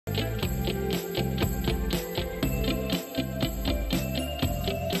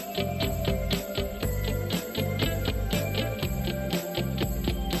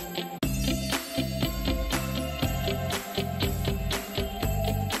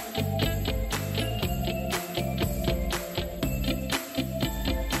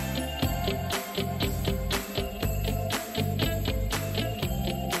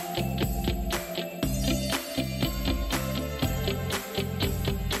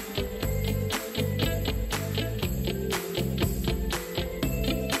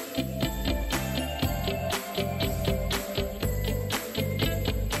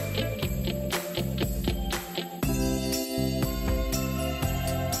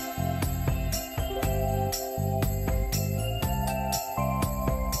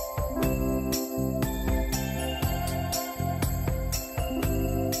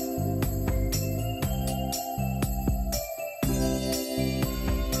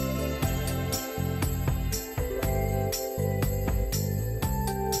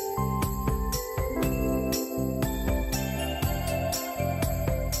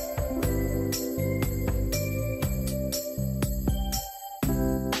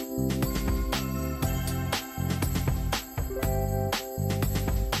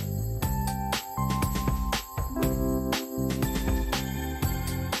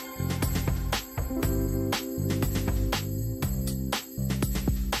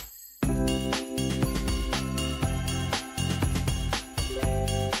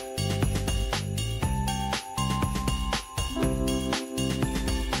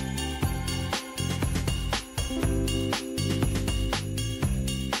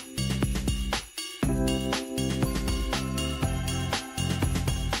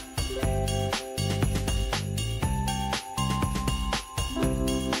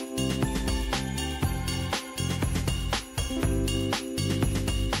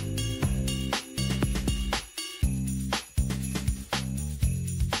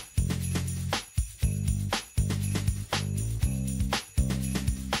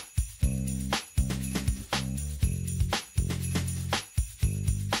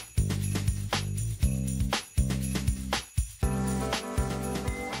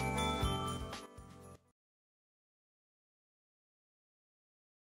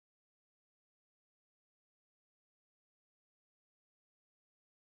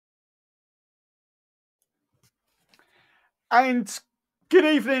And good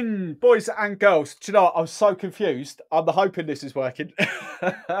evening, boys and girls. Do you know what? I was so confused. I'm hoping this is working.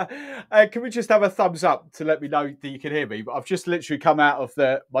 Can we just have a thumbs up to let me know that you can hear me? But I've just literally come out of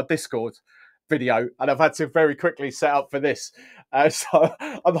my Discord video and I've had to very quickly set up for this. So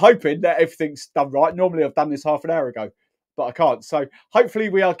I'm hoping that everything's done right. Normally I've done this half an hour ago, but I can't. So hopefully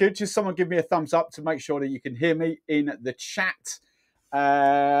we are good. Just someone give me a thumbs up to make sure that you can hear me in the chat.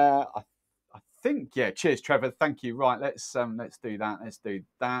 I think, yeah, cheers Trevor, thank you. Right, let's do that. Let's do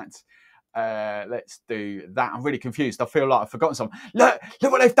that. I'm really confused. I feel like I've forgotten something. Look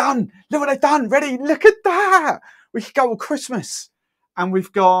what they've done. Look what they've done. Ready? Look at that. We could go all Christmas. And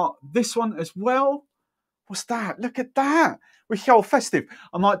we've got this one as well. What's that? Look at that. We could go all festive.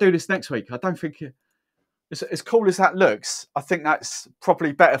 I might do this next week. I don't think it's as cool as that looks. I think that's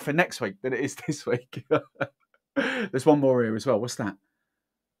probably better for next week than it is this week. There's one more here as well. What's that?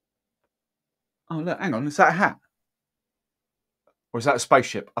 Oh, look, hang on. Is that a hat? Or is that a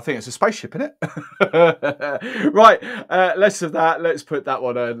spaceship? I think it's a spaceship, isn't it? Right, less of that. Let's put that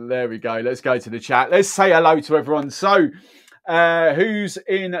one on. There we go. Let's go to the chat. Let's say hello to everyone. So, who's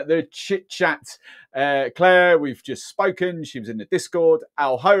in the chit chat? Claire, we've just spoken. She was in the Discord.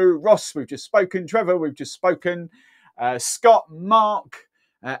 Al Ho, Ross, we've just spoken. Trevor, we've just spoken. Scott, Mark,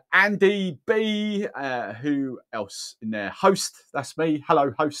 Andy B, who else in there? Host, that's me.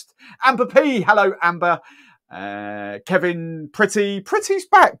 Hello, host. Amber P, hello, Amber. Kevin, Pretty's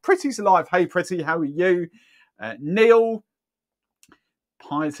back. Pretty's alive. Hey, Pretty, how are you? Neil,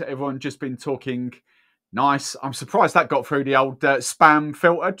 hi to everyone. Just been talking. Nice. I'm surprised that got through the old spam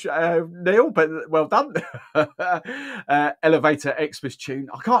filter, Neil, but well done. Elevator Xmas tune.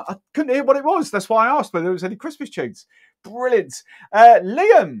 I couldn't hear what it was. That's why I asked whether there was any Christmas tunes. Brilliant.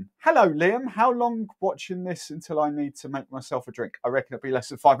 Liam. Hello, Liam. How long watching this until I need to make myself a drink? I reckon it'll be less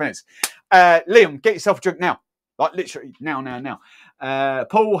than 5 minutes. Liam, get yourself a drink now. Like literally now.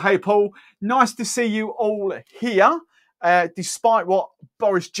 Paul, hey, Paul. Nice to see you all here. Despite what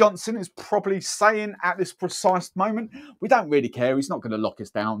Boris Johnson is probably saying at this precise moment, we don't really care. He's not going to lock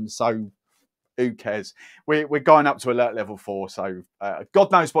us down, so who cares? We're going up to alert level 4, so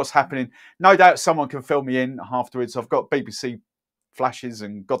God knows what's happening. No doubt someone can fill me in afterwards. I've got BBC flashes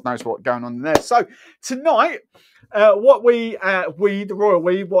and God knows what's going on in there. So tonight, what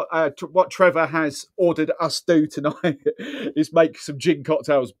Trevor has ordered us do tonight is make some gin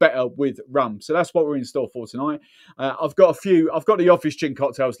cocktails better with rum. So that's what we're in store for tonight. I've got the obvious gin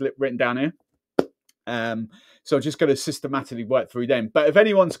cocktails written down here. So I'm just going to systematically work through them. But if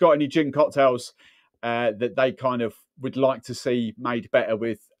anyone's got any gin cocktails that they kind of would like to see made better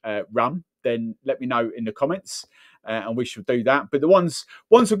with rum, then let me know in the comments. And we should do that. But the ones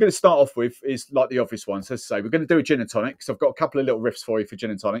we're going to start off with is like the obvious ones. Let's say we're going to do a gin and tonic. So I've got a couple of little riffs for you for gin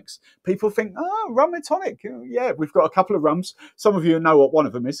and tonics. People think, rum and tonic. Yeah, we've got a couple of rums. Some of you know what one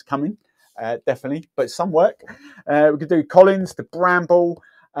of them is coming, definitely. But some work. We could do Collins, the Bramble.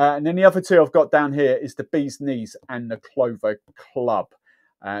 And then the other two I've got down here is the Bee's Knees and the Clover Club.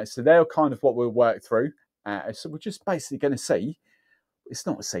 So they're kind of what we'll work through. So we're just basically going to see. It's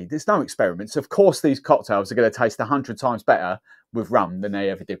not a seed. There's no experiments. Of course, these cocktails are going to taste 100 times better with rum than they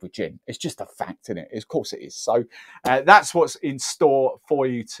ever did with gin. It's just a fact, isn't it? Of course it is. So that's what's in store for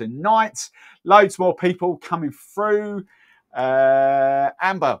you tonight. Loads more people coming through.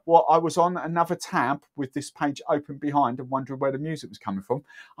 Amber, I was on another tab with this page open behind and wondering where the music was coming from.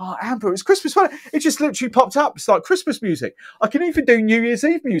 Oh, Amber, it was Christmas. It just literally popped up. It's like Christmas music. I can even do New Year's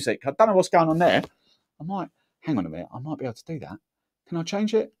Eve music. I don't know what's going on there. Hang on a minute. I might be able to do that. Can I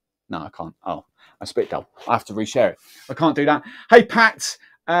change it? No, I can't. Oh, that's a bit dull. I have to reshare it. I can't do that. Hey, Pat.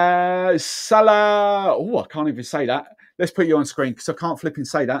 Salah. Oh, I can't even say that. Let's put you on screen because I can't flipping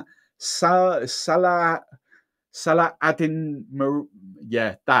say that. Salah Adin.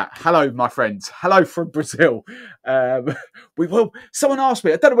 Yeah, that. Hello, my friends. Hello from Brazil. We will. Someone asked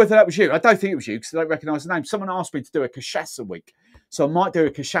me. I don't know whether that was you. I don't think it was you because I don't recognise the name. Someone asked me to do a cachaça week. So I might do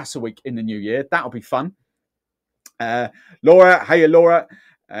a cachaça week in the new year. That'll be fun. Laura, hey Laura,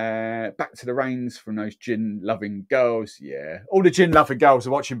 back to the reins from those gin-loving girls. Yeah, all the gin-loving girls are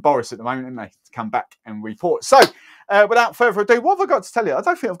watching Boris at the moment, and they to come back and report. So, without further ado, what have I got to tell you? I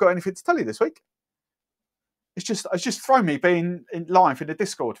don't think I've got anything to tell you this week. It's just thrown me being live in the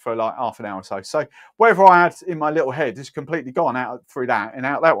Discord for like half an hour or so. So whatever I had in my little head is completely gone out through that and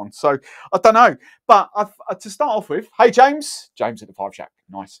out that one. So I don't know. But to start off with, hey James at the Five Shack,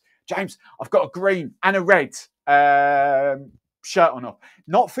 nice. James, I've got a green and a red shirt on off.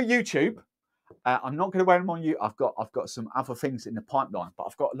 Not for YouTube. I'm not going to wear them on you. I've got some other things in the pipeline, but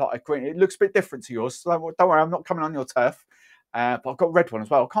I've got a lot of green. It looks a bit different to yours. So don't worry, I'm not coming on your turf. But I've got a red one as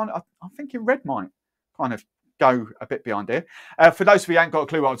well. I'm thinking red might kind of go a bit behind here. For those of you who ain't got a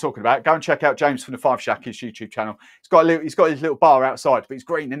clue what I'm talking about, go and check out James from the Five Shack, his YouTube channel. He's got his little bar outside, but he's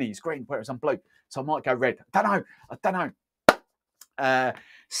green, isn't he? He's green, whereas I'm blue. So I might go red. I don't know.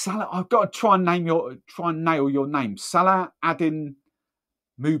 Salah, I've got to try and nail your name. Salah Adin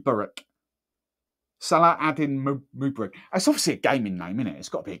Mubarak. Salah Adin Mubarak. It's obviously a gaming name, isn't it? It's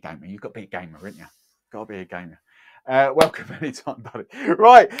got to be a gamer. You've got to be a gamer, haven't you? Got to be a gamer. Welcome anytime, buddy.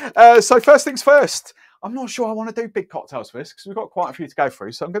 Right. So first things first. I'm not sure I want to do big cocktails for this because we've got quite a few to go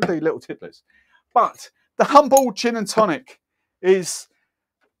through. So I'm going to do little tiddlers. But the humble gin and tonic is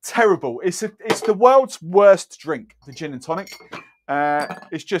terrible. It's the world's worst drink, the gin and tonic.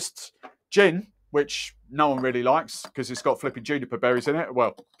 It's just gin, which no one really likes because it's got flipping juniper berries in it.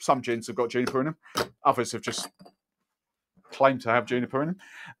 Well, some gins have got juniper in them. Others have just claimed to have juniper in them.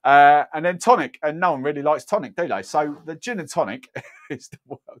 And then tonic, and no one really likes tonic, do they? So the gin and tonic is the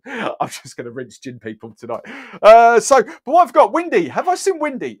world. I'm just going to rinse gin people tonight. But what I've got, Windy. Have I seen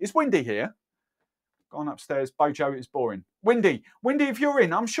Windy? Is Windy here? Gone upstairs. Bojo is boring. Windy, if you're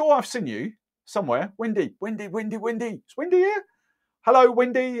in, I'm sure I've seen you somewhere. Windy. Is Windy here? Hello,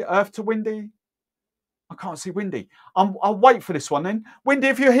 Windy. Earth to Windy. I can't see Windy. I'll wait for this one then. Windy,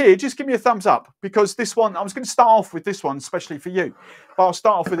 if you're here, just give me a thumbs up because this one, I was going to start off with this one, especially for you. But I'll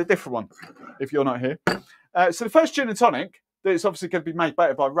start off with a different one if you're not here. So the first gin and tonic that is obviously going to be made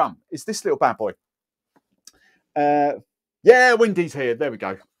better by rum is this little bad boy. Yeah, Windy's here. There we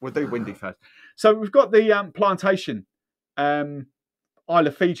go. We'll do Windy first. So we've got the plantation, Isle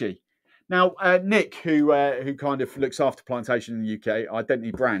of Fiji. Now, Nick, who kind of looks after plantation in the UK,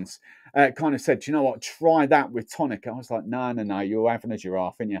 Identity Brands, kind of said, you know what, try that with tonic. I was like, no, you're having a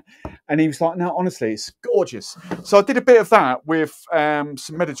giraffe, aren't you? And he was like, no, honestly, it's gorgeous. So I did a bit of that with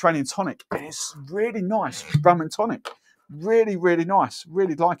some Mediterranean tonic. And it's really nice, rum and tonic. Really, really nice.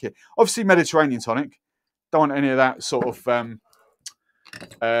 Really like it. Obviously, Mediterranean tonic. Don't want any of that sort of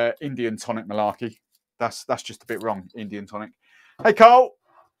Indian tonic malarkey. That's just a bit wrong, Indian tonic. Hey, Carl.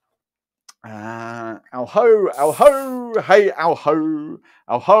 Al ho, hey, al ho,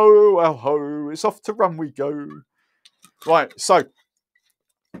 it's off to rum we go. Right, so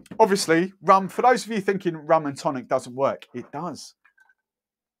obviously rum, for those of you thinking rum and tonic doesn't work, it does.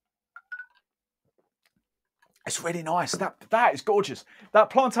 It's really nice. That is gorgeous. That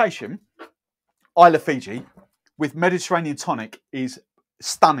plantation, Isle of Fiji, with Mediterranean tonic is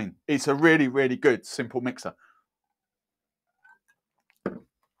stunning. It's a really, really good simple mixer.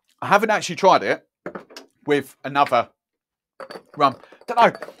 I haven't actually tried it with another rum. Don't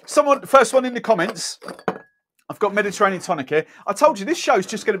know. Someone, first one in the comments. I've got Mediterranean tonic here. I told you this show's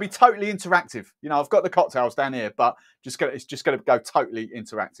just going to be totally interactive. You know, I've got the cocktails down here, but it's just going to go totally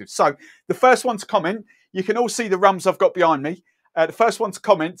interactive. So the first one to comment, you can all see the rums I've got behind me. The first one to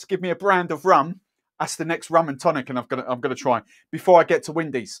comment, give me a brand of rum. That's the next rum and tonic, and I'm gonna try before I get to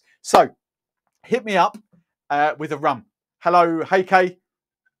Windy's. So hit me up with a rum. Hello, hey Kay.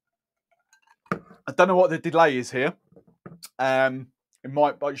 I don't know what the delay is here. It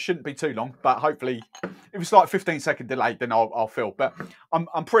shouldn't be too long, but hopefully, if it's like 15-second delay, then I'll feel. But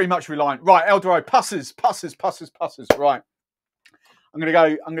I'm pretty much reliant. Right, Eldorado, passes. Right, I'm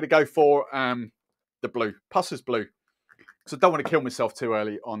gonna go for the blue, passes blue, because I don't want to kill myself too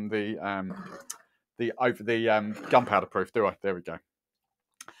early on the gunpowder proof, do I? There we go.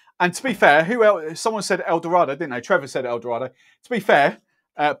 And to be fair, who else? Someone said Eldorado, didn't they? Trevor said Eldorado. To be fair.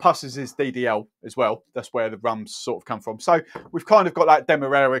 Pusses is DDL as well. That's where the rums sort of come from. So we've kind of got that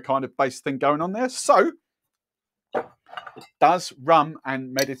Demerara kind of base thing going on there. So does rum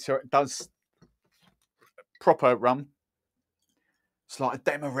and does proper rum, it's like a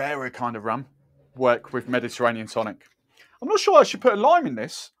Demerara kind of rum, work with Mediterranean tonic? I'm not sure I should put a lime in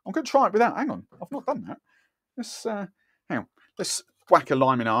this. I'm going to try it without. Hang on, I've not done that. Let's hang on. Let's whack a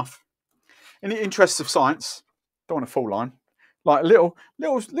lime in half. In the interests of science, don't want a full lime. Like a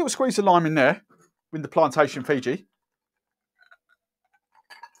little squeeze of lime in there with the plantation Fiji.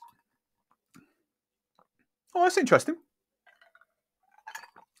 Oh, that's interesting.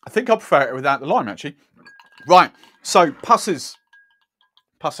 I think I prefer it without the lime, actually. Right, so pusses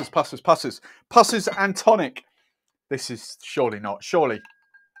and tonic. This is surely not, surely.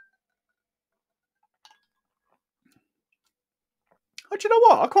 Oh, do you know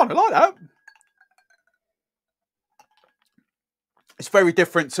what? I kind of like that. It's very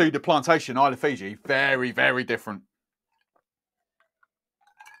different to the plantation Isle of Fiji. Very, very different.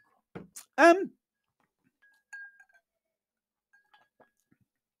 I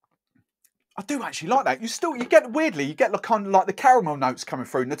do actually like that. You get like kind of like the caramel notes coming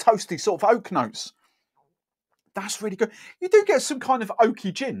through and the toasty sort of oak notes. That's really good. You do get some kind of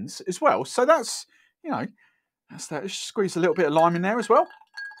oaky gins as well. So that's, you know, That's that. Just squeeze a little bit of lime in there as well.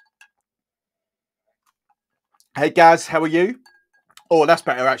 Hey, Gaz, how are you? Oh, that's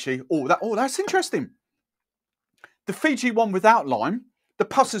better, actually. Oh, that's interesting. The Fiji one without lime, the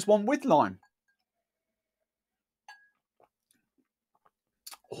Pussers one with lime.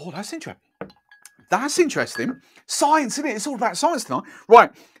 Oh, that's interesting. That's interesting. Science, isn't it? It's all about science tonight.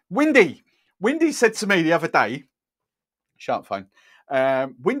 Right, Windy. Windy said to me the other day, shut up, phone.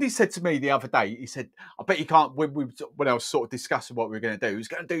 Windy said to me the other day, he said, I bet you can't, when I was sort of discussing what we were going to do, he was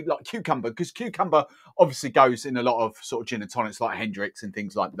going to do like cucumber, because cucumber obviously goes in a lot of sort of gin and tonics like Hendrick's and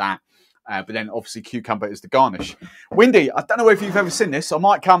things like that. But then obviously cucumber is the garnish. Windy, I don't know if you've ever seen this. I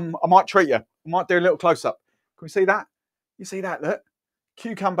might treat you. I might do a little close up. Can we see that? You see that? Look.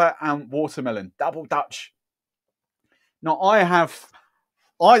 Cucumber and watermelon, double Dutch. Now I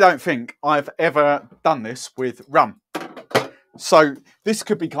don't think I've ever done this with rum. So this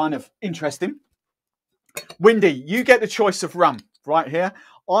could be kind of interesting. Windy, you get the choice of rum right here.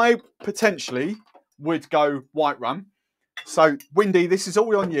 I potentially would go white rum. So Windy, this is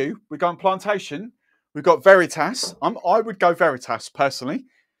all on you. We're going Plantation. We've got Veritas. I would go Veritas personally.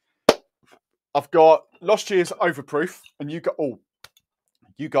 I've got Lost Years Overproof, and you got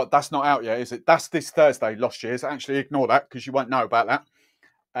that's not out yet, is it? That's this Thursday, Lost Years. Actually, ignore that because you won't know about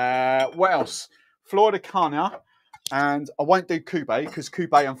that. What else? Florida Cana, and I won't do Cube because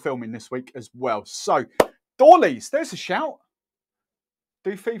Cube I'm filming this week as well. So, Dorleys, there's a shout.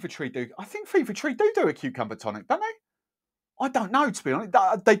 Do Fever Tree do? I think Fever Tree do a cucumber tonic, don't they? I don't know, to be honest.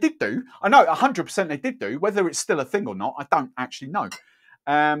 They did do. I know 100% they did do. Whether it's still a thing or not, I don't actually know.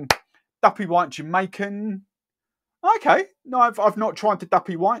 Duppy White Jamaican. Okay, no, I've not tried the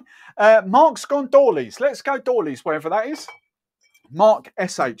Duppy White. Mark's gone Dorleys. Let's go Dorleys, wherever that is. Mark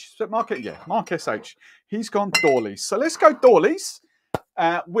SH. So Mark, yeah, Mark SH. He's gone Dorleys. So let's go Dorleys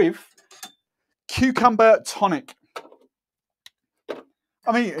with cucumber tonic.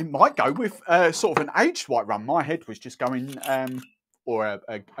 I mean, it might go with sort of an aged white rum. My head was just going, or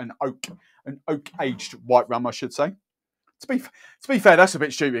an oak aged white rum, I should say. To be fair, that's a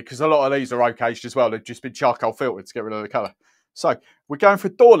bit stupid because a lot of these are oak aged as well. They've just been charcoal filtered to get rid of the colour. So we're going for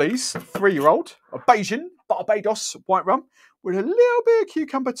Dorleys 3-year-old, a Bayesian Barbados white rum with a little bit of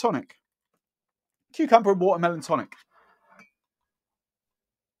cucumber tonic. Cucumber and watermelon tonic.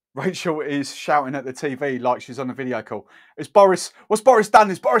 Rachel is shouting at the TV like she's on a video call. What's Boris done?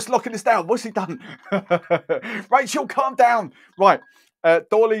 Is Boris locking us down? What's he done? Rachel, calm down. Right.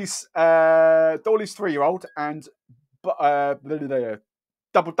 Dorleys 3-year-old and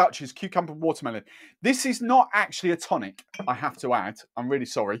double Dutch's cucumber watermelon. This is not actually a tonic, I have to add. I'm really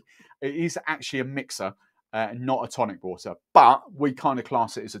sorry. It is actually a mixer, not a tonic water. But we kind of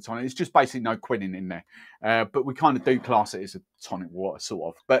class it as a tonic. It's just basically no quinine in there. But we kind of do class it as a tonic water,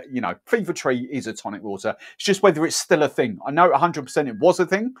 sort of. But, you know, Fever Tree is a tonic water. It's just whether it's still a thing. I know 100% it was a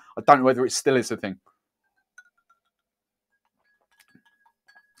thing. I don't know whether it still is a thing.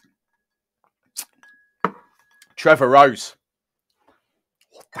 Trevor Rose.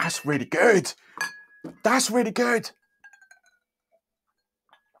 Oh, that's really good. That's really good.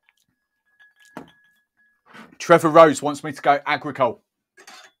 Trevor Rose wants me to go agricole.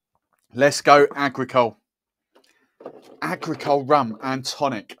 Let's go agricole. Agricole rum and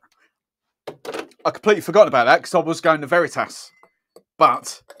tonic. I completely forgot about that because I was going to Veritas.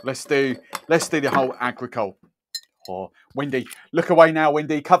 But let's do the whole agricole. Oh, Windy, look away now,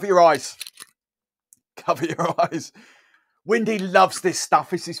 Windy. Cover your eyes. Cover your eyes. Windy loves this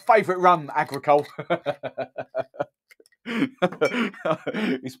stuff. It's his favourite rum, agricole.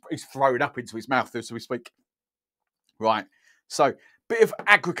 He's throwing up into his mouth as we speak. Right. So, bit of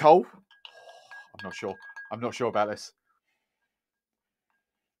agricole. I'm not sure. I'm not sure about this.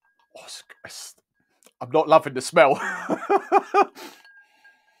 Oh, I'm not loving the smell.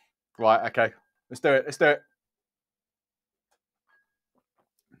 Right. Okay. Let's do it. Let's do it.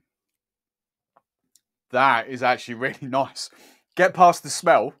 That is actually really nice. Get past the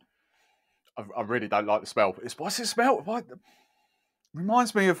smell. I really don't like the smell. What's it smell? What?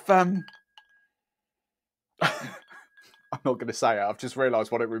 Reminds me of... I'm not going to say it. I've just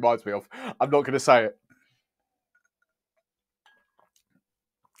realised what it reminds me of. I'm not going to say it.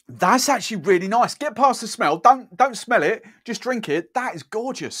 That's actually really nice. Get past the smell. Don't smell it. Just drink it. That is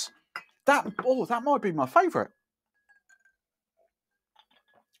gorgeous. That might be my favourite.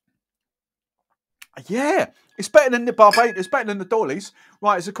 Yeah, it's better than the Barbados. It's better than the Dorleys.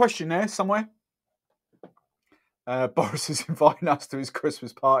 Right, there's a question there somewhere. Boris is inviting us to his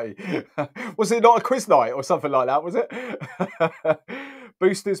Christmas party. Was it not a quiz night or something like that, was it?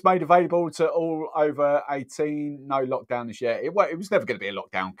 Boosters made available to all over 18. No lockdown as yet. It was never going to be a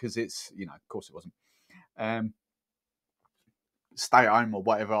lockdown because it's, you know, of course it wasn't. stay at home or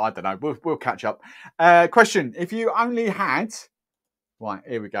whatever. I don't know. We'll catch up. Question: if you only had, right,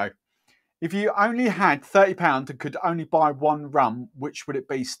 here we go. If you only had £30 and could only buy one rum, which would it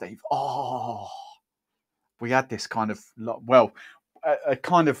be, Steve? Oh, we had this kind of, well, a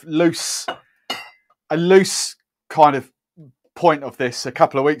kind of loose kind of point of this a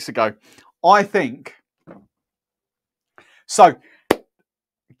couple of weeks ago. I think, so,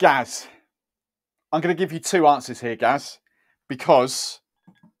 Gaz, I'm going to give you two answers here, Gaz, because,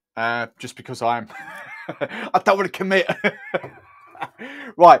 just because I am, I don't want to commit.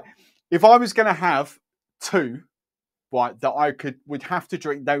 Right. If I was going to have two, right, that I would have to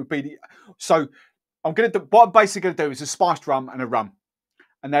drink, they would be the, so I'm going to do, what I'm basically going to do is a spiced rum and a rum.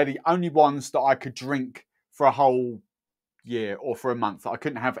 And they're the only ones that I could drink for a whole year or for a month. I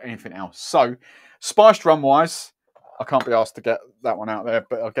couldn't have anything else. So spiced rum wise, I can't be asked to get that one out there,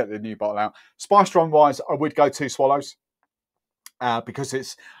 but I'll get the new bottle out. Spiced rum wise, I would go 2 swallows. Because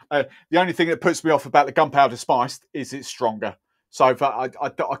it's the only thing that puts me off about the gunpowder spiced is it's stronger. So if I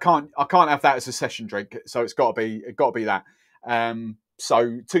can't have that as a session drink. So it's got to be that.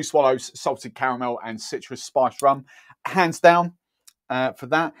 So 2 swallows, salted caramel and citrus spiced rum, hands down for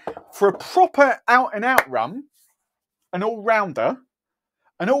that. For a proper out and out rum, an all rounder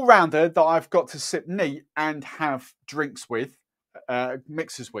that I've got to sip neat and have drinks with,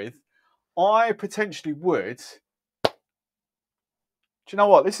 mixers with, I potentially would. Do you know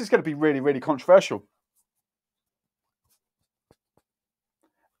what? This is going to be really, really controversial.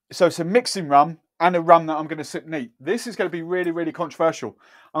 So it's a mixing rum and a rum that I'm going to sip neat. This is going to be really, really controversial.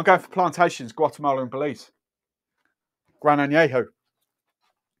 I'm going for Plantations, Guatemala and Belize. Gran Añejo.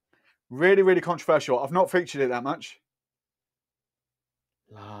 Really, really controversial. I've not featured it that much.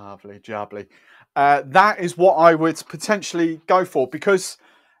 Lovely, jubbly. That is what I would potentially go for, because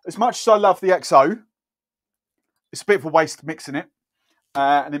as much as I love the XO, it's a bit of a waste mixing it.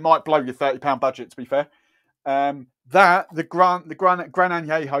 And it might blow your £30 budget, to be fair. The Gran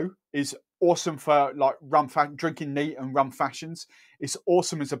Añejo is awesome for like drinking neat and rum fashions. It's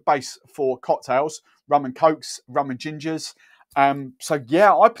awesome as a base for cocktails, rum and cokes, rum and gingers. So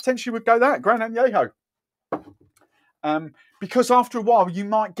yeah, I potentially would go that Gran Añejo. Because after a while you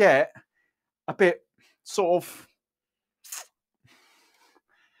might get a bit sort of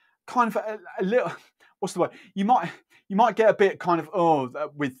kind of a little, what's the word? You might get a bit kind of,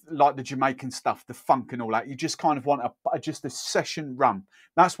 with like the Jamaican stuff, the funk and all that. You just kind of want just a session rum.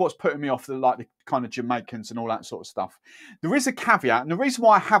 That's what's putting me off the kind of Jamaicans and all that sort of stuff. There is a caveat, and the reason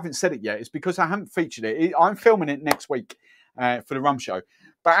why I haven't said it yet is because I haven't featured it. I'm filming it next week for the rum show.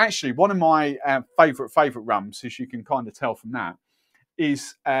 But actually, one of my favourite rums, as you can kind of tell from that,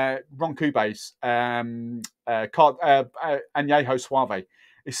 is Ron Cuba's Añejo Suave.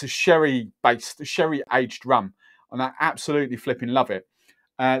 It's a sherry-based, sherry-aged rum. And I absolutely flipping love it.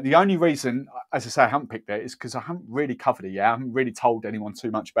 The only reason, as I say, I haven't picked it is because I haven't really covered it yet. I haven't really told anyone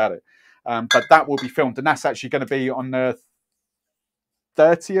too much about it. But that will be filmed, and that's actually going to be on the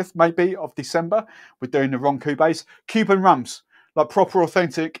 30th, maybe, of December. We're doing the Ron Cuba's. Cuban rums, like proper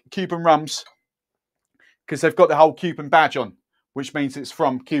authentic Cuban rums, because they've got the whole Cuban badge on, which means it's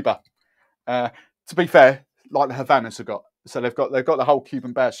from Cuba. To be fair, like the Havanas have got. So they've got the whole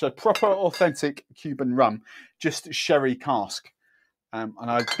Cuban badge. So proper authentic Cuban rum, just sherry cask. And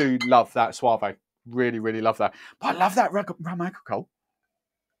I do love that Suave. Really, really love that. But I love that rum alcohol.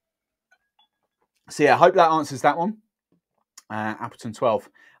 So yeah, I hope that answers that one. Appleton 12.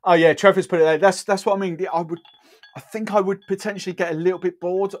 Oh yeah, Trevor's put it there. That's what I mean. I think I would potentially get a little bit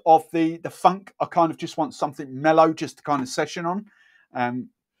bored of the funk. I kind of just want something mellow, just to kind of session on.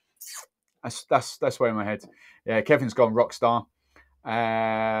 That's where in my head. Yeah, Kevin's gone rockstar.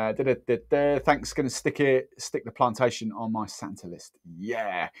 Thanks, gonna stick the Plantation on my Santa list.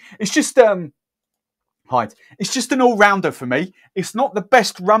 Yeah, it's just Hyde. It's just an all-rounder for me. It's not the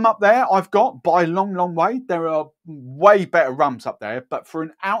best rum up there I've got by a long, long way. There are way better rums up there, but for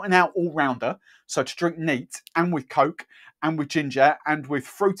an out-and-out all-rounder, so to drink neat and with Coke and with ginger and with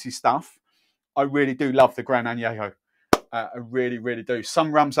fruity stuff, I really do love the Gran Añejo. I really, really do.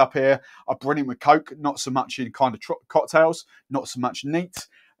 Some rums up here are brilliant with Coke, not so much in kind of cocktails, not so much neat.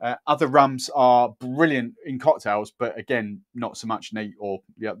 Other rums are brilliant in cocktails, but again, not so much neat, or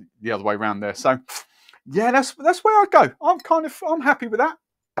the other way around there. So yeah, that's where I go. I'm happy with that.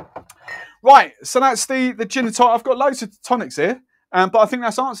 Right, so that's the gin and tonic. I've got loads of tonics here, but I think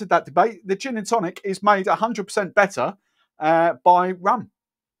that's answered that debate. The gin and tonic is made 100% better by rum.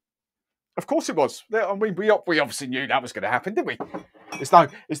 Of course it was. I mean, we obviously knew that was going to happen, didn't we?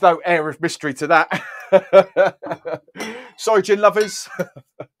 There's no air of mystery to that. Sorry, gin lovers.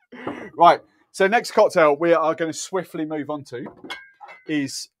 Right, So next cocktail we are going to swiftly move on to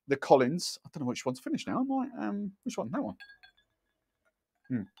is the Collins. I don't know which one's finished now. I might, which one? That one.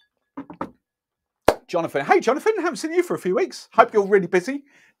 Jonathan. Hey, Jonathan. Haven't seen you for a few weeks. Hope you're really busy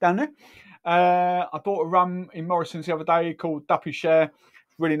down there. I bought a rum in Morrison's the other day called Duppy Share.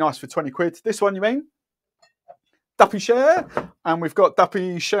 Really nice for 20 quid. This one, you mean? Duppy Share. And we've got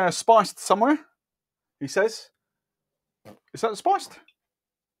Duppy Share spiced somewhere, he says. Is that spiced?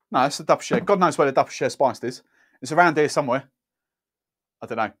 No, it's the Duppy Share. God knows where the Duppy Share spiced is. It's around here somewhere. I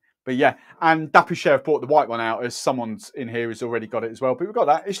don't know. But yeah, and Duppy Share have brought the white one out as someone's in here has already got it as well. But we've got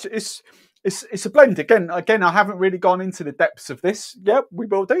that. It's a blend. Again, I haven't really gone into the depths of this. Yeah, we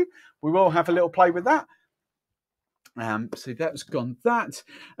will do. We will have a little play with that. See, that's gone that.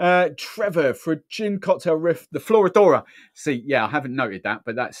 Trevor for a gin cocktail riff, the Floridora. See, yeah, I haven't noted that,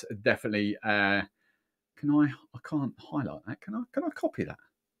 but that's definitely I can't highlight that. Can I copy that?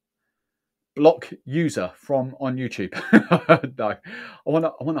 Block user from on YouTube. No, I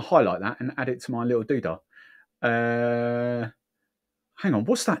want to highlight that and add it to my little doodah. Hang on,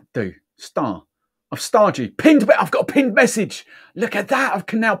 what's that do? Star. I've starred you. Pinned. I've got a pinned message. Look at that. I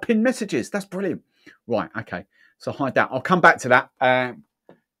can now pin messages. That's brilliant. Right. Okay. So hide that. I'll come back to that.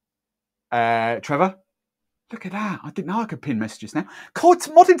 Trevor. Look at that. I didn't know I could pin messages now. God,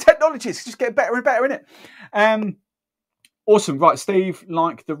 modern technologies just get better and better, innit? Awesome. Right, Steve,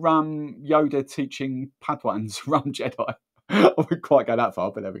 like the rum Yoda teaching Padwans, rum Jedi. I wouldn't quite go that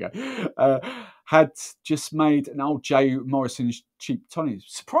far, but there we go. Had just made an Old J Morrison's cheap tonic.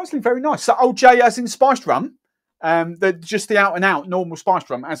 Surprisingly very nice. So Old J as in spiced rum. Just the out and out normal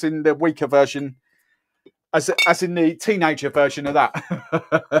spiced rum, as in the weaker version, as in the teenager version of that.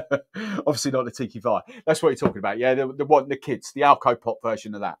 Obviously not the Tiki Fire. That's what you're talking about. Yeah, the kids, the Alco Pot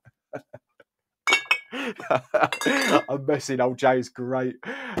version of that. I'm messing. Old J is great.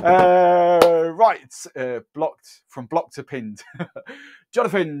 Right, blocked from block to pinned.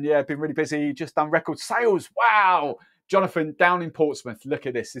 Jonathan, yeah, been really busy. Just done record sales. Wow, Jonathan down in Portsmouth. Look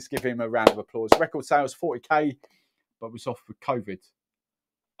at this. Let's give him a round of applause. Record sales 40k, but was off with COVID.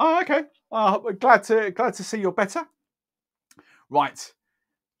 Oh, okay. Glad to see you're better. Right.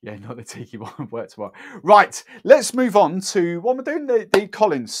 Yeah, not the Tiki one. Worked well. Right, let's move on to what we're doing, the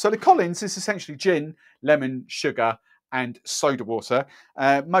Collins. So the Collins is essentially gin, lemon, sugar, and soda water.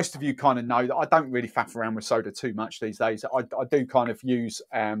 Most of you kind of know that I don't really faff around with soda too much these days. I do kind of use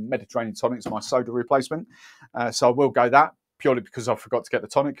Mediterranean tonic as my soda replacement. So I will go that, purely because I forgot to get the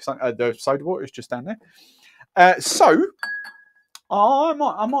tonic. The soda water is just down there. So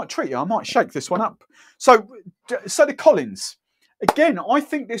I might treat you. I might shake this one up. So the Collins. Again, I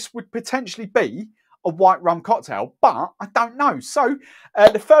think this would potentially be a white rum cocktail, but I don't know. So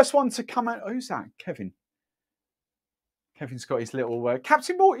the first one to come out, who's that? Kevin. Kevin's got his little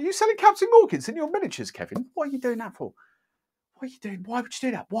Captain Morgan. Are you selling Captain Morgans in your miniatures, Kevin? What are you doing that for? What are you doing? Why would you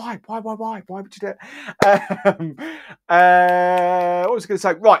do that? Why would you do that? What was I going to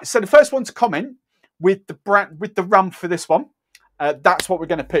say? Right. So the first one to comment with the rum for this one. That's what we're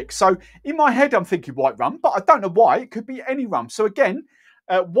going to pick. So in my head, I'm thinking white rum, but I don't know why. It could be any rum. So again,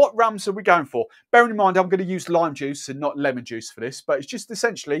 what rums are we going for? Bearing in mind, I'm going to use lime juice and not lemon juice for this, but it's just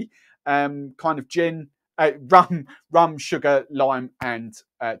essentially kind of gin, rum, sugar, lime, and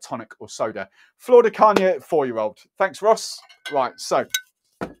tonic or soda. Flor de Caña, 4-year-old. Thanks, Ross. Right, so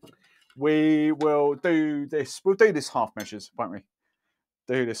we will do this. We'll do this half measures, won't we?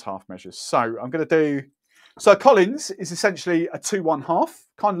 Do this half measures. So I'm going to do... So Collins is essentially a 2-1/2,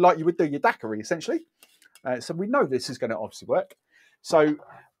 kind of like you would do your daiquiri, essentially. So we know this is going to obviously work. So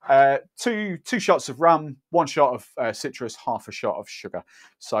two shots of rum, 1 shot of citrus, half a shot of sugar.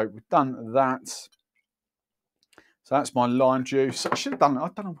 So we've done that. So that's my lime juice. I should have done it. I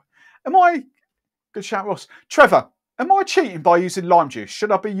don't know. Am I... Good shout, Ross. Trevor, am I cheating by using lime juice?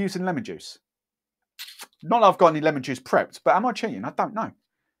 Should I be using lemon juice? Not that I've got any lemon juice prepped, but am I cheating? I don't know.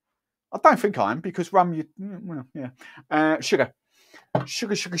 I don't think I am, because rum, well, yeah. Sugar.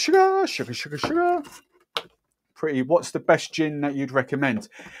 Sugar. Pretty, what's the best gin that you'd recommend?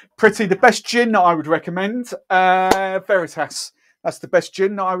 Pretty, the best gin that I would recommend, Veritas. That's the best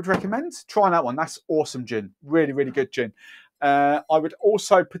gin that I would recommend. Try that one. That's awesome gin. Really, really good gin. I would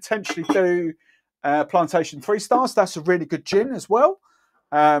also potentially do Plantation 3 Stars. That's a really good gin as well.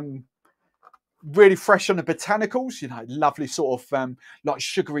 Really fresh on the botanicals, you know, lovely sort of like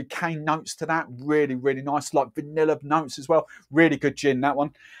sugary cane notes to that. Really, really nice, like vanilla notes as well. Really good gin, that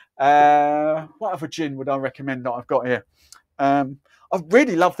one. What other gin would I recommend that I've got here? I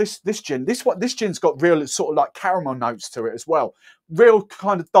really love this gin. This gin's got real sort of like caramel notes to it as well. Real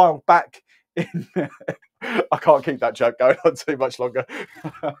kind of dialed back in. I can't keep that joke going on too much longer.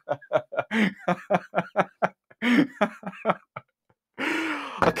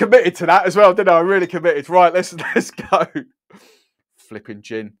 I committed to that as well, didn't I? I really committed. Right, let's go. Flipping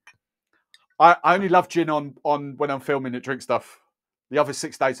gin. I only love gin on when I'm filming at Drink Stuff. The other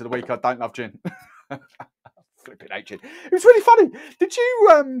 6 days of the week, I don't love gin. Flipping hate gin. It was really funny. Did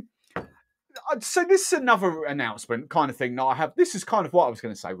you? So this is another announcement kind of thing that I have. This is kind of what I was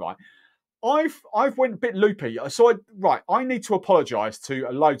going to say. Right, I've went a bit loopy. So I need to apologise to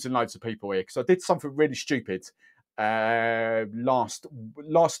loads and loads of people here because I did something really stupid last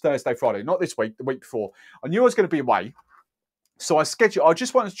Thursday, Friday, not this week, the week before. I knew I was going to be away. So I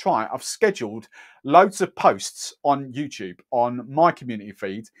just wanted to try. I've scheduled loads of posts on YouTube, on my community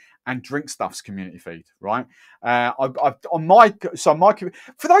feed and Drink Stuff's community feed, right? For those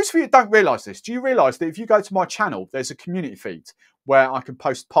of you that don't realise this, do you realise that if you go to my channel, there's a community feed where I can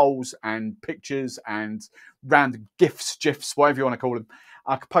post polls and pictures and random GIFs, whatever you want to call them.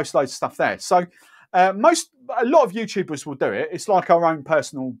 I can post loads of stuff there. So a lot of YouTubers will do it. It's like our own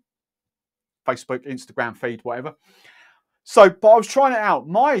personal Facebook, Instagram feed, whatever. So, but I was trying it out.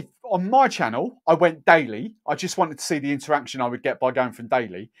 On my channel, I went daily. I just wanted to see the interaction I would get by going from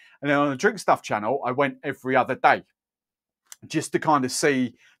daily. And then on the Drink Stuff channel, I went every other day. Just to kind of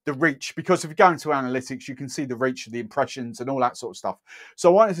see the reach. Because if you go into analytics, you can see the reach of the impressions and all that sort of stuff.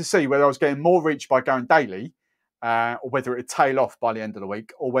 So I wanted to see whether I was getting more reach by going daily, or whether it would tail off by the end of the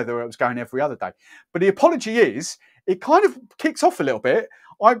week, or whether it was going every other day. But the apology is, it kind of kicks off a little bit.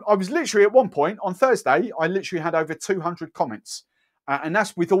 I was literally at one point on Thursday, I literally had over 200 comments. And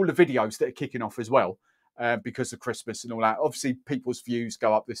that's with all the videos that are kicking off as well, because of Christmas and all that. Obviously, people's views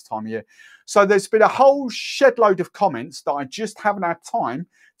go up this time of year. So there's been a whole shed load of comments that I just haven't had time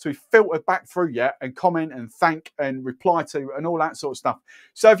to filter back through yet and comment and thank and reply to and all that sort of stuff.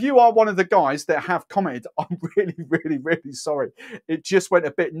 So if you are one of the guys that have commented, I'm really, really, really sorry. It just went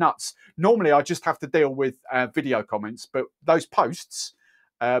a bit nuts. Normally, I just have to deal with video comments, but those posts...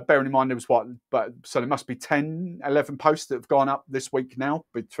 bearing in mind there was so there must be 10, 11 posts that have gone up this week now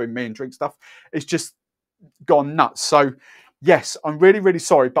between me and Drink Stuff. It's just gone nuts. So yes, I'm really, really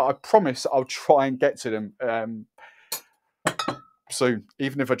sorry, but I promise I'll try and get to them soon,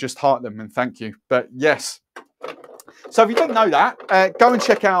 even if I just heart them and thank you. But yes. So if you didn't know that, go and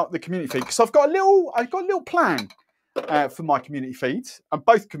check out the community feed because I've got a little plan for my community feeds and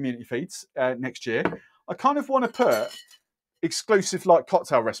both community feeds next year. I kind of want to put exclusive like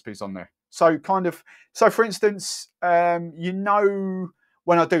cocktail recipes on there. So for instance, when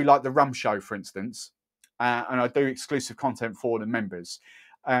I do like the rum show, for instance, and I do exclusive content for the members,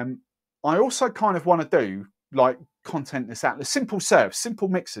 I also kind of want to do like content that's out there, simple serves, simple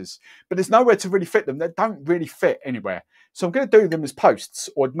mixes, but there's nowhere to really fit them. They don't really fit anywhere. So I'm going to do them as posts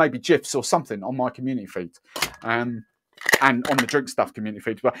or maybe GIFs or something on my community feed. And on the Drink Stuff community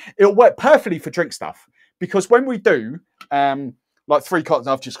feed. But it'll work perfectly for Drink Stuff because when we do like 3 cocktails,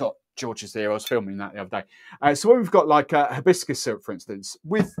 I've just got George's here. I was filming that the other day. So when we've got like a hibiscus syrup, for instance,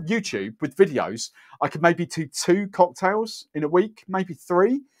 with YouTube, with videos, I could maybe do 2 cocktails in a week, maybe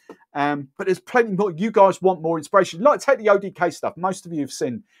 3. But there's plenty more. You guys want more inspiration. Like take the ODK stuff. Most of you have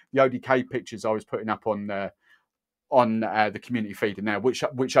seen the ODK pictures I was putting up on the community feed and now which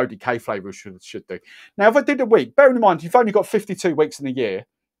ODK flavour should do. Now, if I did a week, bearing in mind you've only got 52 weeks in a year,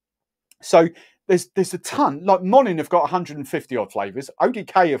 so there's a ton. Like Monin have got 150 odd flavours.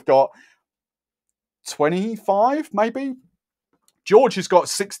 ODK have got 25 maybe. George has got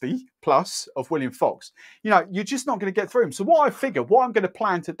 60 plus of William Fox. You know, you're just not going to get through them. So what I'm going to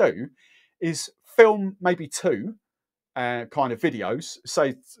plan to do is film maybe 2 kind of videos.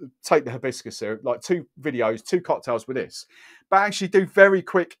 Say take the hibiscus syrup, like 2 videos, 2 cocktails with this, but actually do very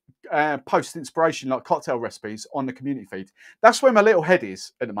quick post inspiration like cocktail recipes on the community feed. That's where my little head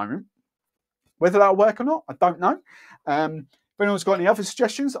is at the moment. Whether that'll work or not, I don't know. If anyone's got any other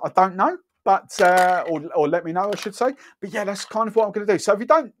suggestions, I don't know. But or let me know, I should say. But yeah, that's kind of what I'm going to do. So if you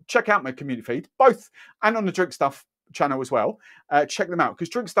don't check out my community feed, both and on the Drink Stuff channel as well, check them out because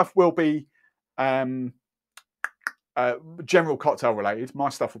Drink Stuff will be general cocktail related. My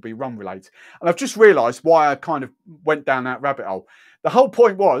stuff will be rum related. And I've just realised why I kind of went down that rabbit hole. The whole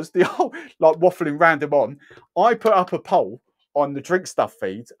point was the whole like waffling random on. I put up a poll on the Drink Stuff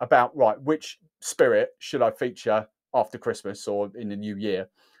feed about which spirit should I feature after Christmas or in the new year.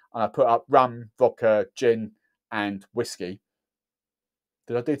 And I put up rum, vodka, gin, and whiskey.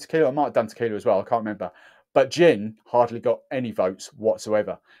 Did I do tequila? I might have done tequila as well. I can't remember. But gin hardly got any votes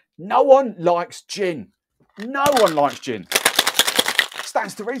whatsoever. No one likes gin. No one likes gin.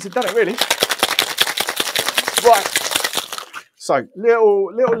 Stands to reason, doesn't it, really? Right. So,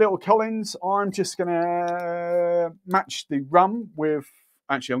 little Collins. I'm just going to match the rum with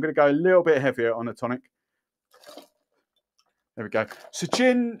Actually, I'm going to go a little bit heavier on a tonic. There we go. So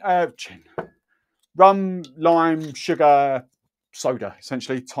gin, rum, lime, sugar, soda,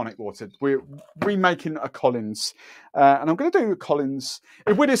 essentially tonic water. We're remaking a Collins, and I'm going to do a Collins.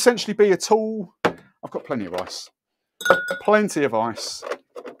 It would essentially be a tall. I've got plenty of ice. Plenty of ice.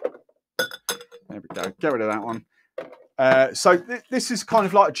 There we go. Get rid of that one. So this is kind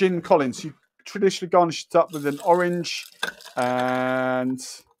of like a gin Collins. You traditionally garnish it up with an orange, and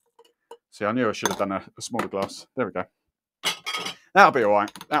see, I knew I should have done a smaller glass. There we go. That'll be all right.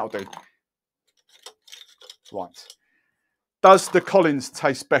 That'll do. Right. Does the Collins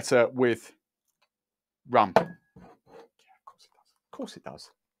taste better with rum? Yeah, of course it does.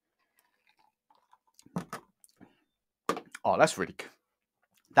 Of course it does. Oh, that's really good.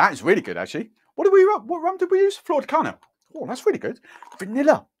 That is really good, actually. What rum did we use? Flor de Cana. Oh, that's really good.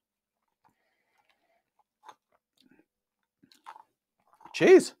 Vanilla.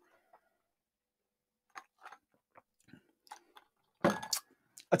 Cheers.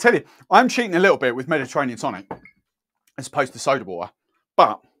 I tell you, I'm cheating a little bit with Mediterranean tonic as opposed to soda water.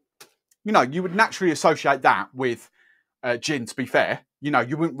 But, you know, you would naturally associate that with gin, to be fair. You know,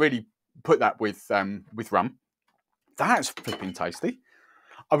 you wouldn't really put that with rum. That's flipping tasty.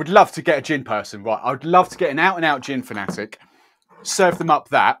 I would love to get a gin person, right? I would love to get an out-and-out gin fanatic, serve them up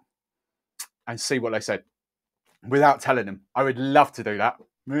that, and see what they said without telling them. I would love to do that.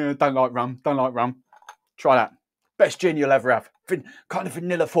 Don't like rum, don't like rum. Try that. Best gin you'll ever have. Kind of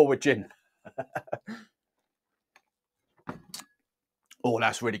vanilla forward gin. Oh,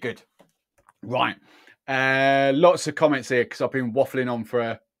 that's really good. Right. Lots of comments here because I've been waffling on for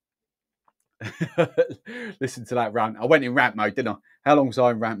a... Listen to that rant. I went in rant mode, didn't I? How long was I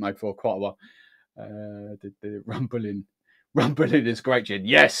in rant mode for? Quite a while. The rumbling. Rumbling is great gin.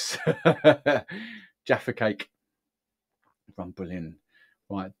 Yes. Jaffa cake. Rumbling.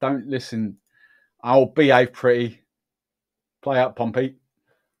 Right. Don't listen. I'll behave pretty. Play out Pompey.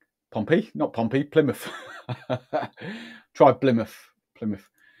 Pompey? Not Pompey. Plymouth. Try Plymouth. Plymouth.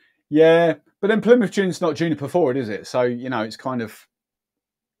 Yeah. But then Plymouth gin's not juniper forward, is it? So, you know, it's kind of...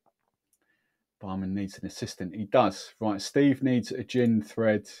 Barman needs an assistant. He does. Right. Steve needs a gin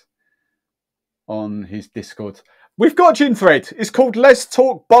thread on his Discord. We've got a gin thread. It's called Let's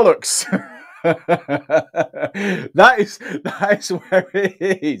Talk Bollocks. that is where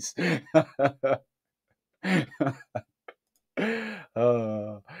it is.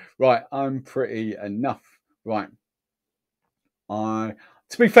 Right, I'm pretty enough. Right. To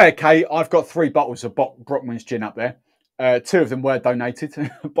be fair, Kay, I've got 3 bottles of Brockman's gin up there. 2 of them were donated,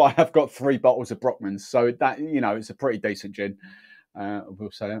 but I have got 3 bottles of Brockman's, so that, you know, it's a pretty decent gin. I will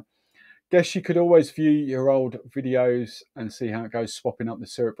say that. Guess you could always view your old videos and see how it goes, swapping up the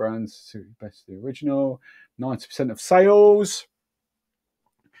syrup brands to best of the original. 90% of sales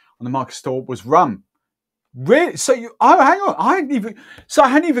on the market store was rum. Really? So you? Oh, hang on. I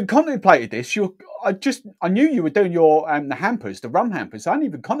hadn't even contemplated this. I knew you were doing your the hampers, the rum hampers. I hadn't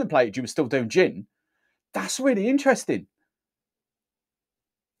even contemplated you were still doing gin. That's really interesting.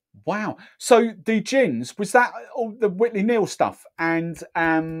 Wow. So the gins, was that all the Whitley Neal stuff? And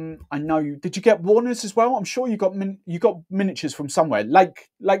I know, did you get Warner's as well? I'm sure you got miniatures from somewhere. Lake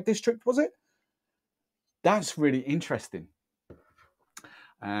District, was it? That's really interesting.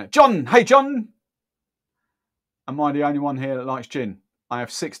 John, hey John. Am I the only one here that likes gin? I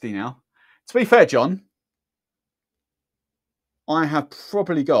have 60 now. To be fair, John, I've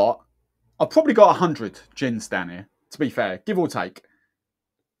probably got 100 gins down here. To be fair, give or take.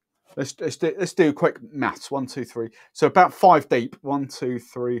 Let's do quick maths. 1, 2, 3. So about 5 deep. 1, 2,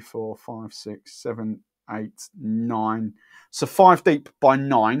 3, 4, 5, 6, 7, 8, 9. So 5 deep by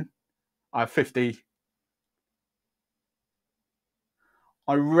 9. I have 50.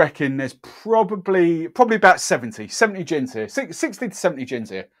 I reckon there's probably about 70 gins here. 60 to 70 gins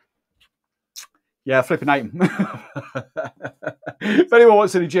here. Yeah, flipping 8. If anyone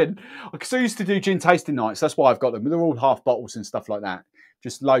wants any gin, because I used to do gin tasting nights. That's why I've got them. They're all half bottles and stuff like that.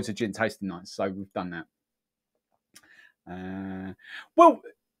 Just loads of gin tasting nights. So we've done that. Well,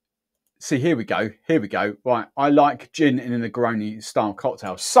 see, here we go. Right, I like gin in a Negroni style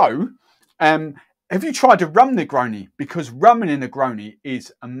cocktail. So, have you tried a rum Negroni? Because rum in a Negroni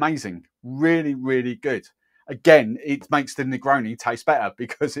is amazing. Really, really good. Again, it makes the Negroni taste better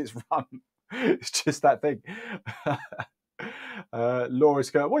because it's rum. It's just that thing. Laura's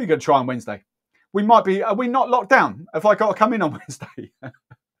going, what are you going to try on Wednesday? We might be, are we not locked down? Have I got to come in on Wednesday?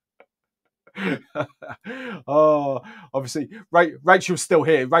 Oh, obviously, Rachel's still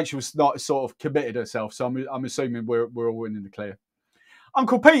here. Rachel's not sort of committed herself, so I'm assuming we're all in the clear.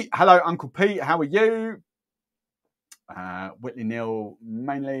 Uncle Pete, hello, Uncle Pete. How are you? Whitley Neal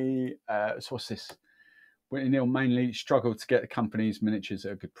mainly. So what's this? Whitley Neal mainly struggled to get the company's miniatures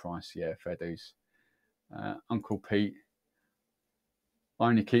at a good price. Yeah, fair dues. Uncle Pete. I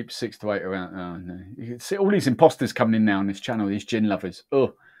only keep 6 to 8 around. Oh, no. You can see all these imposters coming in now on this channel, these gin lovers.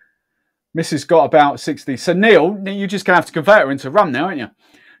 Oh, Mrs. got about 60. So, Neil, you're just going to have to convert her into rum now, aren't you?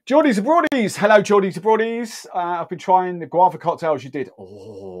 Geordies Abroadies. Hello, Geordies Abroadies. I've been trying the guava cocktails you did.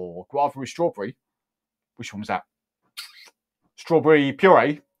 Oh, guava with strawberry. Which one was that? Strawberry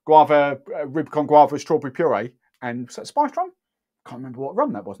puree. Guava, Rubicon guava, strawberry puree. And was that spiced rum? Can't remember what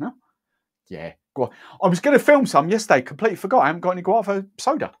rum that was now. Yeah. I was going to film some yesterday. Completely forgot. I haven't got any guava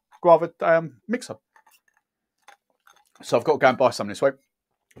soda. Guava mixer. So I've got to go and buy some this week.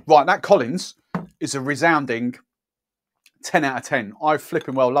 Right, that Collins is a resounding 10 out of 10. I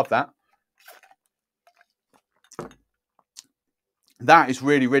flipping well love that. That is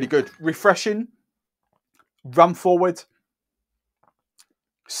really, really good. Refreshing. Rum forward.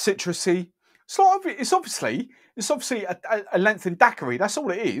 Citrusy. It's obviously a lengthened daiquiri. That's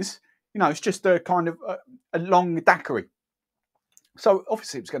all it is. You know, it's just a kind of a long daiquiri. So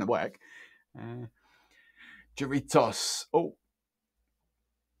obviously it's going to work. Doritos. Oh.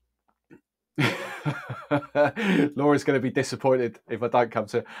 Laura's going to be disappointed if I don't come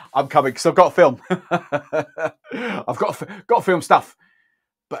to. I'm coming because I've got to film. I've got to film stuff,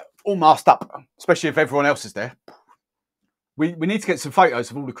 but all masked up, especially if everyone else is there. We need to get some photos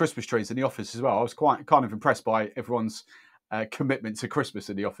of all the Christmas trees in the office as well. I was kind of impressed by everyone's commitment to Christmas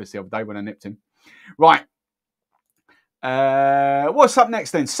in the office the other day when I nipped him. Right. What's up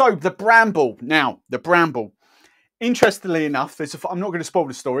next then? So the Bramble. Now, the Bramble. Interestingly enough, I'm not going to spoil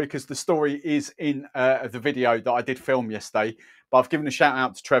the story because the story is in the video that I did film yesterday. But I've given a shout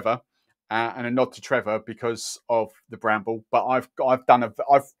out to Trevor and a nod to Trevor because of the Bramble. But I've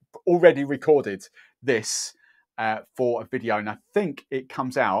already recorded this for a video, and I think it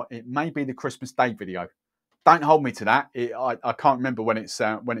comes out. It may be the Christmas Day video. Don't hold me to that. I can't remember when it's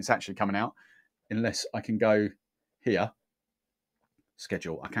actually coming out, unless I can go here.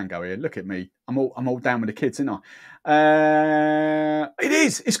 Schedule. I can go here. Look at me. I'm all down with the kids, isn't I? It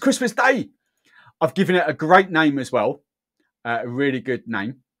is. It's Christmas Day. I've given it a great name as well. A really good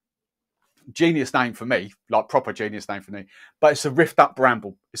name. Genius name for me, like proper genius name for me. But it's a riffed up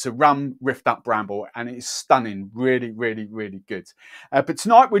Bramble. It's a rum riffed up Bramble, and it's stunning. Really, really, really good. But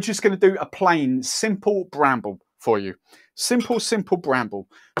tonight we're just going to do a plain, simple Bramble for you. Simple, simple Bramble.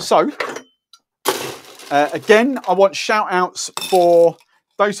 So, again, I want shout outs for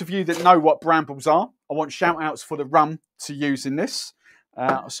those of you that know what Brambles are. I want shout outs for the rum to use in this.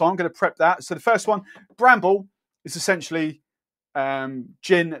 So I'm going to prep that. So the first one, Bramble, is essentially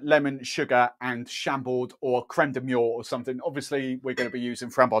gin, lemon, sugar, and chambord or creme de mure or something. Obviously, we're going to be using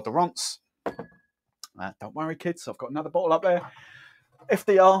Flambeau de Rance. Don't worry, kids. I've got another bottle up there.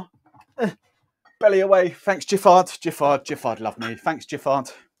 FDR. Belly away. Thanks, Giffard. Giffard, love me. Thanks,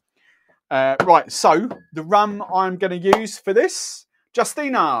 Giffard. Right, so the rum I'm going to use for this,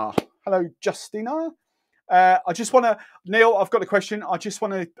 Justina. Hello, Justina. I just want to, Neil, I've got a question. I just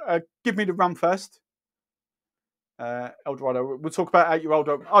want to give me the rum first. Eldorado. We'll talk about 8-year-old.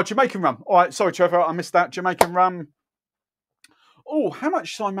 Oh, Jamaican rum. All right, sorry, Trevor, I missed that. Jamaican rum. Oh, how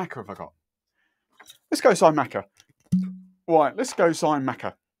much Symaca have I got? Let's go Symaca. Right, let's go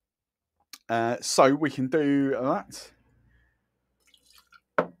Symaca. So we can do that.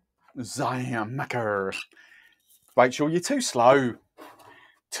 Symaca. Rachel, you're too slow.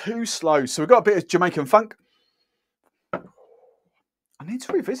 Too slow. So we've got a bit of Jamaican funk. I need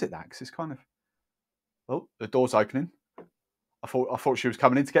to revisit that because it's kind of. Oh, the door's opening. I thought she was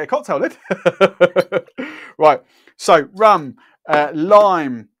coming in to get a cocktail, then. Right. So rum,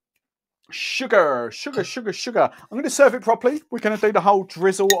 lime, sugar. I'm going to serve it properly. We're going to do the whole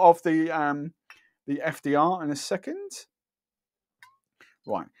drizzle of the FDR in a second.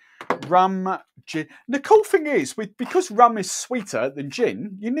 Right. Rum, gin. The cool thing is, because rum is sweeter than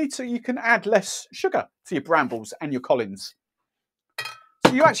gin, you can add less sugar to your Brambles and your Collins.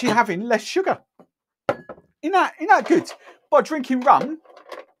 So you're actually having less sugar. Isn't that good? By drinking rum,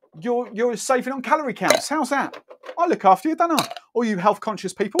 you're saving on calorie counts. How's that? I look after you, don't I? All you health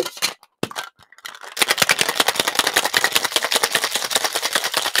conscious people.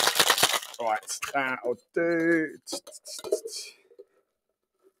 Right, that'll do.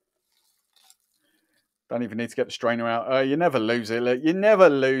 Don't even need to get the strainer out. You never lose it. Look, you never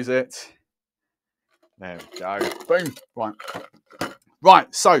lose it. There we go. Boom.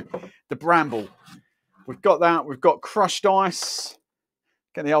 Right. So the Bramble. We've got that. We've got crushed ice.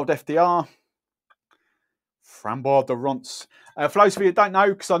 Get the old FDR. Flambeau de Rance. For those of you who don't know,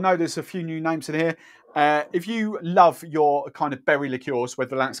 because I know there's a few new names in here, If you love your kind of berry liqueurs,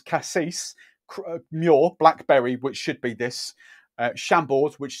 whether that's cassis, Muir, blackberry, which should be this,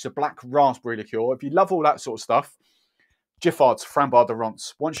 Chambord, which is a black raspberry liqueur. If you love all that sort of stuff, Giffard's Flambeau de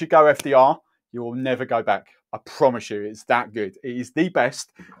Rance. Once you go FDR, you will never go back. I promise you, it's that good. It is the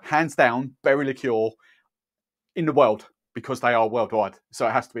best, hands down, berry liqueur in the world, because they are worldwide. So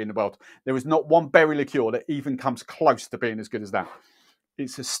it has to be in the world. There is not one berry liqueur that even comes close to being as good as that.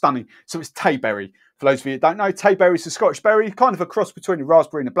 It's a stunning. So it's Tayberry. For those of you that don't know, Tayberry is a Scottish berry, kind of a cross between a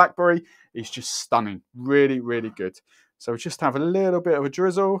raspberry and a blackberry. It's just stunning. Really, really good. So we just have a little bit of a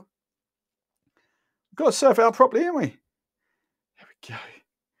drizzle. We've got to serve it up properly, haven't we? There we go.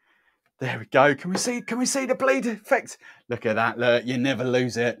 There we go. Can we see the bleed effect? Look at that. Look, you never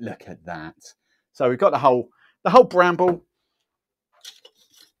lose it. Look at that. So we've got the whole Bramble.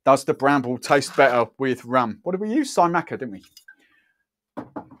 Does the Bramble taste better with rum? What did we use? Simaca, didn't we?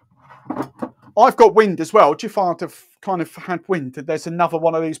 I've got wind as well. Giffard have kind of had wind. There's another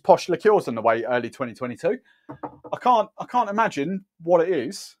one of these posh liqueurs on the way early 2022. I can't imagine what it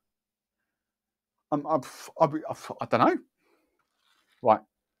is. I don't know. Right.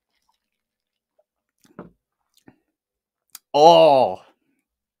 Oh,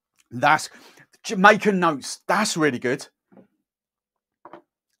 that's Jamaican notes. That's really good.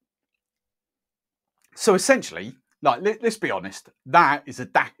 So essentially, like, let's be honest, that is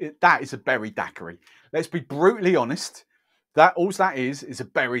a berry daiquiri. Let's be brutally honest. All that is a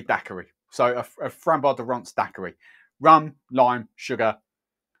berry daiquiri. So a Flambeau de Rance daiquiri. Rum, lime, sugar,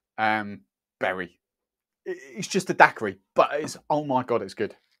 berry. It's just a daiquiri, but it's, oh my God, it's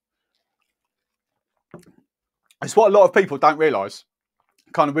good. It's what a lot of people don't realise.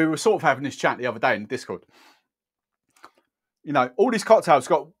 Kind of, we were sort of having this chat the other day in Discord. You know, all these cocktails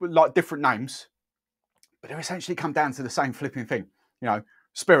got like different names, but they essentially come down to the same flipping thing. You know,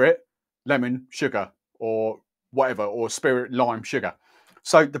 spirit, lemon, sugar, or whatever, or spirit, lime, sugar.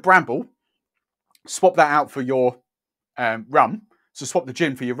 So the Bramble, swap that out for your rum. So swap the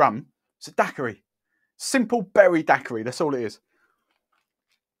gin for your rum. It's a daiquiri. Simple berry daiquiri. That's all it is.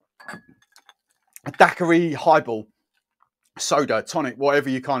 A daiquiri, highball, soda, tonic, whatever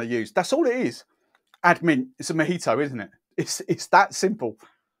you kind of use. That's all it is. Add mint. It's a mojito, isn't it? It's that simple.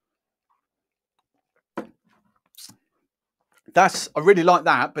 I really like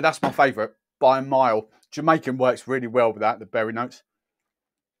that, but that's my favourite by a mile. Jamaican works really well with that, the berry notes.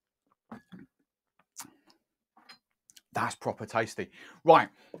 That's proper tasty. Right.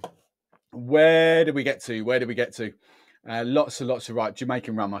 Where did we get to? Lots and lots of, right,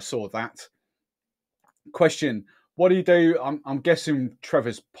 Jamaican rum. I saw that. Question. What do you do? I'm guessing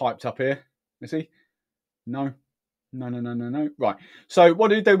Trevor's piped up here. Is he? No. Right. So what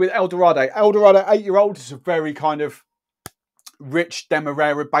do you do with El Dorado? El Dorado 8-year-old is a very kind of rich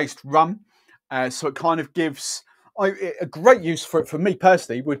Demerara-based rum. So it kind of gives... a great use for it, for me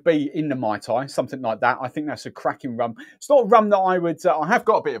personally, would be in the Mai Tai, something like that. I think that's a cracking rum. It's not a rum that I would... I have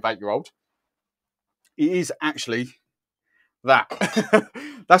got a bit of 8-year-old. It is actually that.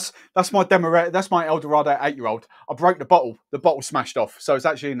 that's my Demerara, that's my El Dorado 8-year-old. I broke the bottle. The bottle smashed off. So it's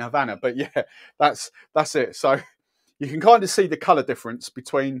actually in Havana. But yeah, that's it. So you can kind of see the colour difference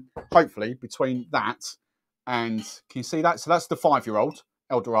between, hopefully, between that and... Can you see that? So that's the 5-year-old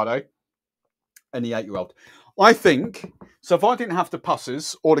El Dorado and the 8-year-old. I think, so if I didn't have the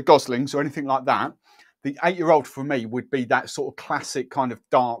Pussers or the Goslings or anything like that, the 8-year-old for me would be that sort of classic kind of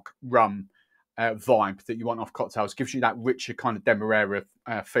dark rum vibe that you want off cocktails. Gives you that richer kind of Demerara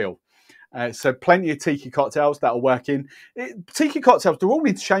feel. So plenty of tiki cocktails that are working. Tiki cocktails, they're all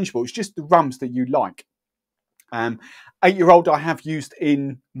interchangeable. It's just the rums that you like. 8-year-old I have used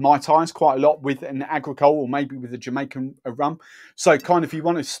in Mai Tais quite a lot with an agricole or maybe with a Jamaican rum. So kind of, if you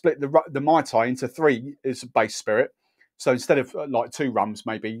want to split the Mai Tai into 3 as a base spirit. So instead of like 2 rums,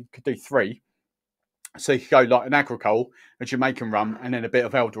 maybe you could do 3. So you could go like an agricole, a Jamaican rum, and then a bit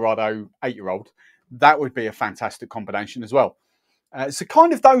of El Dorado 8-year-old. That would be a fantastic combination as well. So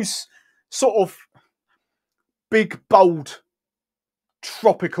kind of those sort of big, bold,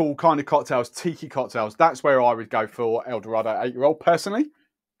 tropical kind of cocktails, tiki cocktails, that's where I would go for El Dorado 8-year-old personally.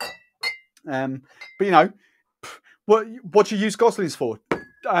 But you know, what do you use Goslings for?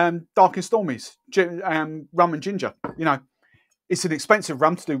 Dark and Stormies, rum and ginger. You know, it's an expensive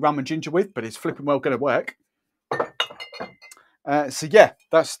rum to do rum and ginger with, but it's flipping well going to work. So yeah,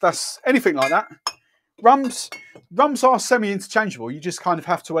 that's anything like that. Rums are semi-interchangeable. You just kind of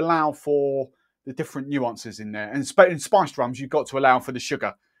have to allow for the different nuances in there. And in spiced rums, you've got to allow for the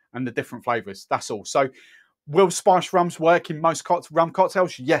sugar and the different flavours. That's all. So will spiced rums work in most rum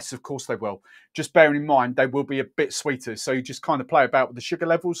cocktails? Yes, of course they will. Just bearing in mind, they will be a bit sweeter. So you just kind of play about with the sugar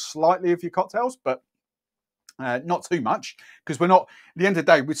levels slightly of your cocktails. But Not too much, because we're not, at the end of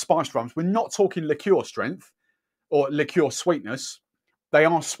the day, with spiced rums, we're not talking liqueur strength or liqueur sweetness. They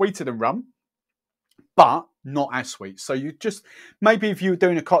are sweeter than rum, but not as sweet. So you just, maybe if you were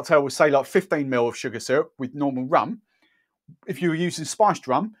doing a cocktail with, say, like 15 ml of sugar syrup with normal rum, if you were using spiced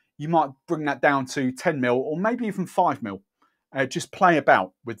rum, you might bring that down to 10 ml or maybe even 5 ml. Just play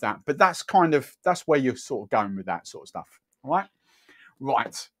about with that. But that's kind of, that's where you're sort of going with that sort of stuff. All right?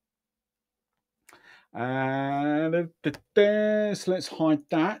 Right. So let's hide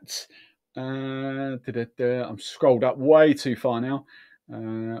that. I'm scrolled up way too far now.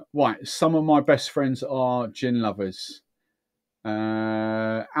 Right, some of my best friends are gin lovers.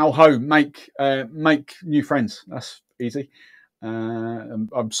 Alho, make new friends. That's easy.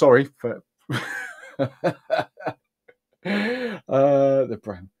 I'm sorry for the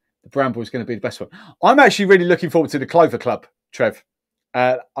Bramble is going to be the best one. I'm actually really looking forward to the Clover Club, Trev.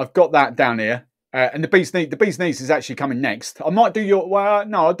 I've got that down here. And the bee's knees is actually coming next. I might do your, well,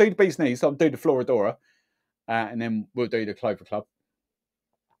 no, I'll do the bee's knees. I'll do the Floridora, and then we'll do the Clover Club.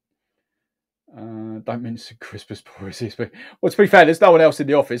 Don't mention Christmas policies, but well, to be fair, there's no one else in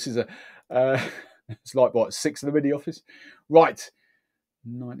the office. It's like what, 6 of them in the office, right?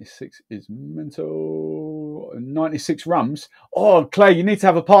 96 is mental. 96 rums. Oh, Claire, you need to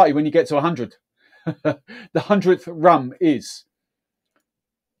have a party when you get to 100. The 100th rum is.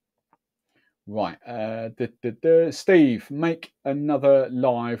 Right, Steve, make another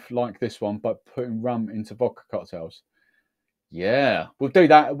live like this one, but putting rum into vodka cocktails. Yeah, we'll do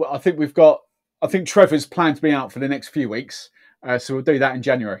that. I think Trevor's planned to be out for the next few weeks, so we'll do that in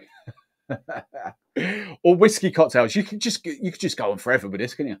January. Or whiskey cocktails. You could just go on forever with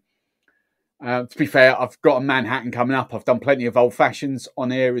this, can you? To be fair, I've got a Manhattan coming up. I've done plenty of old fashions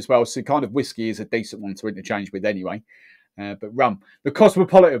on here as well, so kind of whiskey is a decent one to interchange with anyway. But rum, the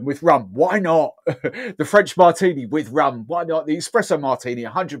Cosmopolitan with rum, why not? The French martini with rum, why not? The espresso martini,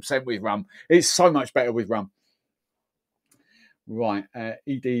 100% with rum. It's so much better with rum. Right, Ed.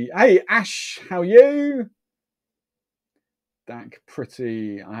 Hey, Ash, how are you? Dak,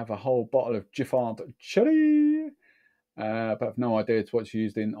 pretty. I have a whole bottle of Giffard cherry, but I've no idea what's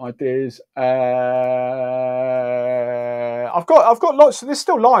used in ideas. I've got lots of this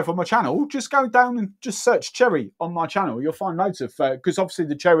still live on my channel. Just go down and just search cherry on my channel. You'll find loads of because obviously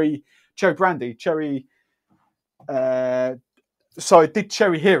the cherry brandy, cherry. So I did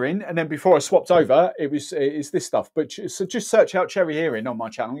cherry hearing, and then before I swapped over, it's this stuff. But so just search out cherry hearing on my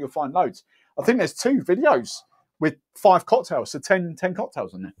channel. You'll find loads. I think there's 2 videos with 5 cocktails, so 10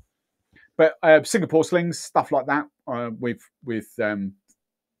 cocktails on there. But Singapore slings, stuff like that, with the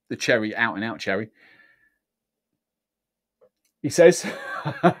cherry, out and out cherry. He says,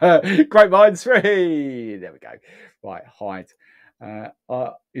 great minds free. There we go. Right, hide.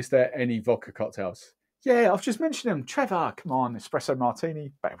 Is there any vodka cocktails? Yeah, I've just mentioned them. Trevor, come on, espresso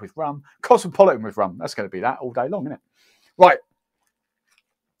martini, better with rum. Cosmopolitan with rum. That's going to be that all day long, isn't it? Right.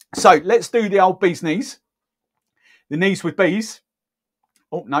 So let's do the old bee's knees. The knees with bees.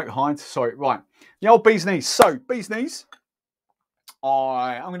 Oh, no, hide. Sorry. Right. The old bee's knees. So, bee's knees.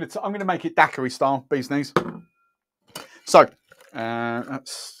 I'm going to make it daiquiri style, bee's knees. So,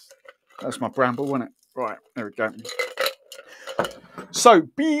 that's my Bramble, wasn't it? Right, there we go. So,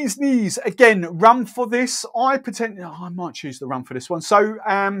 bee's knees. Again, rum for this. I might choose the rum for this one. So,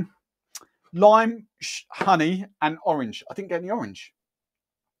 lime, honey, and orange. I didn't get any orange.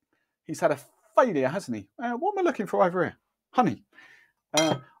 He's had a failure, hasn't he? What am I looking for over here? Honey.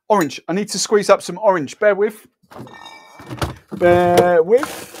 Orange. I need to squeeze up some orange. Bear with. Have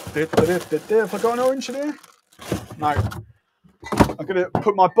I got an orange in here? No. I'm going to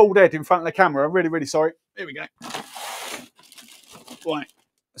put my bald head in front of the camera. I'm really, really sorry. Here we go. Right.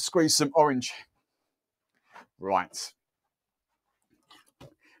 Squeeze some orange. Right.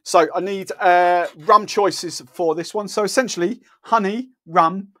 So I need rum choices for this one. So essentially, honey,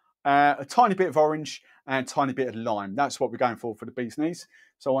 rum, a tiny bit of orange, and a tiny bit of lime. That's what we're going for the bee's knees.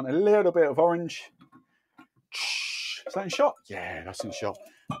 So I want a little bit of orange. Is that in shot? Yeah, that's in shot.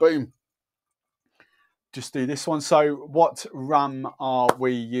 Boom. Just do this one. So what rum are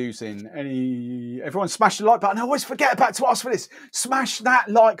we using? Everyone smash the like button. I always forget about to ask for this. Smash that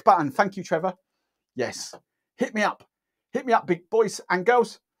like button. Thank you, Trevor. Yes. Hit me up. Hit me up, big boys and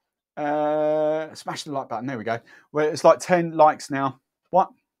girls. Smash the like button. There we go. Well, it's like 10 likes now. What?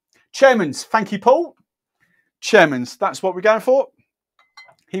 Chairman's. Thank you, Paul. Chairman's. That's what we're going for.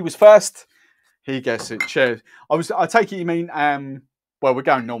 He was first. He gets it. Chair. I take it you mean, well, we're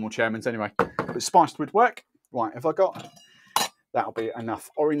going normal Chairman's anyway. But spiced would work. Right, have I got? That'll be enough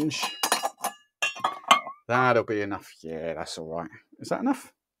orange. That'll be enough. Yeah, that's all right. Is that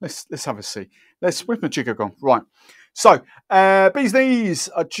enough? Let's have a see. Where's my jigger gone? Right. So, bees knees.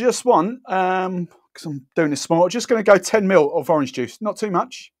 I just want, because I'm doing this small, I'm just going to go 10 ml of orange juice. Not too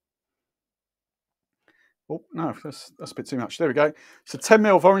much. Oh, no, that's a bit too much. There we go. So 10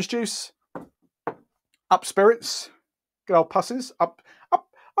 ml of orange juice. Up spirits. Good old pusses. Up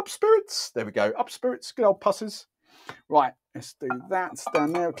spirits. There we go. Up spirits. Good old pusses. Right, let's do that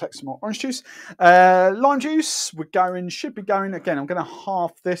down there. We'll collect some more orange juice. Lime juice, should be going, again, I'm going to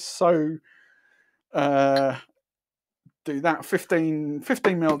half this, so do that, 15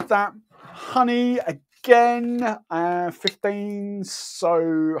 mil of that. Honey, again, 15,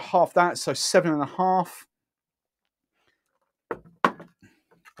 so half that, so 7.5. I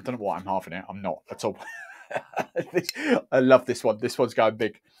don't know why I'm halving it. I'm not at all. I love this one. This one's going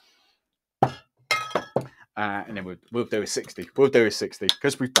big. And then we'll do a 60. We'll do a 60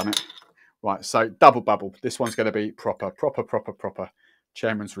 because we've done it. Right, so double bubble. This one's going to be proper.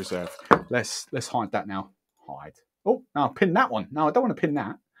 Chairman's Reserve. Let's hide that now. Hide. Oh, no, pin that one. No, I don't want to pin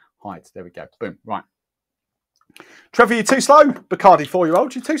that. Hide. There we go. Boom. Right. Trevor, you're too slow. Bacardi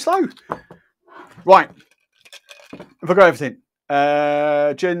 4-year-old, you're too slow. Right. Have I got everything?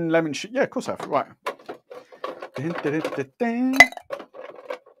 Gin, lemon. Yeah, of course I have. Right.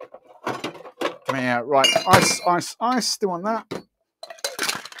 Yeah, right. Ice. Still on that.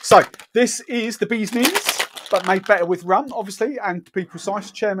 So this is the bee's knees, but made better with rum, obviously, and to be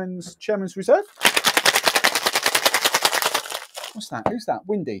precise, Chairman's Reserve. What's that? Who's that?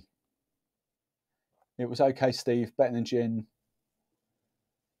 Windy. It was okay, Steve. Better than gin.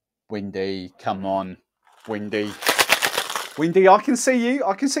 Windy, come on, Windy. Windy, I can see you.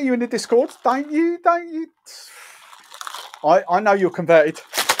 I can see you in the Discord. Don't you? I know you're converted.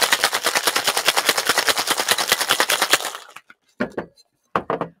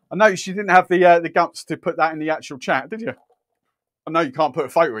 I noticed you didn't have the guts to put that in the actual chat, did you? I know you can't put a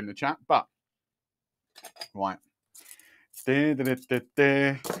photo in the chat, but right.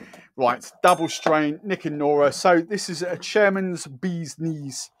 Right, double strain, Nick and Nora. So this is a Chairman's Bee's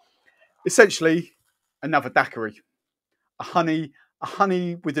Knees. Essentially, another daiquiri. A honey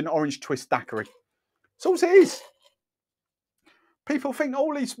with an orange twist daiquiri. That's all it is. People think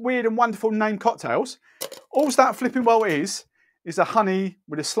all these weird and wonderful named cocktails, all that flipping well is a honey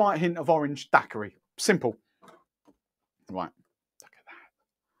with a slight hint of orange daiquiri. Simple. Right. Look at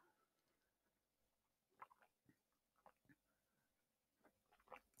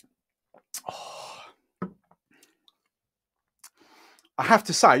that. Oh. I have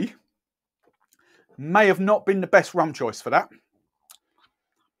to say, may have not been the best rum choice for that.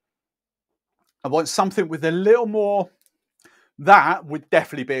 I want something with a little more. That would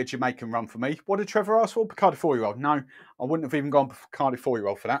definitely be a Jamaican rum for me. What did Trevor ask for? Bacardi 4-year-old. No, I wouldn't have even gone for Bacardi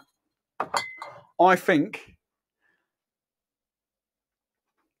 4-year-old for that. I think.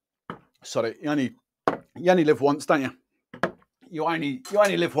 Sorry, you only live once, don't you? You only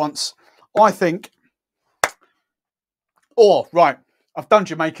live once. I think. Oh, right. I've done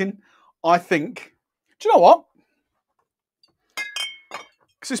Jamaican. I think. Do you know what?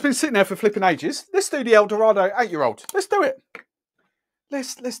 Because it's been sitting there for flipping ages. Let's do the El Dorado 8-year-old. Let's do it.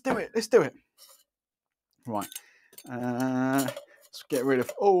 Let's do it. Let's do it. Right. Let's get rid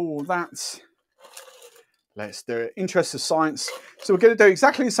of all that. Let's do it. Interest of science. So we're going to do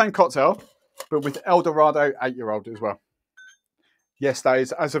exactly the same cocktail, but with El Dorado 8-year-old as well. Yes, that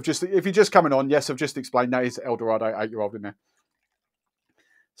is, as I've just, if you're just coming on, yes, I've just explained that is El Dorado 8-year-old in there.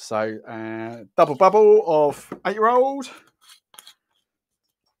 So double bubble of 8-year-old.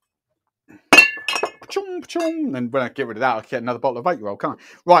 Then when I get rid of that, I'll get another bottle of 8-year-old, can't I?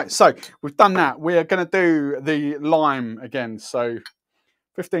 Right, so we've done that. We're going to do the lime again. So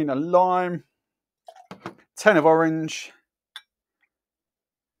 15 of lime, 10 of orange,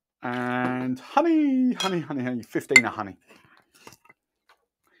 and honey, 15 of honey.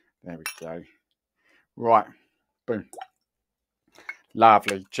 There we go. Right, boom.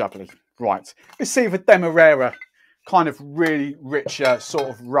 Lovely, jubbly. Right, let's see if a Demerara kind of really rich sort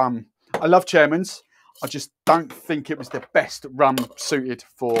of rum. I love Chairman's. I just don't think it was the best rum suited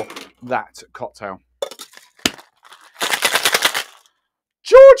for that cocktail.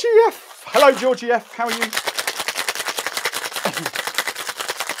 Georgie F. Hello, Georgie F. How are you?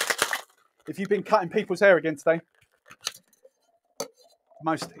 Have you been cutting people's hair again today?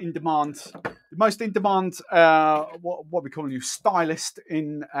 Most in demand, what we calling you, stylist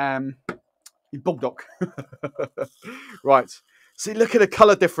in Bulldog. Right. See, look at the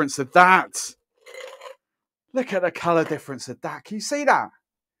colour difference of that. Look at the colour difference of that. Can you see that?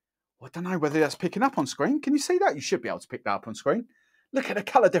 Well, I don't know whether that's picking up on screen. Can you see that? You should be able to pick that up on screen. Look at the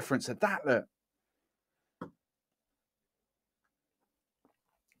colour difference of that, look.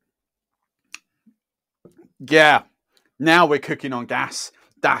 Yeah. Now we're cooking on gas.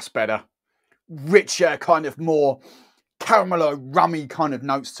 That's better. Richer, kind of more caramel or rummy kind of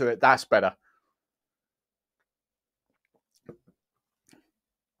notes to it. That's better.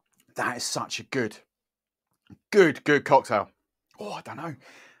 That is such a good cocktail. Oh, I don't know.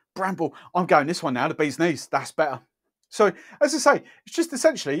 Bramble. I'm going this one now, the bee's knees. That's better. So, as I say, it's just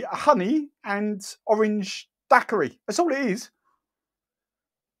essentially a honey and orange daiquiri. That's all it is.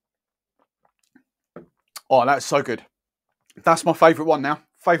 Oh, that's so good. That's my favourite one now.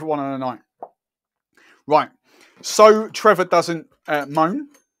 Favourite one of the night. Right. So Trevor doesn't moan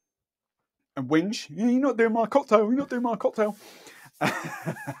and whinge. You're not doing my cocktail. You're not doing my cocktail.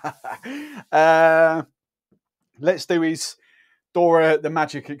 Let's do his Dora the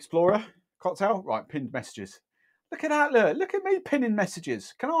Magic Explorer cocktail. Right, pinned messages. Look at that, look at me pinning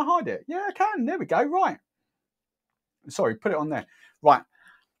messages. Can I hide it? Yeah, I can. There we go. Right. Sorry, put it on there. Right.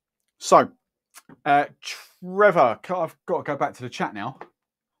 So, Trevor, I've got to go back to the chat now.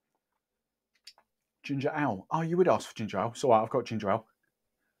 Ginger ale. Oh, you would ask for ginger ale. So I've got ginger ale.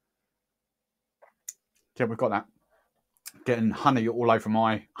 Yeah, we've got that. Getting honey all over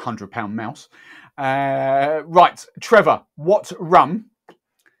my £100 mouse. Right, Trevor, what rum?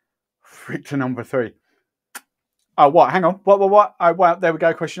 Victor number 3. Oh, what? Hang on. What? Oh, well, there we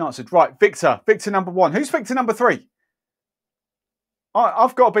go. Question answered. Right, Victor number 1. Who's Victor number 3?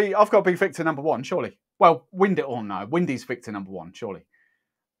 I've got to be Victor number 1, surely. Well, Windy. Oh no, Windy's Victor number 1, surely.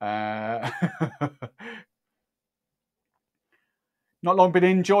 Not long been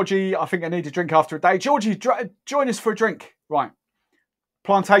in, Georgie. I think I need a drink after a day. Georgie, join us for a drink. Right.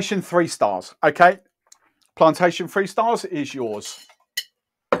 Plantation 3 stars. Okay. Plantation 3 stars is yours.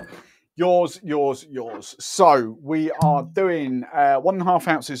 Yours. So we are doing 1.5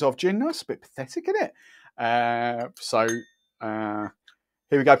 ounces of gin. That's a bit pathetic, isn't it?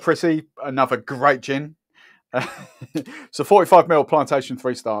 Here we go, Prissy. Another great gin. So 45ml Plantation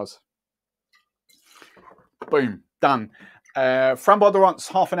 3 stars. Boom. Done. Frambar de Rance,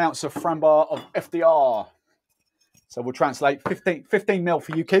 1/2 ounce of Frambar of FDR. So we'll translate 15ml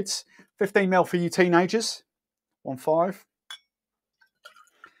for you kids, 15ml for you teenagers. 1.5.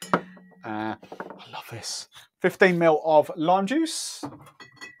 I love this. 15ml of lime juice.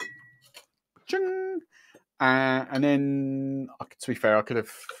 Ching. And then, to be fair, I could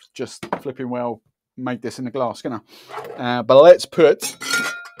have just flipping well made this in the glass, couldn't I? But let's put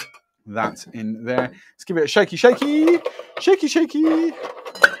that in there. Let's give it a shaky.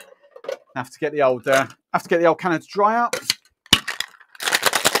 Have to get the old canner to dry out.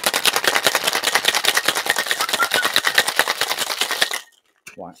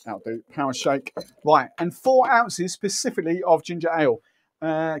 Right, that'll do. Power shake. Right, and 4 ounces specifically of ginger ale.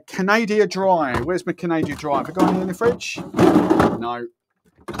 Canada Dry. Where's my Canada Dry? Have I got any in the fridge? No.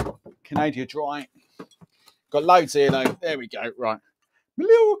 Canada Dry. Got loads here though. There we go. Right. My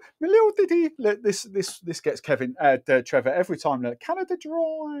little ditty. Look, this gets Trevor every time. Look, Canada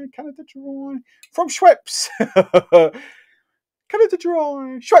Dry from Schweppes. Canada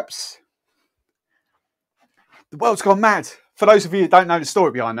Dry, Schweppes. The world's gone mad. For those of you who don't know the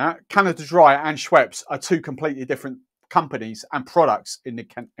story behind that, Canada Dry and Schweppes are 2 completely different companies and products in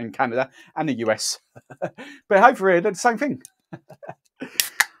Canada and the US. But over here, they're the same thing.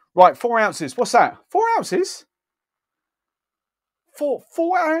 Right, 4 ounces. What's that? 4 ounces? 4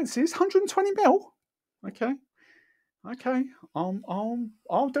 ounces, 120ml. Okay.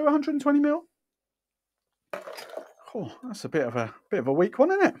 I'll do 120ml. Oh, that's a bit of a weak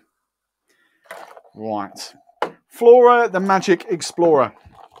one, isn't it? Right. Flora the Magic Explorer.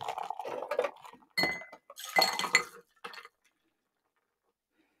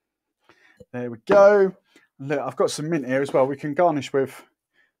 There we go. Look, I've got some mint here as well. We can garnish with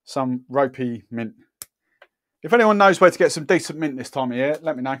some ropey mint. If anyone knows where to get some decent mint this time of year,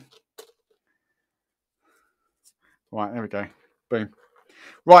 let me know. Right, there we go. Boom.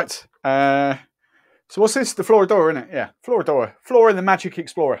 Right. So what's this? The Floridora, isn't it? Yeah, Floridora. Flora the Magic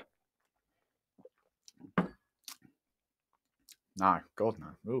Explorer. No, God,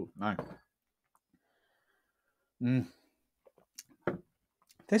 no. Ooh, no.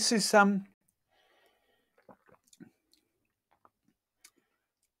 This is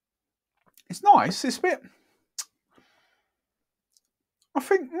it's nice. It's a bit. I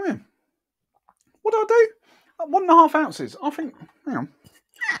think. What do I do? 1.5 ounces. I think.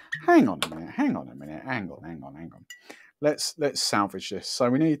 Hang on a minute. Hang on. Let's salvage this. So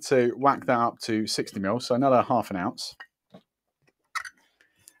we need to whack that up to 60ml. So another 1/2 ounce.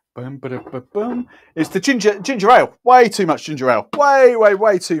 Boom. It's the ginger ale. Way too much ginger ale.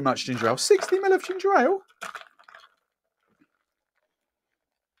 Way too much ginger ale. 60ml of ginger ale.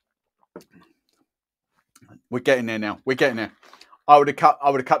 We're getting there now. We're getting there. I would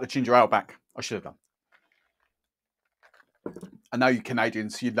have cut the ginger ale back. I should have done. I know you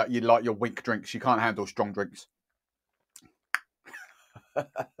Canadians, you like your wink drinks. You can't handle strong drinks.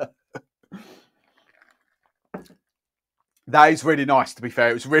 That is really nice, to be fair.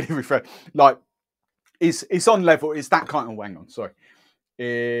 It was really refreshing. Like, it's on level. It's that kind of, hang on, sorry.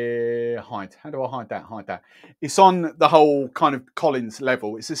 Hide. How do I hide that? Hide that. It's on the whole kind of Collins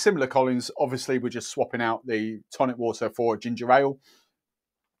level. It's a similar Collins. Obviously, we're just swapping out the tonic water for a ginger ale.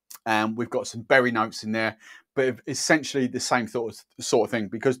 And we've got some berry notes in there, but essentially the same sort of thing,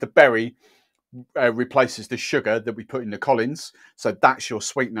 because the berry replaces the sugar that we put in the Collins, so that's your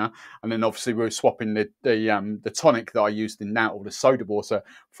sweetener. And then obviously we're swapping the tonic that I used in that, or the soda water,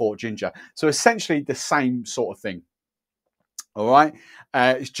 for ginger. So essentially the same sort of thing. All right,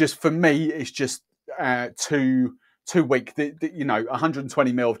 it's just, for me, it's just too weak. You know,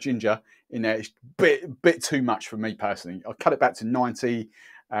 120 ml of ginger in there is bit too much for me personally. I'll cut it back to 90.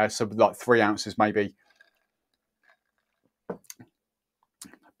 So like 3 ounces maybe.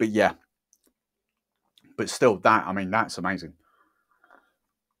 But yeah. But still, that, I mean, that's amazing.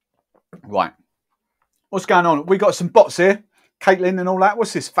 Right. What's going on? We got some bots here. Caitlin and all that.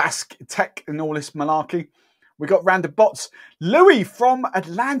 What's this? Vask Tech and all this malarkey. We got random bots. Louis from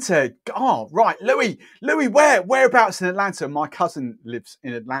Atlanta. Oh, right. Louis, whereabouts in Atlanta? My cousin lives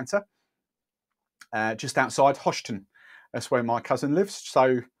in Atlanta. Just outside Houston. That's where my cousin lives.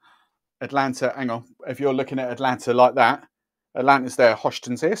 So Atlanta, hang on. If you're looking at Atlanta like that, Atlanta's there,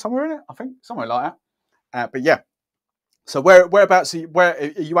 Houston's here, somewhere in it, I think. Somewhere like that. But yeah, so whereabouts are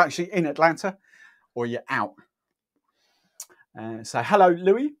you actually in Atlanta, or are you out? So hello,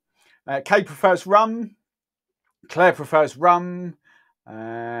 Louis. Kay prefers rum. Claire prefers rum.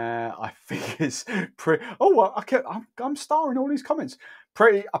 I think it's pretty. Oh, well, I'm starring all these comments.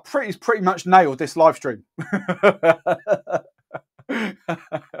 Pretty's pretty much nailed this live stream.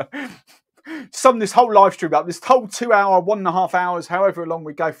 Sum this whole live stream up, this whole 2 hour, 1.5 hours, however long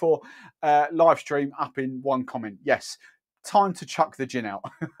we go for, live stream up in one comment. Yes, time to chuck the gin out.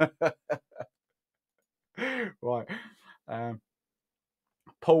 Right.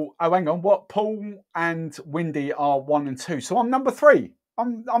 Paul, oh, hang on. What? Paul and Windy are 1 and 2. So I'm number 3.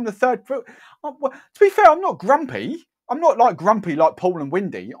 I'm the third. To be fair, I'm not grumpy. I'm not like grumpy like Paul and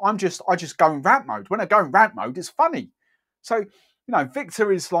Windy. I just go in rant mode. When I go in rant mode, it's funny. So, you know,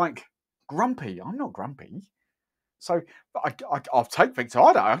 Victor is like grumpy. I'm not grumpy. So I'll take Victor.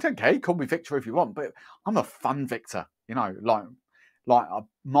 I don't care. Call me Victor if you want, but I'm a fun Victor. You know, like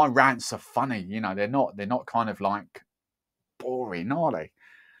my rants are funny. You know, they're not kind of like boring, are they?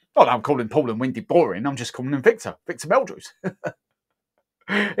 Not that I'm calling Paul and Windy boring. I'm just calling them Victor Meldrews.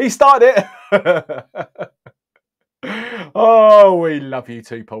 He started it. Oh, we love you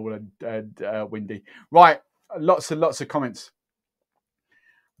too, Paul and Windy. Right, lots and lots of comments.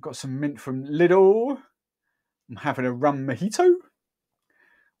 I've got some mint from Lidl. I'm having a rum mojito,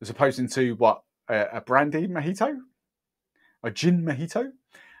 as opposed to what, a brandy mojito, a gin mojito.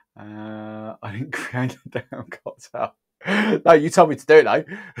 I didn't create a damn cocktail. No, you told me to do it though.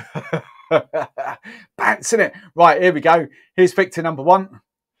 Bants, innit? Right, here we go. Here's Victor number 1.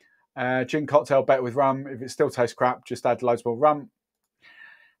 Gin cocktail better with rum. If it still tastes crap, just add loads more rum.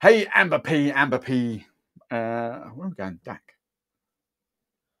 Hey, Amber P. Where are we going? Dak.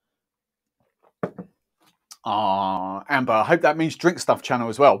 Amber, I hope that means Drink Stuff channel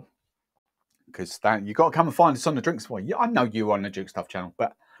as well. Because you got to come and find us on the Drink Stuff. Well, yeah, I know you are on the Drink Stuff channel,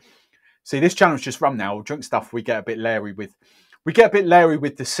 but see, this channel's just rum now. Drink Stuff, we get a bit leery with. We get a bit leery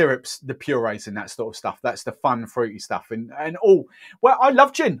with the syrups, the purees and that sort of stuff. That's the fun, fruity stuff. And all. Well, I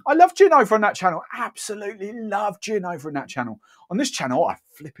love gin. I love gin over on that channel. Absolutely love gin over on that channel. On this channel, I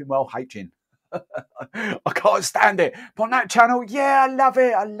flipping well hate gin. I can't stand it. But on that channel, yeah, I love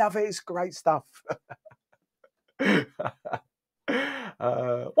it. I love it. It's great stuff.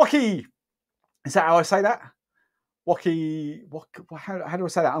 Wacky. Is that how I say that? Wacky, how do I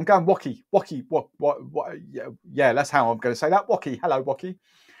say that? I'm going wacky, yeah, that's how I'm going to say that. Wacky, hello, Wacky.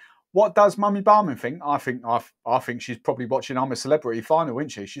 What does Mummy Barman think? I think she's probably watching I'm a Celebrity final, isn't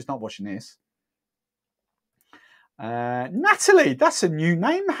she? She's not watching this. Natalie, that's a new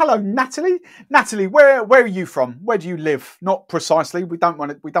name. Hello, Natalie. Natalie, where are you from? Where do you live? Not precisely. We don't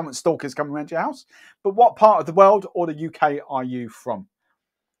want stalkers coming around your house. But what part of the world or the UK are you from?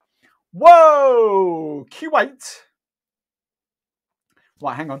 Whoa, Kuwait.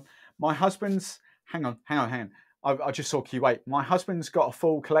 Right, hang on. My husband's... Hang on. I just saw Kuwait. My husband's got a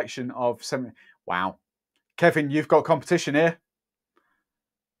full collection of... Wow. Kevin, you've got competition here.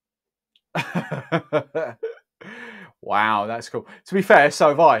 Wow, that's cool. To be fair, so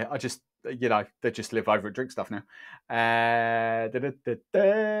have I. you know, they just live over at Drink Stuff now.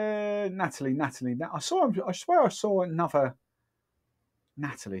 Natalie. I swear I saw another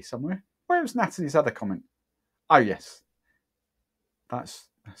Natalie somewhere. Where was Natalie's other comment? Oh, yes. That's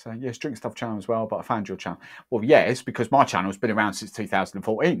yes, Drink Stuff channel as well, but I found your channel. Well, yes, because my channel's been around since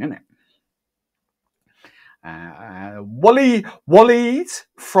 2014, isn't it? Waleed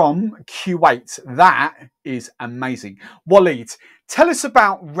from Kuwait. That is amazing. Waleed, tell us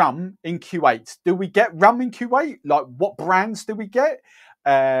about rum in Kuwait. Do we get rum in Kuwait? Like, what brands do we get?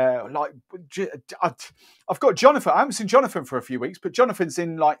 I've got Jonathan. I haven't seen Jonathan for a few weeks, but Jonathan's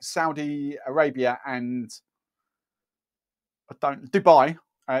in like Saudi Arabia and Dubai.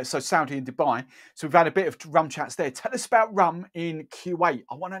 So Saudi and Dubai. So we've had a bit of rum chats there. Tell us about rum in Kuwait.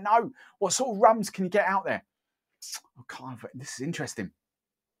 I want to know, what sort of rums can you get out there? Oh, kind of, this is interesting.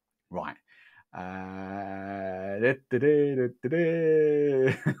 Right.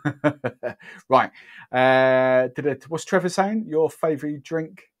 Right. What's Trevor saying? Your favourite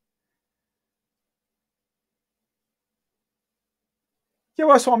drink? Yeah,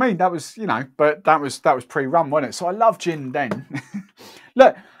 well, that's what I mean. That was, you know, but that was pre-rum, wasn't it? So I love gin then.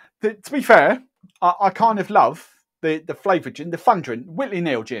 Look, to be fair, I kind of love the flavoured gin, the fun drink, Whitley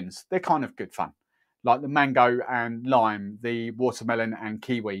Neal gins. They're kind of good fun. Like the mango and lime, the watermelon and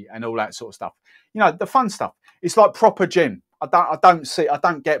kiwi and all that sort of stuff. You know, the fun stuff. It's like proper gin. I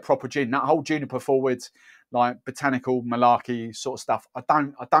don't get proper gin. That whole juniper forward, like botanical malarkey sort of stuff. I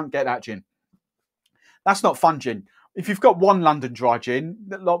don't get that gin. That's not fun gin. If you've got one London dry gin,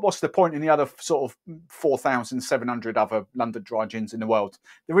 like, what's the point in the other sort of 4,700 other London dry gins in the world?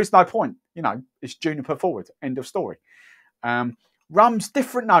 There is no point. You know, it's juniper forward. End of story. Rum's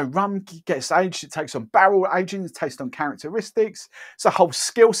different. No, rum gets aged. It takes on barrel aging. It takes on characteristics. It's a whole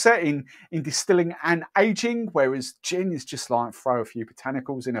skill set in distilling and aging, whereas gin is just like throw a few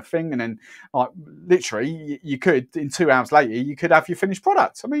botanicals in a thing and then like literally you could, in 2 hours later, you could have your finished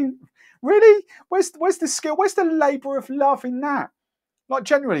product. I mean, really? Where's the skill? Where's the labour of love in that? Like,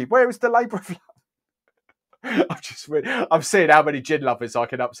 generally, where is the labour of love? I'm seeing how many gin lovers I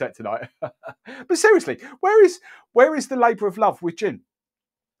can upset tonight. But seriously, where is the labour of love with gin?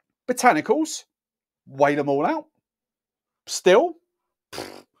 Botanicals, weigh them all out. Still,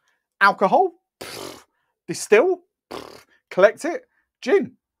 alcohol, distill, collect it,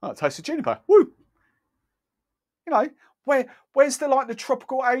 gin. Oh, it tastes of juniper. Woo! You know, where's the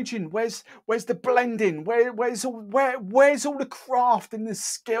tropical aging? Where's the blending? Where's all the craft and the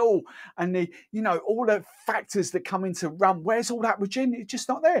skill and the, you know, all the factors that come into rum? Where's all that with gin? It's just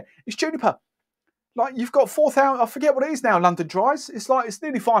not there. It's juniper. Like, you've got 4,000. I forget what it is now. London dries. It's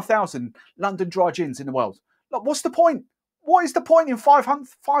nearly 5,000 London dry gins in the world. Like, what's the point? What is the point in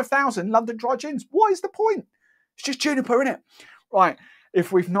 5,000 London dry gins? What is the point? It's just juniper, innit? Right.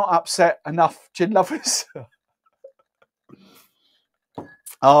 If we've not upset enough gin lovers.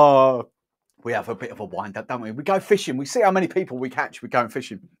 Oh, we have a bit of a wind up, don't we? We go fishing. We see how many people we catch. We're going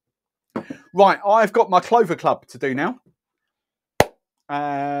fishing. Right, I've got my Clover Club to do now. We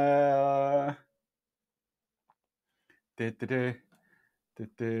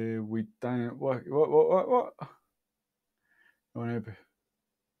don't. What?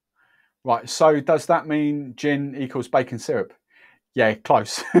 Right, so does that mean gin equals bacon syrup? Yeah,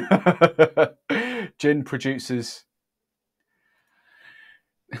 close. Gin produces.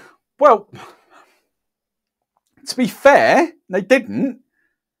 Well, to be fair, they didn't,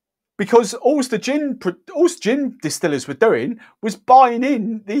 because all the gin distillers were doing was buying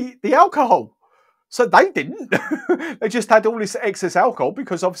in the alcohol. So they didn't. They just had all this excess alcohol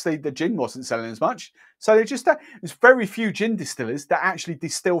because obviously the gin wasn't selling as much. So there's very few gin distillers that actually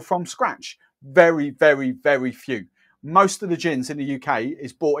distill from scratch. Very, very, very few. Most of the gins in the UK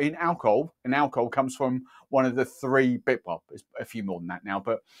is bought in alcohol, and alcohol comes from one of the three big, well, there's a few more than that now,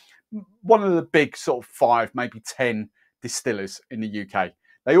 but one of the big sort of 5, maybe 10 distillers in the UK.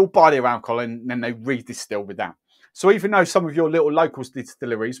 They all buy their alcohol and then they redistill with that. So even though some of your little local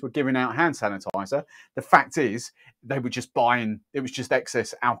distilleries were giving out hand sanitizer, the fact is they were just buying, it was just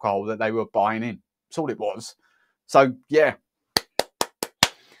excess alcohol that they were buying in. That's all it was. So yeah,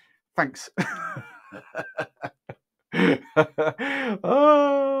 thanks.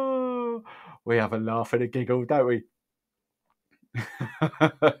 Oh, we have a laugh and a giggle, don't we?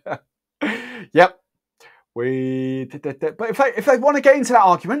 Yep. But if they want to get into that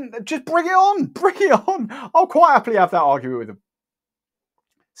argument, just bring it on. I'll quite happily have that argument with them.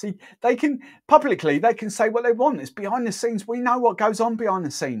 See, they can say what they want. It's behind the scenes. We know what goes on behind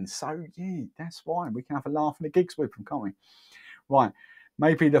the scenes. So yeah, that's why we can have a laugh and a gigs with them, can't we? Right.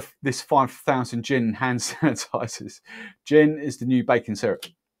 Maybe this 5,000 gin hand sanitizers. Gin is the new baking syrup.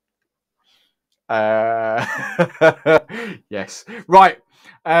 Yes. Right.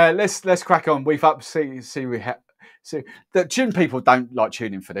 Let's crack on. We've up. See. The gin people don't like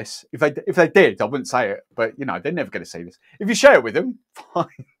tuning for this. If they did, I wouldn't say it. But you know, they're never going to see this. If you share it with them,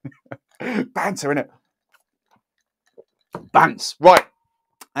 fine. Banter, innit? Bants. Right.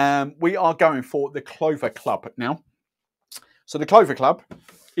 We are going for the Clover Club now. So the Clover Club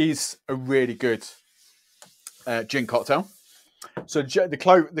is a really good gin cocktail. So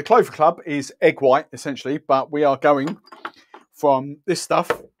the Clover Club is egg white, essentially, but we are going from this stuff.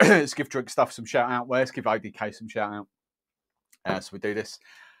 Let's give Drink Stuff some shout out. Well, let's give ODK some shout out. So we do this.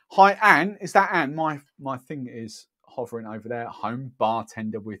 Hi, Anne. Is that Anne? My thing is hovering over there. Home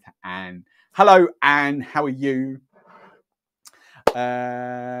bartender with Anne. Hello, Anne. How are you?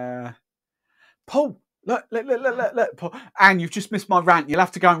 Paul. Look, Paul. Anne, you've just missed my rant. You'll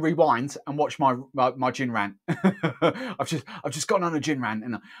have to go and rewind and watch my gin rant. I've just gone on a gin rant.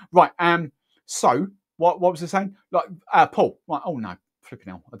 Right. So what was I saying? Like Paul. Right. Oh no, flipping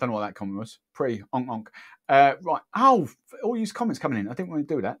hell. I don't know what that comment was. Pretty onk. Right. Oh, all these comments coming in. I didn't want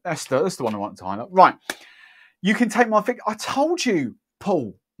to do that. That's the one I want to highlight. Right. You can take my thing. I told you,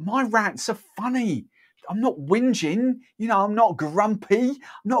 Paul. My rants are funny. I'm not whinging. You know, I'm not grumpy. I'm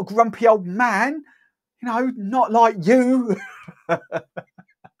not a grumpy old man. You know, not like you.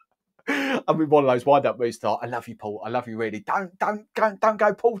 I mean, one of those wind-up moves. I love you, Paul. I love you, really. Don't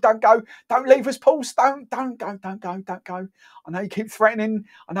go, Paul. Don't go. Don't leave us, Paul. Don't go. I know you keep threatening.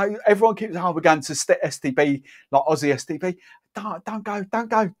 I know everyone keeps. Oh, we're going to STB, like Aussie STB. Don't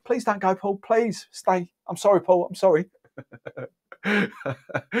go. Please don't go, Paul. Please stay. I'm sorry, Paul. I'm sorry.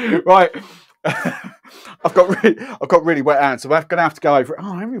 Right. I've got really wet hands, so I'm going to have to go over it.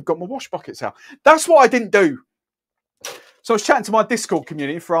 Oh, we've got my wash buckets out. That's what I didn't do. So I was chatting to my Discord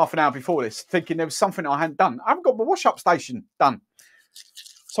community for half an hour before this, thinking there was something I hadn't done. I haven't got my wash up station done,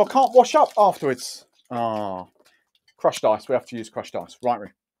 so I can't wash up afterwards. Oh, crushed ice. We have to use crushed ice, right?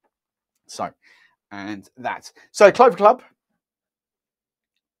 So, and that. So Clover Club.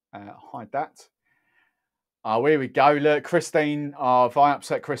 Hide that. Oh, here we go. Look, Christine. Oh, have I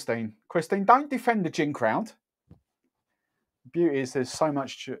upset Christine? Christine, don't defend the gin crowd. Beauty is there's so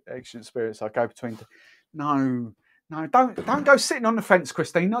much excellent spirits I go between. No, don't go sitting on the fence,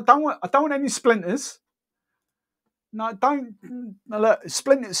 Christine. I don't want any splinters. No, don't. Look,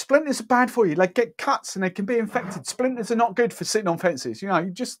 splinters are bad for you. They get cuts and they can be infected. Splinters are not good for sitting on fences. You know,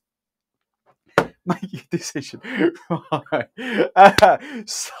 you just make your decision. Right.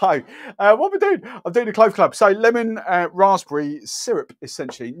 So, what we're doing, I'm doing a Clove Club. So, lemon raspberry syrup,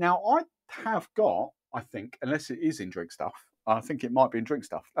 essentially. Now, I have got, I think, unless it is in Drink Stuff, I think it might be in Drink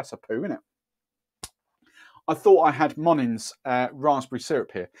Stuff. That's a poo, isn't it? I thought I had Monin's raspberry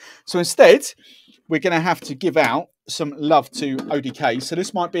syrup here. So, instead, we're going to have to give out some love to ODK. So,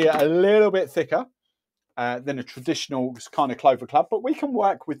 this might be a little bit thicker than a traditional kind of Clover Club, but we can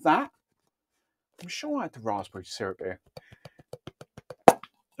work with that. I'm sure I had the raspberry syrup here.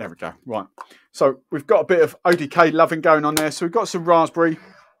 There we go. Right. So we've got a bit of ODK loving going on there. So we've got some raspberry.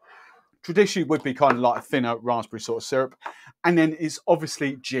 Traditionally would be kind of like a thinner raspberry sort of syrup. And then it's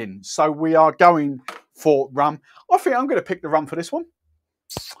obviously gin. So we are going for rum. I think I'm going to pick the rum for this one.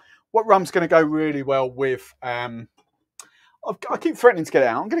 What rum's going to go really well with... I keep threatening to get it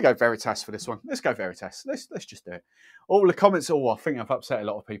out. I'm going to go Veritas for this one. Let's go Veritas. Let's just do it. All the comments... Oh, I think I've upset a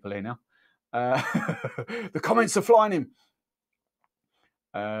lot of people here now. The comments are flying in.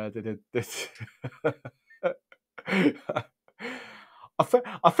 I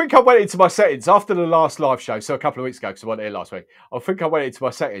think I went into my settings after the last live show, so a couple of weeks ago, because I wasn't here last week. I think I went into my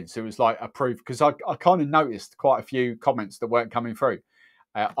settings. It was like approved, because I kind of noticed quite a few comments that weren't coming through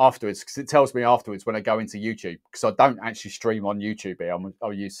afterwards, because it tells me afterwards when I go into YouTube, because I don't actually stream on YouTube here.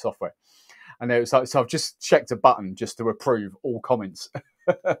 I'll use software. And it was like, so I've just checked a button just to approve all comments.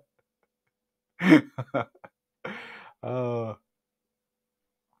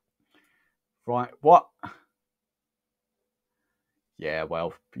 Right, what? Yeah,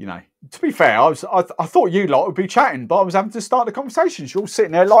 well, you know, to be fair, I thought you lot would be chatting, but I was having to start the conversations. You're all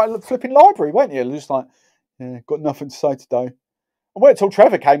sitting there like a flipping library, weren't you? Just like, yeah, got nothing to say today. I waited till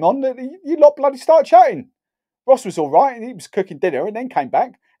Trevor came on. You lot bloody started chatting. Ross was all right, and he was cooking dinner, and then came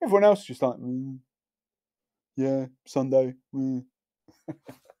back. Everyone else was just like, yeah, Sunday.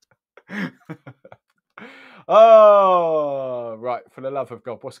 Oh, right. For the love of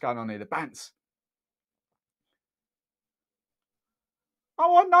God, what's going on here? The Bants.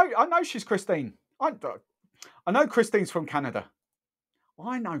 Oh, I know she's Christine. I know Christine's from Canada.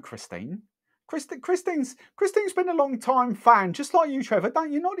 I know Christine. Christine's been a long time fan, just like you, Trevor.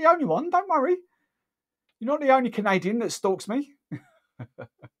 You're not the only one. Don't worry. You're not the only Canadian that stalks me.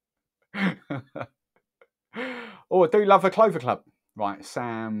 Oh, I do love a Clover Club. Right,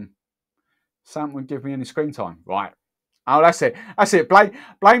 Sam won't give me any screen time. Right. Oh, that's it. That's it.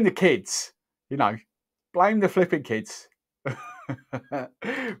 Blame the kids. You know, blame the flipping kids.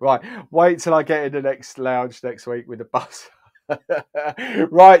 Right. Wait till I get in the next lounge next week with the bus.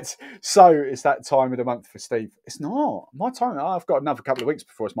 Right. So it's that time of the month for Steve. It's not my time. I've got another couple of weeks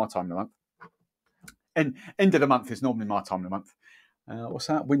before it's my time of the month. And end of the month is normally my time of the month. What's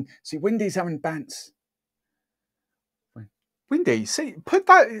that? See, Wendy's having bants. Windy, see, put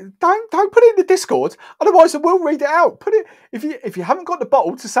that. Don't put it in the Discord. Otherwise, I will read it out. Put it if you haven't got the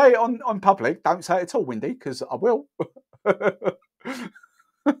bottle to say it on public. Don't say it at all, Windy, because I will.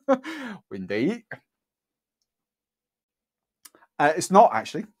 Windy, it's not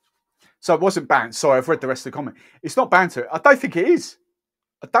actually. So it wasn't banned. Sorry, I've read the rest of the comment. It's not banned to it. I don't think it is.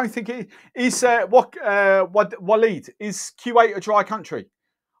 I don't think it is. Waleed, is Kuwait a dry country?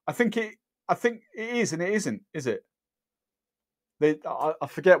 I think it is, and it isn't. Is it? I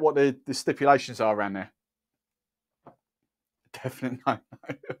forget what the stipulations are around there. Definitely no.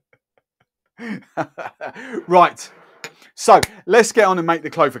 Right. So let's get on and make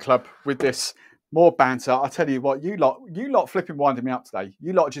the Clover Club with this. More banter. I tell you what, you lot flipping winding me up today.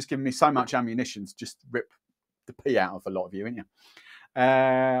 You lot are just giving me so much ammunition to just rip the pee out of a lot of you, ain't you?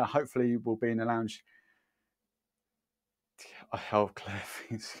 Hopefully we'll be in the lounge.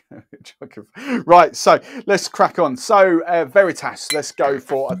 Right, so let's crack on. So Veritas, let's go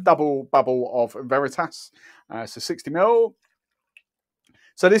for a double bubble of Veritas. So 60ml.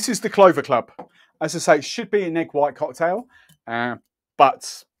 So this is the Clover Club. As I say, it should be an egg white cocktail,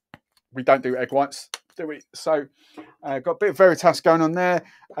 but we don't do egg whites, do we? So got a bit of Veritas going on there.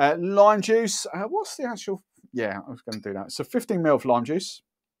 Lime juice. What's the actual? Yeah, I was going to do that. So 15ml of lime juice.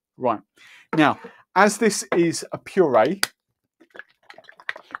 Right. Now, as this is a puree,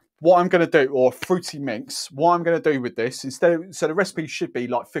 what I'm going to do, or fruity mix, what I'm going to do with this, so the recipe should be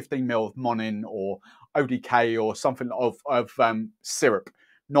like 15ml of Monin or ODK or something of syrup,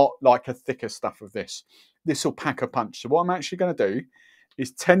 not like a thicker stuff of this. This will pack a punch. So what I'm actually going to do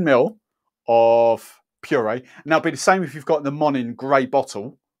is 10ml of puree, and that'll be the same if you've got the Monin grey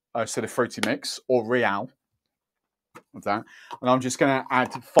bottle, so the fruity mix, or Real of that. And I'm just going to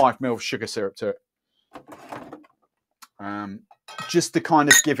add 5ml of sugar syrup to it. Just to kind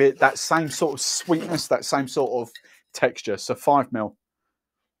of give it that same sort of sweetness, that same sort of texture. So 5ml.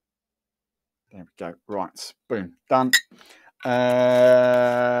 There we go. Right. Boom. Done. Did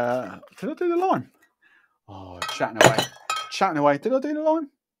I do the lime? Oh, chatting away. Chatting away. Did I do the lime?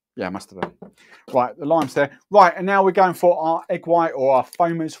 Yeah, I must have done. Right, the lime's there. Right, and now we're going for our egg white or our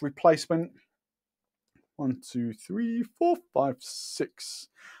foamers replacement. 1, 2, 3, 4, 5, 6.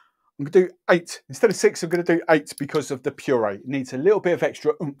 I'm going to do 8. Instead of 6, I'm going to do 8 because of the puree. It needs a little bit of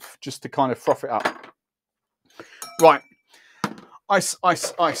extra oomph just to kind of froth it up. Right. Ice,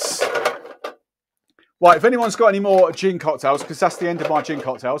 ice, ice. Right, if anyone's got any more gin cocktails, because that's the end of my gin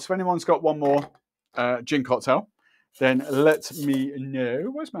cocktails. If anyone's got one more gin cocktail, then let me know.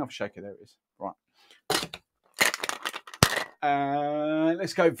 Where's my alpha shaker? There it is. Right.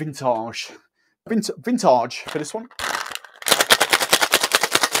 Let's go vintage. Vintage for this one.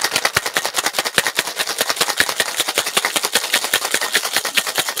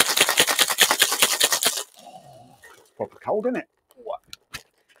 Proper cold, isn't it? What?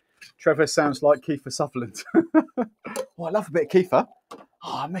 Trevor sounds like Kiefer Sutherland. Oh, I love a bit of Kiefer.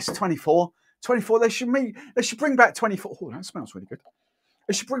 Oh, I miss 24. 24, they should bring back 24. Oh, that smells really good.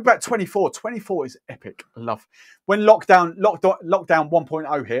 They should bring back 24. 24 is epic. I love. When lockdown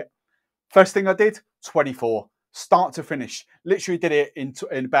 1.0 hit, first thing I did, 24. Start to finish. Literally did it in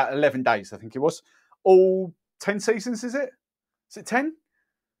about 11 days, I think it was. All 10 seasons, is it? Is it 10? I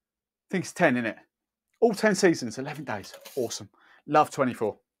think it's 10, isn't it? All 10 seasons, 11 days. Awesome. Love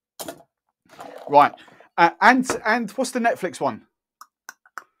 24. Right. And what's the Netflix one?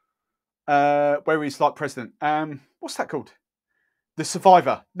 Where he's like president. What's that called? The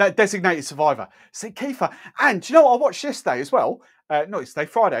Survivor. No, Designated Survivor. See, Kiefer. And do you know what I watched yesterday as well? Not yesterday,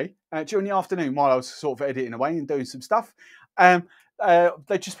 Friday, during the afternoon while I was sort of editing away and doing some stuff. They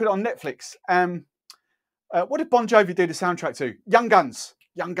just put it on Netflix. What did Bon Jovi do the soundtrack to? Young Guns.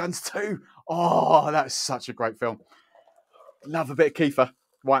 Young Guns 2. Oh, that's such a great film. Love a bit of Kiefer.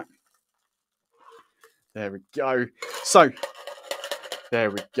 Right. There we go. So,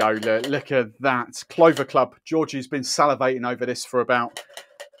 there we go. Look at that. Clover Club. Georgie's been salivating over this for about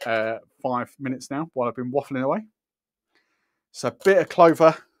 5 minutes now while I've been waffling away. So, a bit of Clover.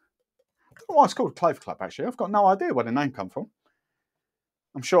 I don't know why it's called Clover Club, actually. I've got no idea where the name come from.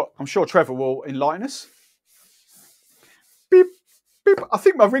 I'm sure Trevor will enlighten us. Beep, beep. beep. I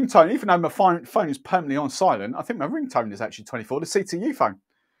think my ringtone, even though my phone is permanently on silent, I think my ringtone is actually 24, the CTU phone.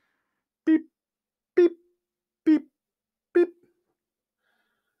 Beep, beep, beep, beep.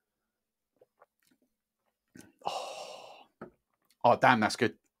 Oh, damn, that's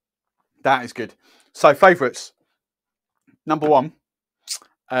good. That is good. So, favourites. Number 1.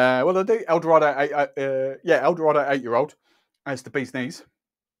 What did I do? Eldorado, Eldorado 8-year-old. As the bee's knees.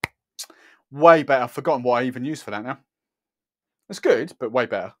 Way better. I've forgotten what I even used for that now. It's good, but way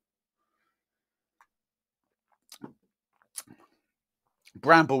better.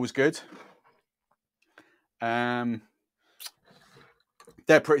 Bramble was good. They're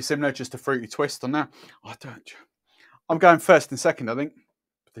pretty similar, just a fruity twist on that. I'm going first and second, I think.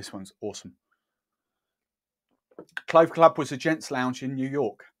 But this one's awesome. Clove Club was a gents' lounge in New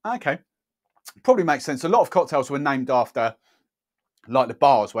York. Okay. Probably makes sense. A lot of cocktails were named after, like, the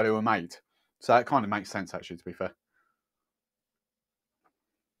bars where they were made. So it kind of makes sense, actually, to be fair.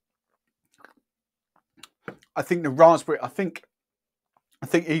 I think the raspberry, I think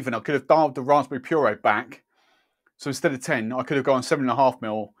even I could have dialed the raspberry puree back. So instead of 10, I could have gone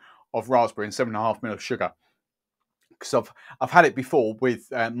 7.5ml of raspberry and 7.5ml of sugar. Because I've had it before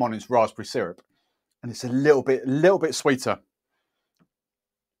with Monin's raspberry syrup, and it's a little bit sweeter.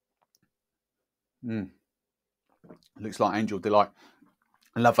 Looks like Angel Delight.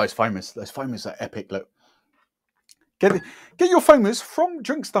 I love those foamers. Those foamers are epic. Look, get your foamers from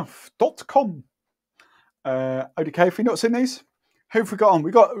drinkstuff.com. ODK, if you've not seen these, who have we got on?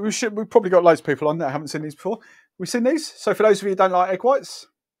 We've probably got loads of people on that haven't seen these before. We've seen these. So for those of you who don't like egg whites,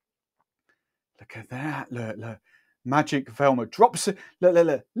 look at that. Look. Magic Velma. Drops,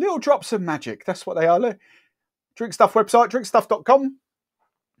 look. Little drops of magic. That's what they are. Look. Drink Stuff website, drinkstuff.com.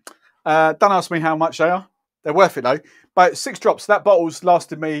 Don't ask me how much they are. They're worth it though. But 6 drops. That bottle's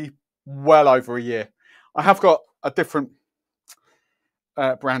lasted me well over a year. I have got a different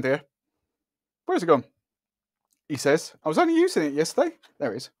brand here. Where's it gone? He says, I was only using it yesterday.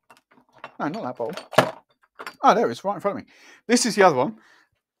 There it is. No, not that bottle. Oh, there it is, right in front of me. This is the other one.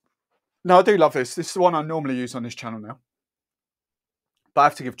 No, I do love this. This is the one I normally use on this channel now. But I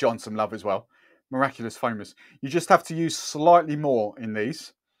have to give John some love as well. Miraculous foamers. You just have to use slightly more in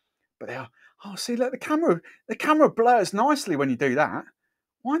these. But they are, oh, see, look, the camera blurs nicely when you do that.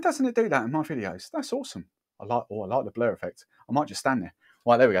 Why doesn't it do that in my videos? That's awesome. I like the blur effect. I might just stand there.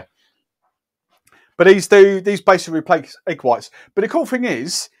 Right, there we go. But these basically replace egg whites. But the cool thing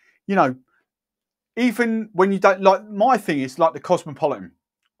is, you know, even when you don't like, my thing is like the Cosmopolitan.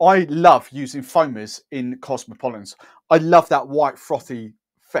 I love using foamers in Cosmopolitans. I love that white frothy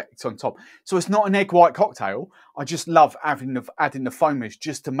effect on top. So it's not an egg white cocktail. I just love adding the foamers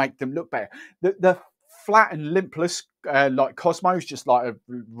just to make them look better. The flat and limpless like Cosmo is just like a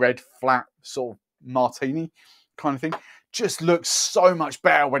red flat sort of martini kind of thing. Just looks so much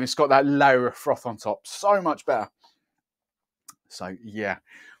better when it's got that layer of froth on top. So much better. So yeah,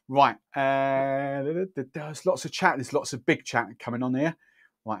 right. There's lots of chat. There's lots of big chat coming on here.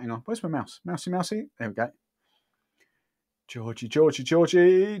 Right, hang on. Where's my mouse? Mousey. There we go. Georgie.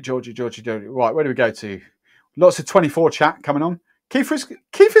 Right, where do we go to? Lots of 24 chat coming on.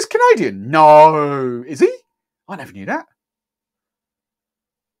 Kiefer's Canadian. No, is he? I never knew that.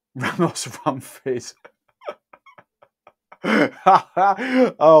 Ramos Rum Fizz.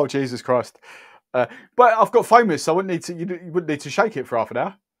 Oh, Jesus Christ. But I've got foamers, so you wouldn't need to shake it for half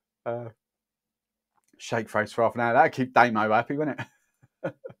an hour. Shake face for half an hour. That'd keep Damo happy, wouldn't it?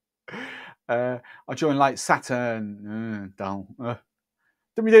 I joined late Saturn. Dull.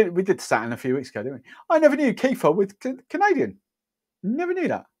 We did Saturn a few weeks ago, didn't we? I never knew Kiefer with Canadian. Never knew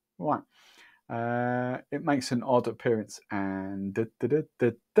that. Right. It makes an odd appearance. And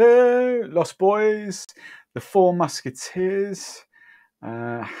Lost Boys, The Four Musketeers.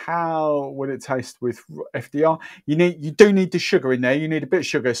 How would it taste with FDR? You do need the sugar in there. You need a bit of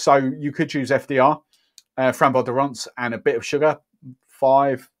sugar, so you could use FDR, Framboise de Rance, and a bit of sugar.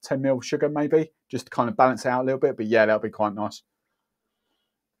 5-10 ml of sugar maybe, just to kind of balance it out a little bit. But yeah, that'll be quite nice.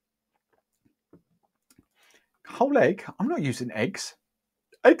 Whole egg. I'm not using eggs.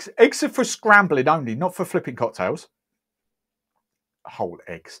 Eggs are for scrambling only, not for flipping cocktails. Whole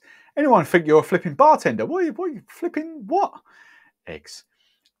eggs. Anyone think you're a flipping bartender? What are you flipping? What? Eggs.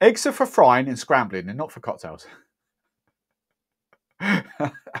 Eggs are for frying and scrambling, and not for cocktails.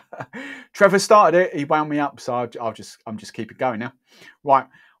 Trevor started it. He wound me up, so I'm just keeping going now. Right,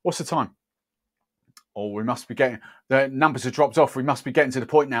 what's the time? Oh, we must be getting, the numbers have dropped off. We must be getting to the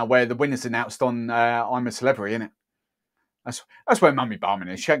point now where the winner's announced on I'm a Celebrity, isn't it? That's where Mummy Barman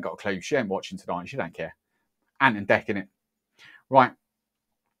is. She ain't got a clue. She ain't watching tonight. She don't care. Ant and Deck, innit? Right.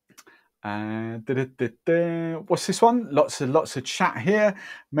 What's this one? Lots of chat here.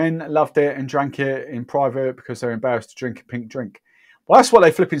 Men loved it and drank it in private because they're embarrassed to drink a pink drink. Well, that's what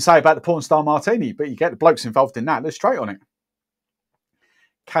they flipping say about the porn star martini, but you get the blokes involved in that. They're straight on it.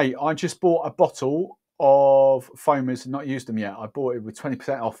 Kate, I just bought a bottle of foamers and not used them yet. I bought it with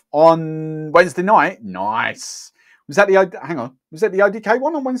 20% off on Wednesday night. Nice. Was that the, hang on, was that the ODK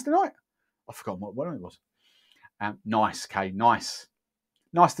one on Wednesday night? I forgot what one it was. Nice, Kate, nice.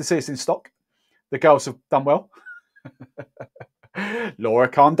 Nice to see us in stock. The girls have done well. Laura,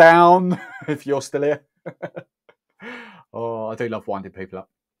 calm down if you're still here. Oh, I do love winding people up.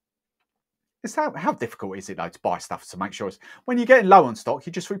 It's how difficult is it though to buy stuff to make sure it's when you're getting low on stock,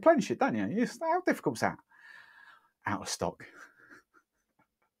 you just replenish it, don't you? How difficult is that? Out of stock.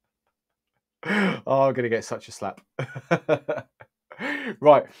 Oh, I'm gonna get such a slap.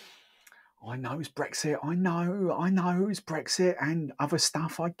 Right. I know it's Brexit. I know it's Brexit and other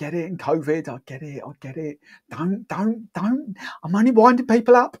stuff. I get it. And COVID. I get it. Don't. I'm only winding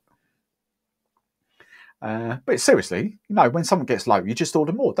people up. But seriously, you know, when someone gets low, you just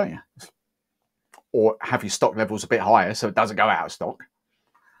order more, don't you? Or have your stock levels a bit higher so it doesn't go out of stock.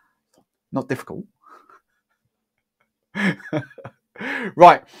 Not difficult.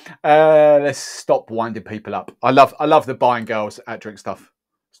 Right. Let's stop winding people up. I love the buying girls at Drink Stuff.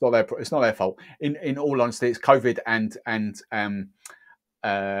 It's not their fault. In all honesty, it's COVID and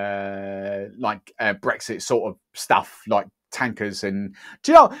Brexit sort of stuff, like tankers. And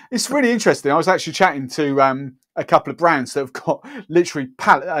do you know, it's really interesting. I was actually chatting to a couple of brands that have got literally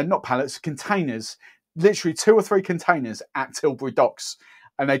not pallets, containers, literally 2 or 3 containers at Tilbury Docks,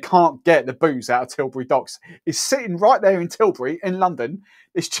 and they can't get the booze out of Tilbury Docks. It's sitting right there in Tilbury in London.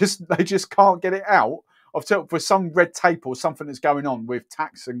 It's just they just can't get it out. For some red tape or something that's going on with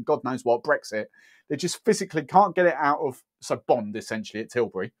tax and God knows what, Brexit, they just physically can't get it out of, so bond essentially at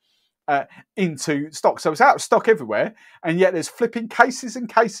Tilbury, into stock. So it's out of stock everywhere, and yet there's flipping cases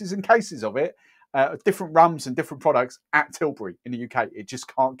and cases and cases of it, different rums and different products at Tilbury in the UK. It just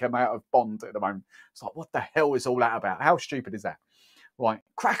can't come out of bond at the moment. It's like, what the hell is all that about? How stupid is that? Right,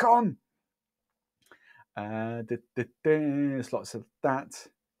 crack on. There's lots of that.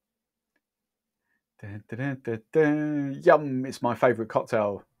 Yum, it's my favourite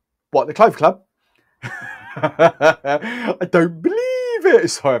cocktail. What, the Clover Club? I don't believe it.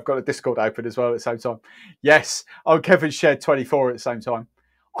 Sorry, I've got a Discord open as well at the same time. Yes. Oh, Kevin shared 24 at the same time.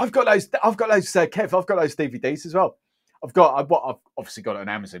 I've got those, Kev, I've got those DVDs as well. I've obviously got it on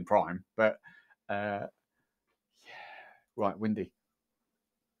Amazon Prime, but yeah. Right, windy.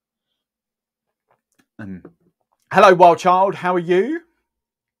 Hello, Wild Child. How are you?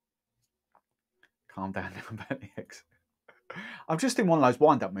 Calm down about the X. I'm just in one of those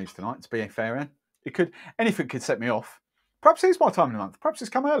wind-up moods tonight, to be fair, Ian. Anything could set me off. Perhaps it's my time of the month. Perhaps it's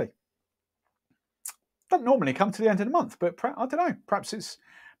come early. Doesn't normally come to the end of the month, but I don't know. Perhaps it's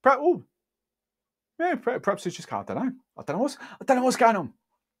just I don't know. I don't know what's going on.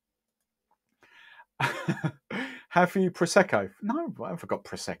 Have you Prosecco? No, I haven't got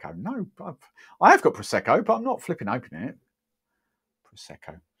Prosecco. No, I have got Prosecco, but I'm not flipping opening it.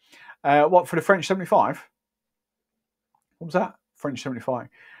 Prosecco. What, for the French 75? What was that? French 75.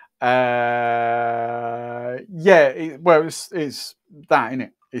 Yeah, it's that, isn't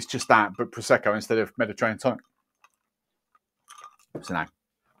it? It's just that, but Prosecco instead of Mediterranean tonic. So no,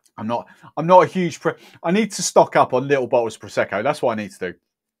 I'm not a huge I need to stock up on little bottles of Prosecco. That's what I need to do.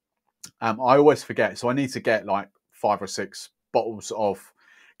 I always forget, so I need to get like 5 or 6 bottles of,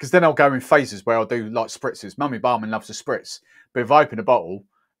 because then I'll go in phases where I'll do like spritzes. Mummy Barman loves a spritz, but if I open a bottle,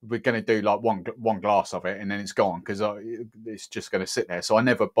 we're going to do like one glass of it and then it's gone because it's just going to sit there. So I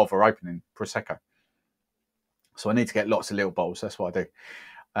never bother opening Prosecco. So I need to get lots of little bottles. That's what I do.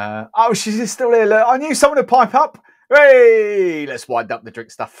 Oh, she's still here. Look, I knew someone would pipe up. Hey, let's wind up the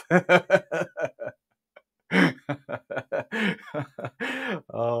drink stuff.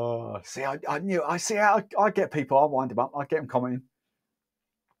 Oh, see, I knew. I see how I get people. I wind them up. I get them commenting.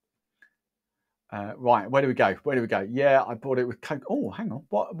 Right, where do we go? Yeah, I bought it with coke. Oh, hang on.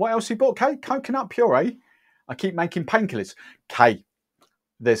 What else you bought, Kay? Coconut puree. I keep making painkillers. Kay,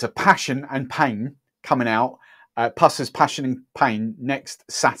 there's a Passion and Pain coming out. Pusser's Passion and Pain next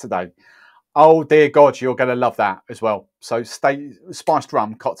Saturday. Oh dear God, you're going to love that as well. So spiced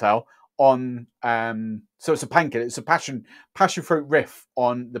rum cocktail on. So it's a painkiller. It's a passion fruit riff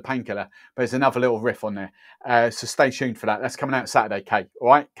on the painkiller, but there's another little riff on there. So stay tuned for that. That's coming out Saturday, Kate. All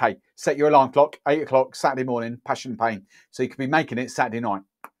right, Kate. Set your alarm clock, 8 o'clock Saturday morning. Passion and Pain. So you could be making it Saturday night.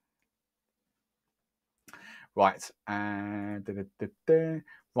 Right.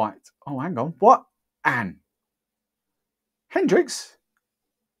 Right. Oh, hang on. What? Anne Hendricks.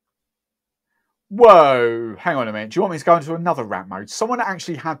 Whoa, hang on a minute. Do you want me to go into another rant mode? Someone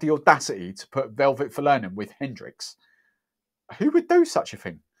actually had the audacity to put Velvet Falernum with Hendrix. Who would do such a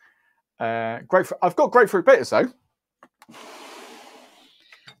thing? Grapefruit. I've got grapefruit bitters though.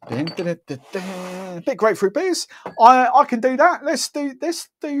 Bit grapefruit bitters. I can do that. Let's do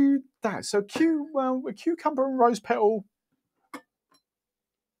that. So a cucumber and rose petal.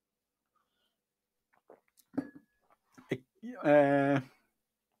 Hang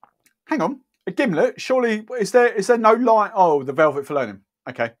on. A gimlet. Surely is there no lime? Oh, the Velvet Falernum.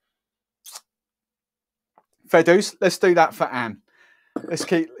 Okay. Fair dues. Let's do that for Anne. Let's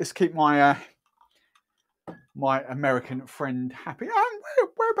keep my my American friend happy. Anne,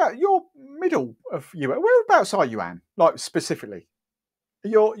 whereabouts? You're middle of you. Whereabouts are you, Anne? Like specifically,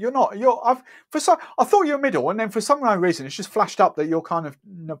 you're not. I thought you were middle, and then for some reason it's just flashed up that you're kind of.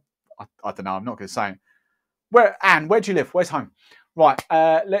 No, I don't know. I'm not going to say it. Where Anne? Where do you live? Where's home? Right.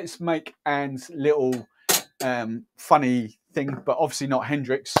 Let's make Anne's little funny thing, but obviously not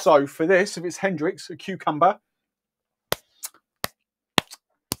Hendrix. So for this, if it's Hendrix, a cucumber.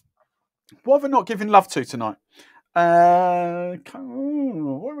 What have I not given love to tonight? Where are we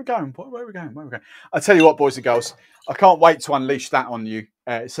going? Where are we going? I tell you what, boys and girls, I can't wait to unleash that on you.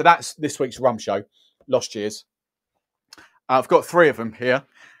 So that's this week's rum show, Lost Years. I've got 3 of them here.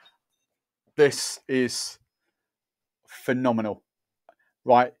 This is phenomenal,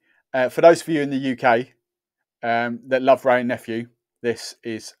 right? For those of you in the UK that love Ray and Nephew, this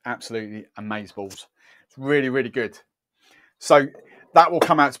is absolutely amazeballs. It's really, really good. So that will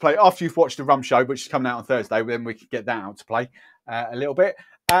come out to play after you've watched the rum show, which is coming out on Thursday. Then we can get that out to play a little bit.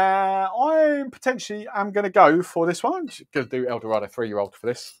 I potentially am going to go for this one. I'm going to do Eldorado 3-year-old for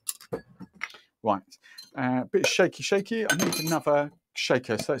this. Right. A bit shaky. I need another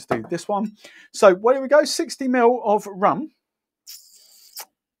shaker. So let's do this one. So where do we go? 60 ml of rum.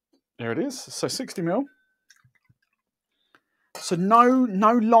 There it is. So 60 ml. So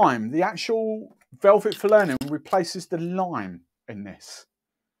no lime. The actual Velvet Falernum replaces the lime in this.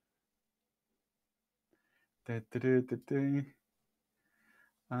 Painkillers,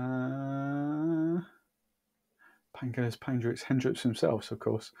 Hendrix themselves, of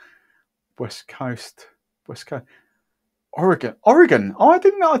course. West Coast. Oregon. Oh, I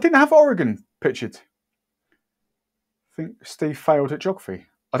didn't have Oregon pictured. I think Steve failed at geography.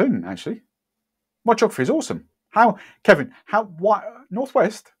 I didn't actually. My geography is awesome. How, Kevin? Why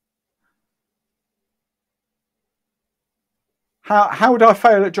Northwest? How would I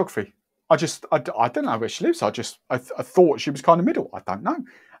fail at geography? I don't know where she lives. I thought she was kind of middle. I don't know.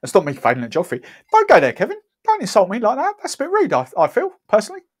 It's not me failing at geography. Don't go there, Kevin. Don't insult me like that. That's a bit rude, I feel,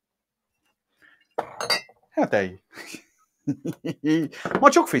 personally. How dare you? My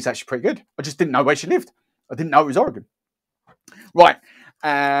geography is actually pretty good. I just didn't know where she lived. I didn't know it was Oregon. Right.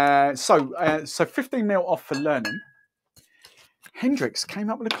 So 15 ml off for learning. Hendrix came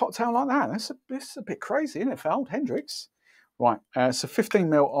up with a cocktail like that. That's a bit crazy, isn't it, for old Hendrix? Right, so 15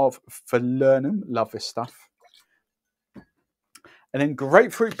 ml of Falernum. Love this stuff. And then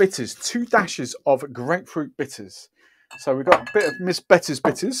grapefruit bitters, 2 dashes of grapefruit bitters. So we've got a bit of Miss Better's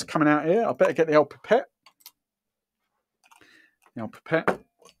bitters coming out here. I better get the old pipette.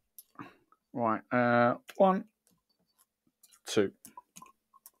 Right, 1, 2.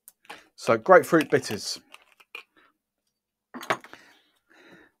 So grapefruit bitters.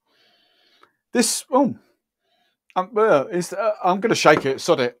 This, I'm going to shake it,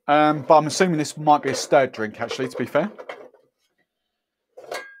 sod it. But I'm assuming this might be a stirred drink, actually, to be fair.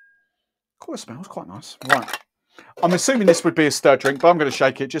 Cool, it smells quite nice. Right. I'm assuming this would be a stirred drink, but I'm going to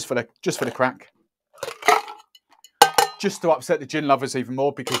shake it just for the crack. Just to upset the gin lovers even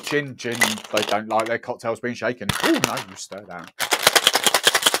more, because gin, they don't like their cocktails being shaken. Oh, no, you stir down.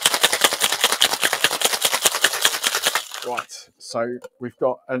 Right, so we've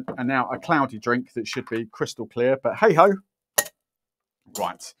got now a cloudy drink that should be crystal clear, but hey-ho.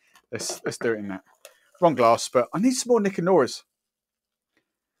 Right, let's do it in that. Wrong glass, but I need some more Nicanores.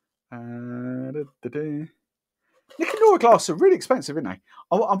 Nicanora glasses are really expensive, aren't they?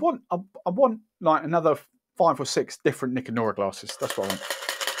 I want like another 5 or 6 different Nicanora glasses. That's what I want.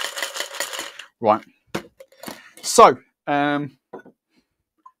 Right. So,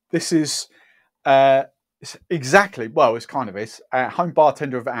 this is exactly, well, it's kind of is. Home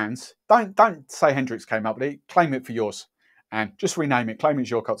bartender of Anne's. Don't say Hendrix came up with it. Claim it for yours. And just rename it. Claim it's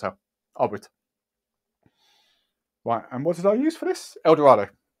your cocktail. I would. Right, and what did I use for this? Eldorado.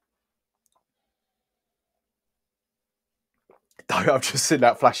 I've just seen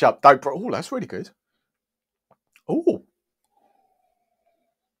that flash up. Oh, that's really good. Oh.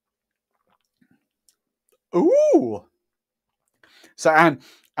 Ooh. So, Anne,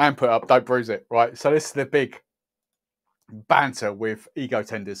 And put up, don't bruise it, right? So this is the big banter with ego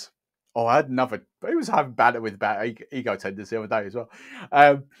tenders. Oh, I had another. Who was having banter with about ego tenders the other day as well?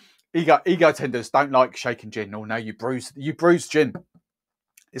 Ego tenders don't like shaking gin. Oh no, you bruise gin.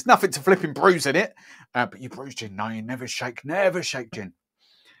 There's nothing to flipping bruise in it, but you bruise gin. No, you never shake gin.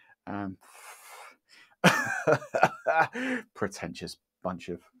 Pretentious bunch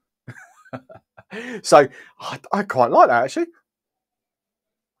of. So I quite like that actually.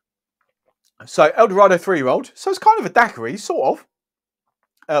 So Eldorado 3-year-old. So it's kind of a daiquiri, sort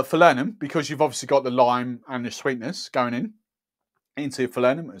of, falernum, because you've obviously got the lime and the sweetness going into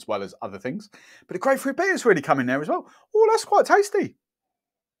falernum as well as other things. But the grapefruit bitters really come in there as well. Oh, that's quite tasty.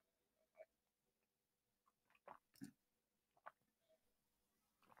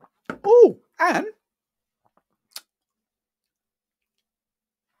 Oh, and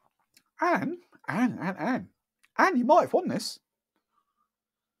you might have won this.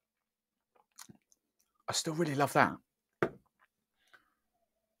 I still really love that.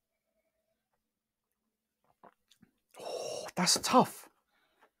 Oh, that's tough.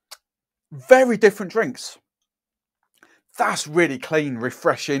 Very different drinks. That's really clean,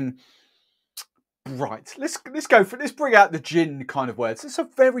 refreshing, bright. Let's bring out the gin kind of words. It's a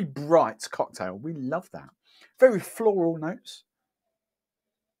very bright cocktail. We love that. Very floral notes.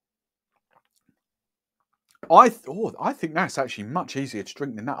 I think that's actually much easier to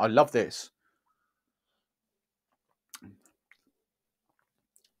drink than that. I love this.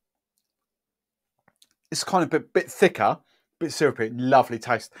 It's kind of a bit thicker, a bit syrupy, lovely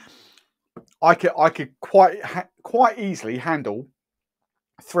taste. I could quite easily handle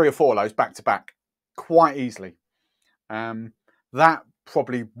 3 or 4 of those back to back, quite easily. That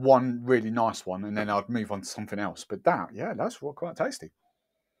probably one really nice one, and then I'd move on to something else. But that's quite tasty.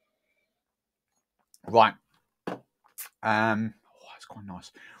 Right. It's quite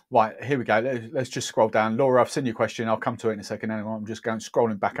nice. Right, here we go. Let's just scroll down. Laura, I've seen your question. I'll come to it in a second. Anyway, I'm just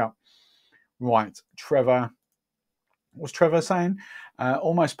scrolling back up. Right, Trevor. What's Trevor saying?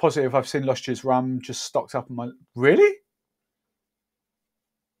 Almost positive I've seen Lost Year's rum just stocked up on my... Really?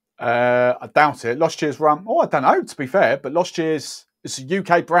 I doubt it. Lost Year's rum. Oh, I don't know, to be fair, but Lost Year's is a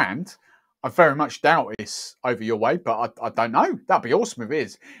UK brand. I very much doubt it's over your way, but I don't know. That'd be awesome if it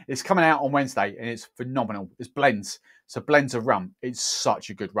is. It's coming out on Wednesday and it's phenomenal. It's blends. So blends of rum. It's such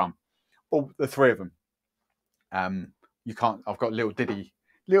a good rum. All the 3 of them. You can't. I've got a little ditty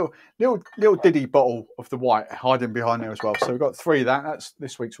bottle of the white hiding behind there as well. So we've got 3 of that. That's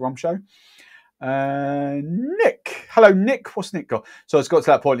this week's rum show. Nick. Hello, Nick. What's Nick got? So it's got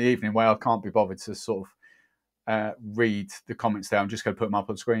to that point in the evening where I can't be bothered to sort of read the comments there. I'm just going to put them up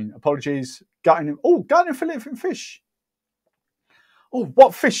on screen. Apologies. Gutting and filleting fish. Oh,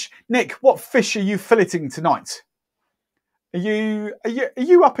 what fish, Nick? What fish are you filleting tonight? Are you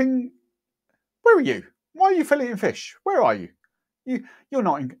up in? Where are you? Why are you filleting fish? Where are you? You're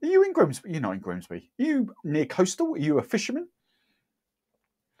not in. Are you in Grimsby? You're not in Grimsby. Are you near coastal? Are you a fisherman?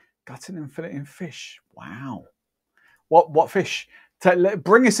 Gutting and filleting fish. Wow. What fish?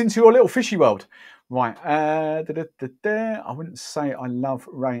 Bring us into your little fishy world. Right. I wouldn't say I love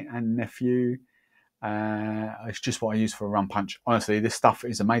Ray and Nephew. It's just what I use for a rum punch. Honestly, this stuff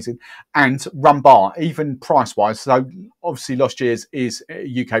is amazing. And Rum Bar, even price-wise. So obviously Lost Year's is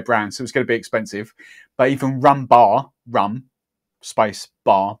a UK brand, so it's going to be expensive. But even Rum Bar, rum, space,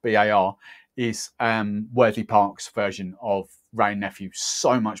 bar, B-A-R, is Worthy Park's version of Ray and Nephew.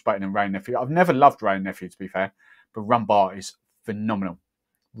 So much better than Ray and Nephew. I've never loved Ray and Nephew, to be fair. But Rum Bar is phenomenal.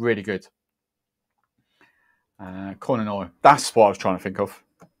 Really good. Corn and oil. That's what I was trying to think of.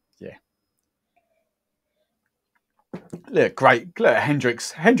 Yeah. Look, great. Look,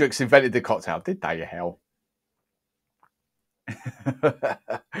 Hendrix invented the cocktail. Did they, hell?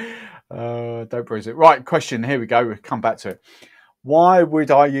 Don't bruise it. Right, question. Here we go. We'll come back to it. Why would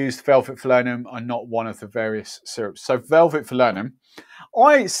I use Velvet Falernum and not one of the various syrups? So Velvet Falernum.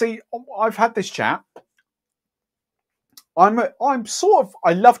 I've had this chat. I'm sort of,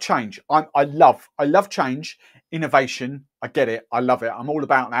 I love change. I love change, innovation. I get it. I love it. I'm all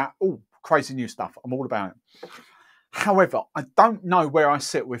about that. Oh, crazy new stuff. I'm all about it. However, I don't know where I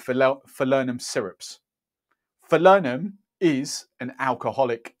sit with falernum syrups. Falernum is an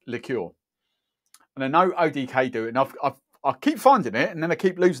alcoholic liqueur. And I know ODK do it, and I keep finding it, and then I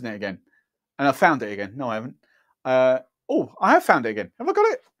keep losing it again. And I found it again. No, I haven't. I have found it again. Have I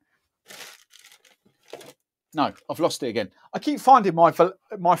got it? No, I've lost it again. I keep finding my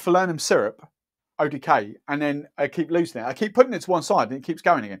falernum syrup, ODK, and then I keep losing it. I keep putting it to one side, and it keeps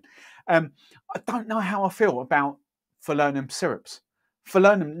going again. I don't know how I feel about falernum syrups.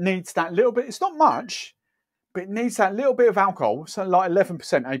 Falernum needs that little bit. It's not much, but it needs that little bit of alcohol, so like 11%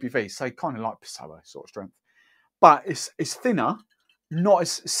 ABV, so kind of like Passoa sort of strength. But it's thinner, not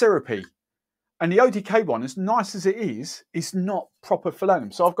as syrupy. And the ODK one, as nice as it is not proper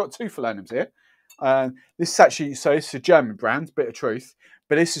Falernum. So I've got 2 Falernums here. This is actually, so it's a German brand, Bitter Truth,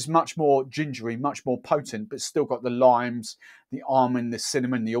 but this is much more gingery, much more potent, but still got the limes, the almond, the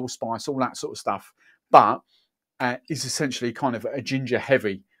cinnamon, the allspice, all that sort of stuff. But is essentially kind of a ginger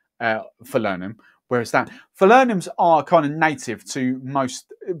heavy Falernum. Whereas that Falernums are kind of native to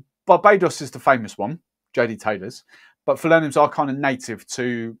most. Barbados is the famous one, JD Taylor's, but Falernums are kind of native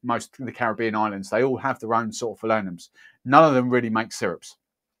to most of the Caribbean islands. They all have their own sort of Falernums. None of them really make syrups.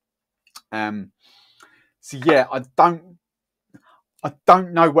 So yeah, I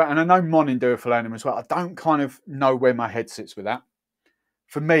don't know where, and I know Monin do a Falernum as well. I don't kind of know where my head sits with that.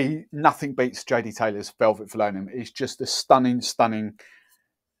 For me, nothing beats JD Taylor's Velvet Falernum. It's just a stunning, stunning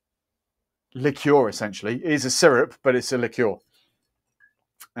liqueur, essentially. It is a syrup, but it's a liqueur.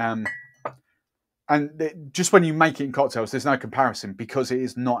 And just when you make it in cocktails, there's no comparison because it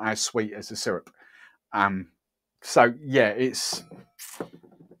is not as sweet as a syrup. So yeah, it's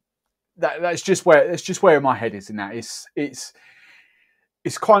that's just where my head is in that. It's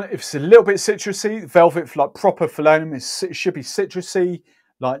kind of, it's a little bit citrusy. Velvet, like proper Falernum, it should be citrusy,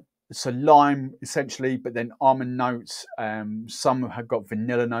 like it's a lime essentially, but then almond notes. Some have got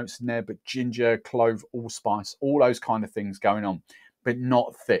vanilla notes in there, but ginger, clove, allspice, all those kind of things going on, but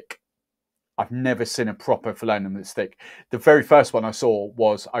not thick. I've never seen a proper Falernum that's thick. The very first one I saw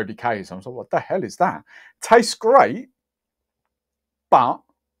was ODK's. I was like, what the hell is that? Tastes great, but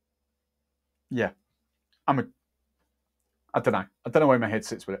yeah, I don't know. I don't know where my head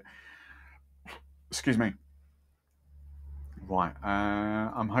sits with it. Excuse me. Right,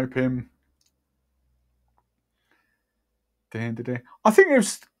 I'm hoping. I think it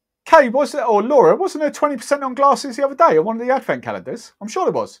was Kay, was it, or Laura? Wasn't there 20% on glasses the other day on one of the advent calendars? I'm sure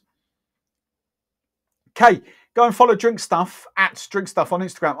there was. Kay, go and follow Drink Stuff at Drink Stuff on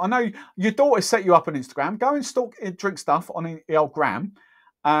Instagram. I know your daughter set you up on Instagram. Go and stalk Drink Stuff on the old gram.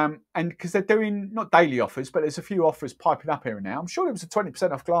 And because they're doing not daily offers, but there's a few offers piping up here and now. I'm sure it was a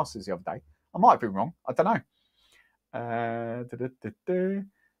 20% off glasses the other day. I might have been wrong. I don't know.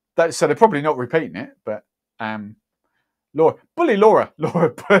 So they're probably not repeating it, but Laura, bully Laura,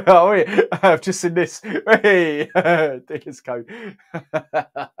 oh, yeah. I've just seen this. Hey, Dicker's code.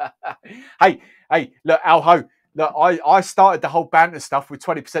 hey, look, Alho. Look, I started the whole banter stuff with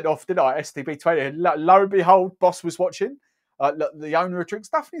 20% off, didn't I? STB 20. And lo and behold, boss was watching. Look, the owner of Drink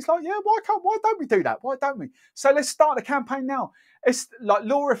Stuff, and he's like, yeah, why don't we do that? Why don't we? So let's start the campaign now. It's like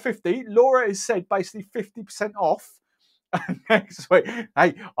Laura 50. Laura has said basically 50% off next week.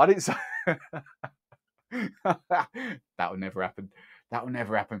 Hey, I didn't say that will never happen. That will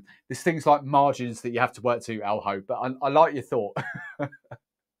never happen. There's things like margins that you have to work to, Alho, but I like your thought.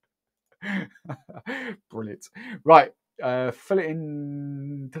 Brilliant. Right, fill it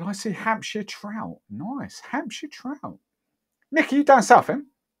in. Did I see Hampshire trout? Nice, Hampshire trout. Nick, are you down south, then?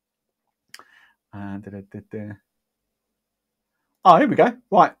 Oh, here we go.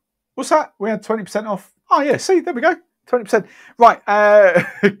 Right. What's that? We had 20% off. Oh, yeah. See, there we go. 20%. Right.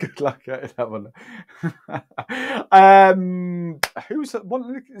 Good luck at that one. Who's that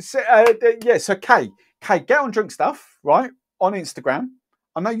one? Yeah, so Kay, get on Drink Stuff, right? On Instagram.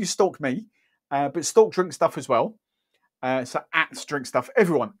 I know you stalk me, but stalk Drink Stuff as well. So at Drink Stuff.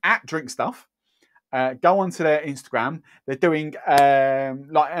 Everyone, at Drink Stuff. Go onto their Instagram. They're doing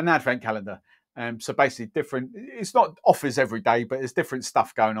like an advent calendar. So basically different, it's not offers every day, but there's different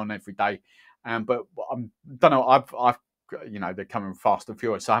stuff going on every day. But I don't know, I've you know, they're coming fast and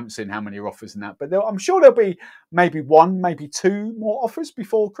furious, so I haven't seen how many offers in that. But I'm sure there'll be maybe 1, maybe 2 more offers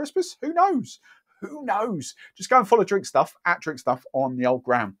before Christmas. Who knows? Who knows? Just go and follow Drink Stuff, at Drink Stuff on the old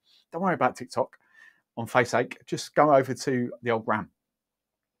gram. Don't worry about TikTok on faceache. Just go over to the old gram.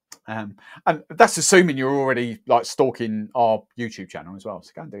 And that's assuming you're already like stalking our YouTube channel as well.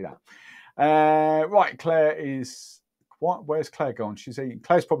 So go and do that. Right, Claire is what? Where's Claire gone? She's eating.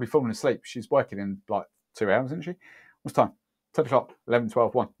 Claire's probably falling asleep. She's working in like 2 hours, isn't she? What's time? 10 o'clock, 11,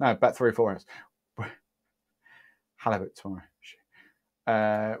 12, 1. No, about 3 or 4 hours. Halibut tomorrow.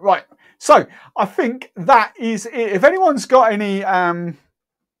 Right. So I think that is it. If anyone's got any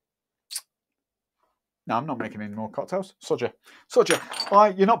no, I'm not making any more cocktails. Sodger.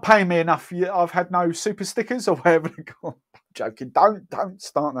 You're not paying me enough. I've had no super stickers or whatever they're called. I'm joking. Don't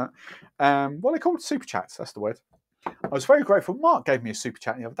start that. What are they called? Super chats. That's the word. I was very grateful. Mark gave me a super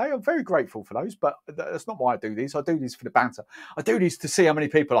chat the other day. I'm very grateful for those, but that's not why I do these. I do these for the banter. I do these to see how many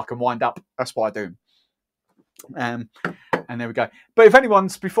people I can wind up. That's why I do them. And there we go. But if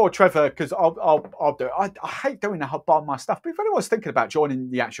anyone's, before Trevor, because I'll do it. I hate doing that by my stuff. But if anyone's thinking about joining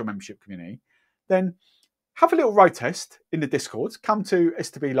the actual membership community, then have a little road test in the Discord. Come to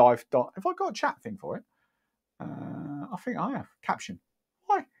stblive. Have I got a chat thing for it? I think I have. Caption.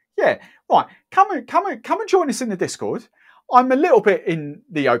 Why? Yeah. Right. Come and join us in the Discord. I'm a little bit in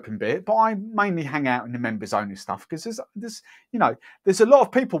the open bit, but I mainly hang out in the members only stuff because there's a lot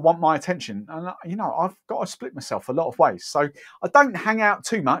of people want my attention, and I've got to split myself a lot of ways. So I don't hang out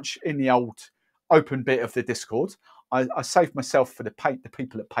too much in the old open bit of the Discord. I save myself for the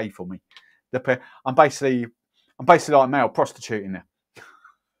people that pay for me. I'm basically like a male prostitute in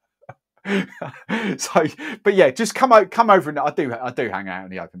there. So, but yeah, just come over, and I do hang out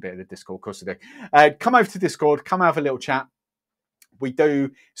in the open bit of the Discord, of course I do. Come over to Discord, come have a little chat.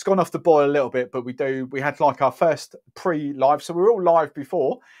 It's gone off the boil a little bit, but we had like our first pre-live, so we were all live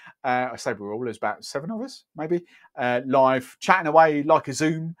before. I say we were all, there's about 7 of us, maybe, live chatting away like a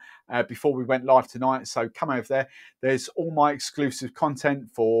Zoom before we went live tonight. So come over there. There's all my exclusive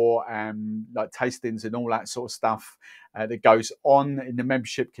content for like tastings and all that sort of stuff that goes on in the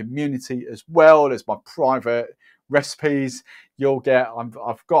membership community as well. There's my private recipes. You'll get.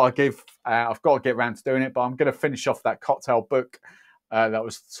 I've got to get around to doing it, but I'm going to finish off that cocktail book. That I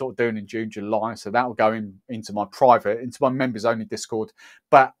was sort of doing in June, July. So that will go into my members only Discord.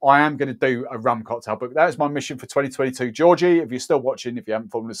 But I am going to do a rum cocktail book. That is my mission for 2022. Georgie, if you're still watching, if you haven't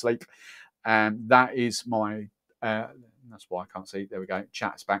fallen asleep, that is my, that's why I can't see. There we go.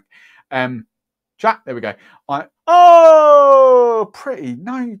 Chat's back. Chat, there we go. Pretty.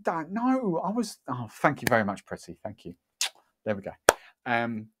 No, you don't. No, thank you very much, Pretty. Thank you. There we go.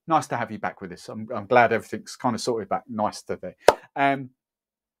 Nice to have you back with us. I'm glad everything's kind of sorted back. Nice to be.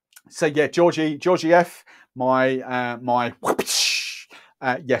 So yeah, Georgie F, my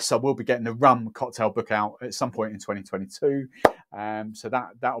yes, I will be getting the rum cocktail book out at some point in 2022. So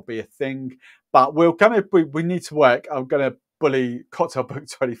that'll be a thing. But we need to work. I'm gonna bully Cocktail Book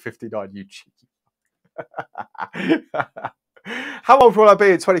 2059 YouTube. How old will I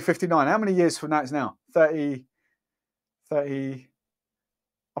be in 2059? How many years from that is now? 30.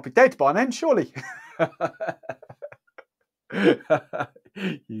 I'll be dead by then, surely.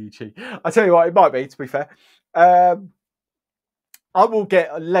 You cheat. I tell you what, it might be, to be fair. I will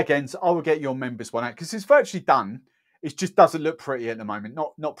get leg ends. I will get your members one out because it's virtually done. It just doesn't look pretty at the moment.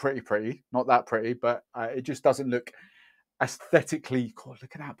 Not pretty, not that pretty, but it just doesn't look aesthetically. God,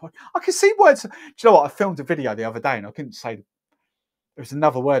 look at that point. I can see words. Do you know what? I filmed a video the other day and I couldn't say. There was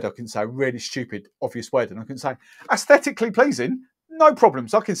another word I couldn't say. A really stupid, obvious word, and I couldn't say aesthetically pleasing. No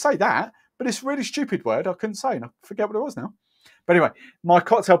problems. I can say that, but it's a really stupid word I couldn't say, and I forget what it was now. But anyway, my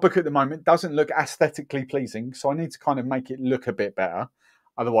cocktail book at the moment doesn't look aesthetically pleasing, so I need to kind of make it look a bit better.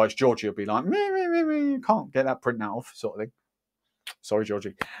 Otherwise, Georgie will be like, you can't get that print off, sort of thing. Sorry,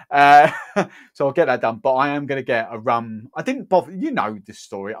 Georgie. So I'll get that done. But I am going to get a rum. I didn't bother. You know this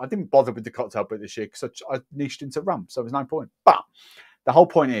story. I didn't bother with the cocktail book this year because I niched into rum, so there's no point. But the whole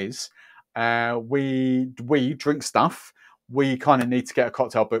point is, we drink stuff. We kind of need to get a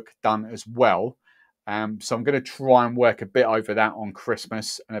cocktail book done as well. So I'm going to try and work a bit over that on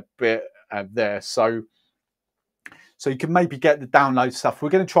Christmas and a bit there. So you can maybe get the download stuff. We're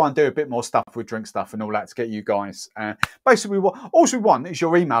going to try and do a bit more stuff with drink stuff and all that to get you guys. Basically, all we want is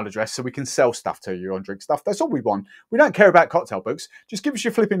your email address so we can sell stuff to you on drink stuff. That's all we want. We don't care about cocktail books. Just give us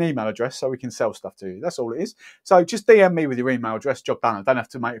your flipping email address so we can sell stuff to you. That's all it is. So just DM me with your email address. Job done. I don't have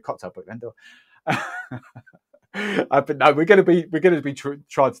to make a cocktail book then, do I? But no, we're going to be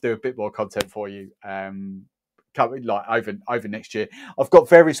trying to do a bit more content for you, like over next year. I've got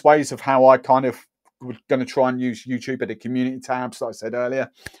various ways of how I kind of we're going to try and use YouTube at the community tabs, like I said earlier.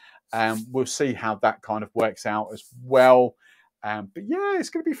 We'll see how that kind of works out as well. But yeah, it's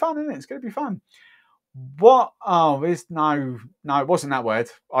going to be fun, isn't it? It's going to be fun. What? Oh, no, it wasn't that word.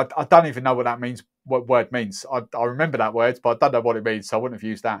 I don't even know what that means. What word means? I remember that word, but I don't know what it means, so I wouldn't have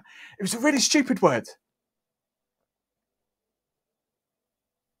used that. It was a really stupid word.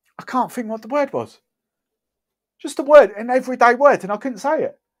 I can't think what the word was. Just a word, an everyday word, and I couldn't say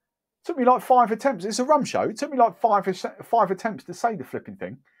it. It took me like 5 attempts. It's a rum show. It took me like five attempts to say the flipping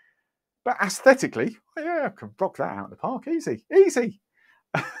thing. But aesthetically, yeah, I can rock that out of the park. Easy.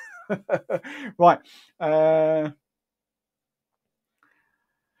 Right.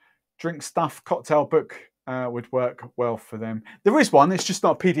 Drink stuff, cocktail book would work well for them. There is one. It's just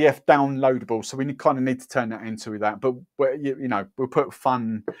not a PDF downloadable, so we kind of need to turn that into that. But we'll put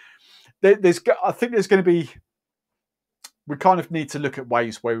fun. I think there's going to be. We kind of need to look at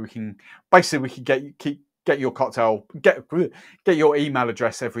ways where we can get your cocktail, get your email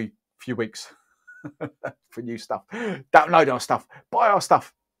address every few weeks. for new stuff. Download our stuff, buy our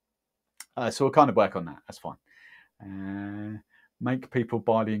stuff. So we'll kind of work on that. That's fine. Make people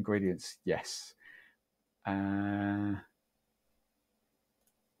buy the ingredients. Yes.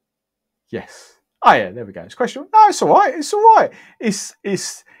 Yes. Oh yeah, there we go. It's question. No, it's all right. It's all right. It's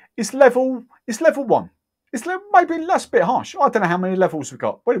level. It's level 1. It's maybe that's a bit harsh. I don't know how many levels we've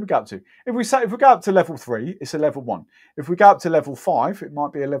got. What did we go up to? If we go up to level 3, it's a level 1. If we go up to level 5, it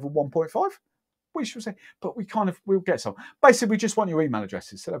might be a level 1.5. We should say, but we'll get some. Basically, we just want your email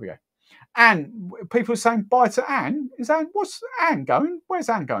addresses. So there we go. And people are saying bye to Anne. What's Anne going? Where's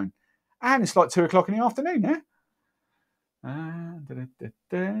Anne going? Anne, it's like 2 o'clock in the afternoon, yeah?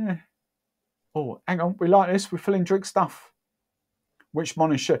 Oh, hang on. We like this. We're filling drink stuff. Which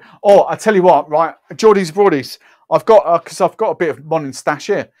Monin should? Oh, I tell you what, right? Geordies Broadies. I've got because I've got a bit of Monin stash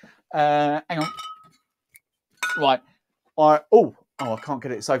here. Hang on. Right. I can't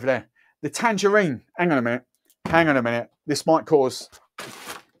get it. It's over there. The tangerine. Hang on a minute. This might cause.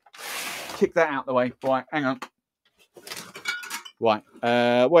 Kick that out the way. Right. Hang on. Right.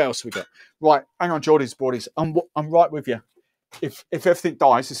 What else have we got? Right. Hang on, Geordies Broadies. I'm right with you. If everything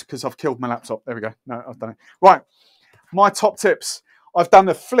dies, it's because I've killed my laptop. There we go. No, I've done it. Right. My top tips. I've done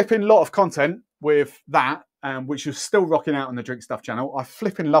a flipping lot of content with that, which is still rocking out on the Drink Stuff channel. I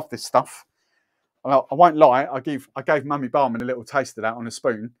flipping love this stuff. I won't lie. I gave Mummy Barman a little taste of that on a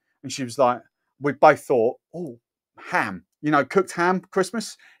spoon, and she was like, we both thought, oh, ham. You know, cooked ham,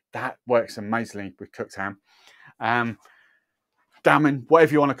 Christmas. That works amazingly with cooked ham. Gammon,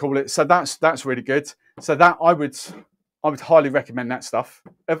 whatever you want to call it. So that's really good. So that I would highly recommend that stuff.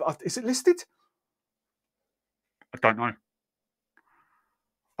 Is it listed? I don't know.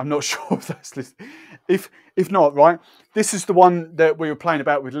 I'm not sure if that's listed. If not, right, this is the one that we were playing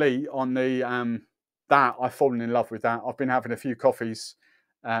about with Lee on the that I've fallen in love with that. I've been having a few coffees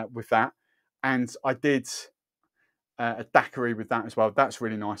with that, and I did a daiquiri with that as well. That's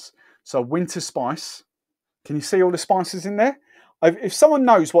really nice. So winter spice. Can you see all the spices in there? If someone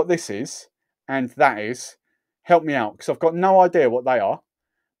knows what this is and that is, help me out because I've got no idea what they are.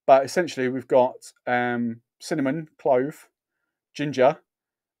 But essentially, we've got cinnamon, clove, ginger,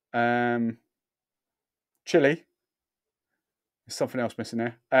 chili. There's something else missing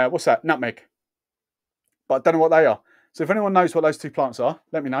there. What's that? Nutmeg. But I don't know what they are. So if anyone knows what those two plants are,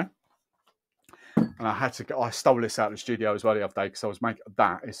 let me know. And I stole this out of the studio as well the other day because I was making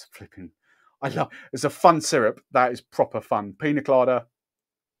that is flipping. It's a fun syrup. That is proper fun. Pina colada,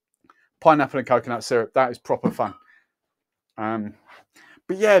 pineapple and coconut syrup. That is proper fun.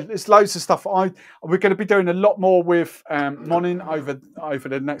 But yeah, there's loads of stuff. We're going to be doing a lot more with Monin over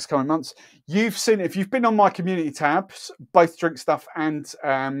the next coming months. You've seen, if you've been on my community tabs, both Drink Stuff and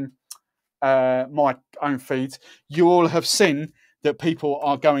my own feed, you all have seen that people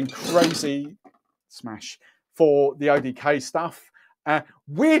are going crazy, smash, for the ODK stuff.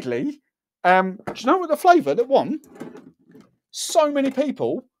 Weirdly, do you know what the flavour that won? So many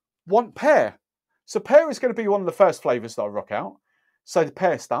people want pear. So pear is going to be one of the first flavours that I rock out. So the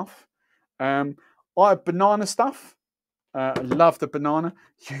pear stuff. I have banana stuff. I love the banana.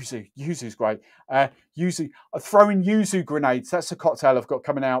 Yuzu's great. Yuzu. I throw in yuzu grenades. That's a cocktail I've got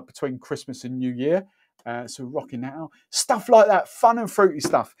coming out between Christmas and New Year. So we're rocking that out. Stuff like that, fun and fruity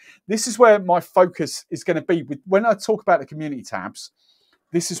stuff. This is where my focus is going to be. When I talk about the community tabs,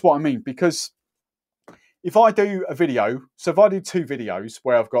 this is what I mean. Because if I do a video, so if I do 2 videos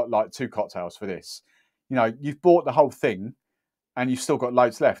where I've got like 2 cocktails for this, you know, you've bought the whole thing and you've still got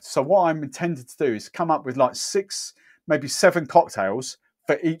loads left. So what I'm intended to do is come up with like 6, maybe 7 cocktails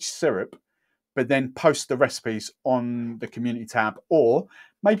for each syrup, but then post the recipes on the community tab, or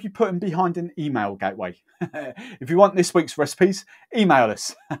maybe put them behind an email gateway. If you want this week's recipes, email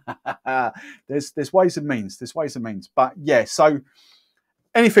us. There's ways and means. There's ways and means. But yeah, so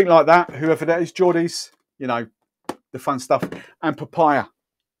anything like that, whoever that is, Geordies, you know, the fun stuff. And papaya.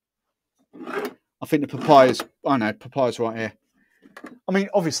 I think the papayas, I know, papayas right here. I mean,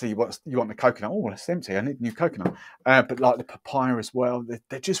 obviously you want the coconut. Oh, that's empty. I need a new coconut. But like the papaya as well.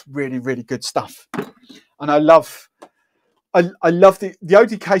 They're just really, really good stuff. And I love the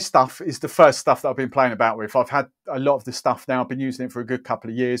ODK stuff is the first stuff that I've been playing about with. I've had a lot of the stuff now. I've been using it for a good couple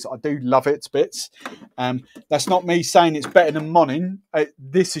of years. I do love it to bits. That's not me saying it's better than Monin.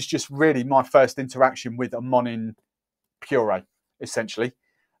 This is just really my first interaction with a Monin puree, essentially.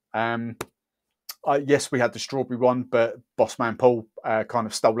 Yes, we had the strawberry one, but Bossman Paul kind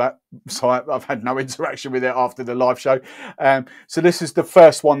of stole that. So I've had no interaction with it after the live show. So this is the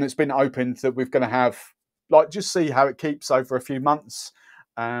first one that's been opened that we're going to have, like, just see how it keeps over a few months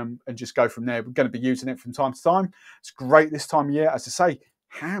and just go from there. We're going to be using it from time to time. It's great this time of year. As I say,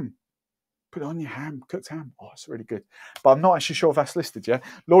 ham. Put it on your ham, cooked ham. Oh, it's really good. But I'm not actually sure if that's listed yet.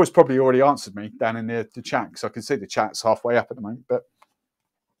 Laura's probably already answered me down in the chat, because I can see the chat's halfway up at the moment. But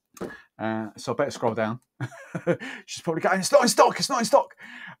so I better scroll down. She's probably going, it's not in stock, it's not in stock.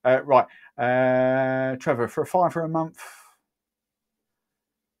 Right. Trevor, for a £5 a month,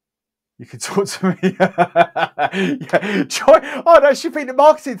 you can talk to me. Yeah. Oh, that should be the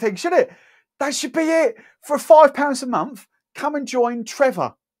marketing thing, shouldn't it? That should be it. For £5 a month, come and join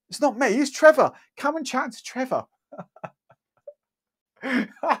Trevor. It's not me, it's Trevor. Come and chat to Trevor.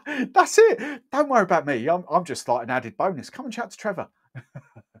 That's it. Don't worry about me. I'm just like an added bonus. Come and chat to Trevor.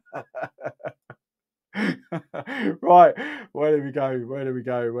 Right. Where do we go? Where do we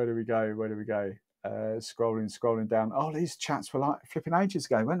go? Where do we go? Where do we go? Scrolling down. Oh, these chats were like flipping ages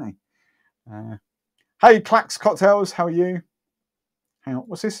ago, weren't they? Hey, Clacks Cocktails, how are you? Hang on,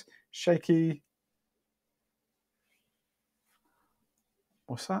 what's this? Shaky.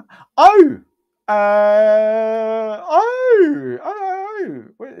 What's that? Oh!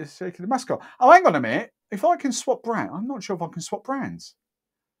 Where is Shaky the mascot? Oh, hang on a minute. If I can swap brand, I'm not sure if I can swap brands.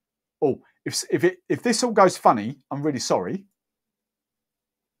 Oh, if this all goes funny, I'm really sorry.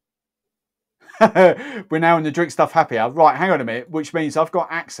 We're now in the drink stuff happy hour. Right, hang on a minute, which means I've got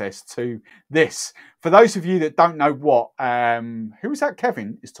access to this. For those of you that don't know what, who was that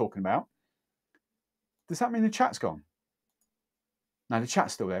Kevin is talking about? Does that mean the chat's gone? No, the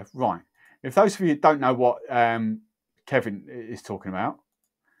chat's still there. Right. If those of you that don't know what Kevin is talking about,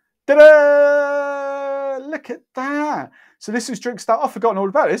 ta-da! Look at that. So this is drink stuff. I've forgotten all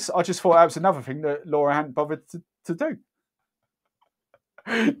about this. I just thought that was another thing that Laura hadn't bothered to do.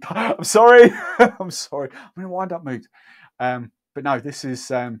 I'm sorry. I'm sorry. I'm in a wind-up mood. But no, this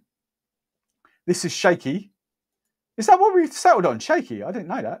is Shaky. Is that what we settled on? Shaky. I didn't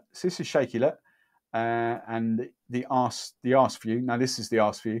know that. So this is Shaky, look. And the arse view. No, this is the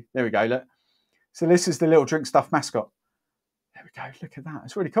arse view. There we go, look. So this is the little drink stuff mascot. There we go. Look at that.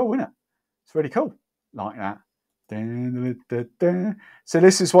 It's really cool, isn't it? It's really cool. Like that. So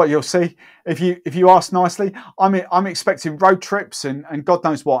this is what you'll see if you ask nicely. I'm expecting road trips and God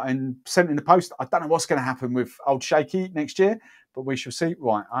knows what, and sent in the post. I don't know what's going to happen with old Shaky next year, but we shall see.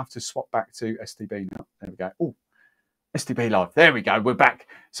 Right, I have to swap back to STB now. There we go. Oh, STB live. There we go. We're back.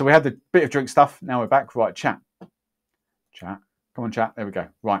 So we had the bit of drink stuff. Now we're back. Right, chat. Come on, chat. There we go.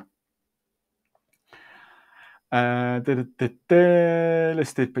 Right.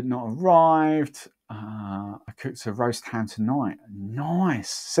 Listed but not arrived. I cooked a roast ham tonight. Nice.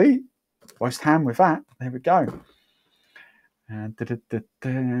 See? Roast ham with that. There we go.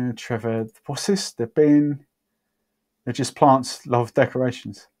 Trevor, what's this? They're just plants, love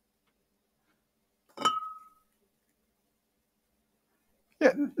decorations.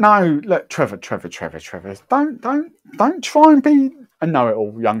 Yeah, no, look, Trevor. Don't try and be a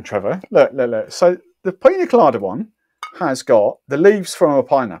know-it-all, young Trevor. Look. So the pina colada one has got the leaves from a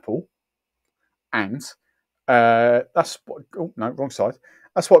pineapple. And that's what, oh no, wrong side.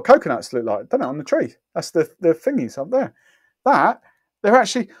 That's what coconuts look like, don't it, on the tree? That's the thingies up there. That, they're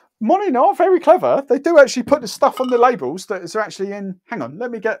actually, Monin are very clever. They do actually put the stuff on the labels that is actually in, hang on,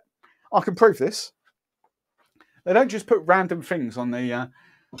 I can prove this. They don't just put random things on the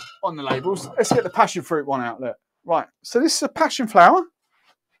labels. Let's get the passion fruit one out, look. Right, so this is a passion flower.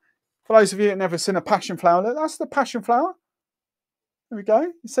 For those of you that never seen a passion flower, look, that's the passion flower. There we go,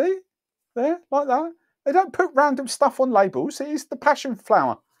 you see? There, like that. They don't put random stuff on labels. It is the passion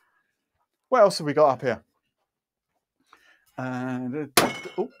flower. What else have we got up here?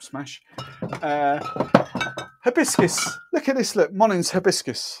 Oh, smash. Hibiscus. Look at this, look. Monin's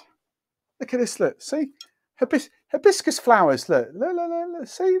hibiscus. Look at this, look. See? Hibiscus flowers, look. Look.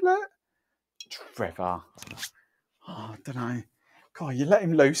 See, look. Trevor. Oh, I don't know. God, you let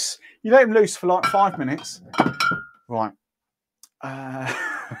him loose. You let him loose for like 5 minutes. Right.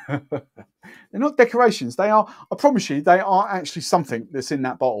 They're not decorations. They are, I promise you, they are actually something that's in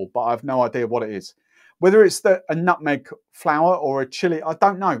that bottle, but I have no idea what it is. Whether it's a nutmeg flower or a chili, I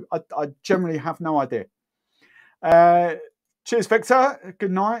don't know. I generally have no idea. Cheers, Victor.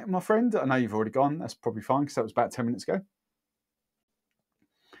 Good night, my friend. I know you've already gone. That's probably fine because that was about 10 minutes ago.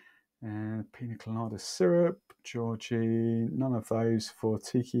 Pina colada syrup, Georgie. None of those for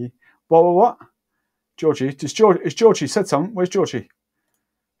tiki. What? Georgie, is Georgie said something? Where's Georgie?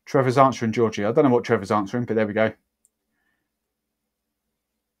 Trevor's answering Georgie. I don't know what Trevor's answering, but there we go.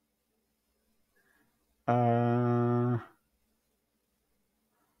 I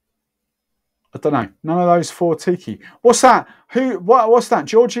don't know. None of those for tiki. What's that? What's that?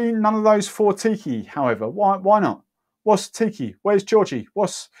 Georgie, none of those for tiki, however. Why not? What's tiki? Where's Georgie?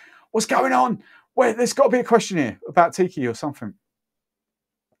 What's What's going on? Wait, there's got to be a question here about tiki or something.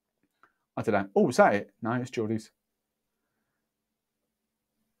 I don't know. Oh, is that it? No, it's Geordie's.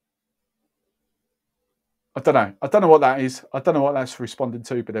 I don't know. I don't know what that is. I don't know what that's responding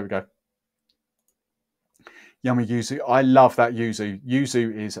to, but there we go. Yummy yuzu. I love that yuzu.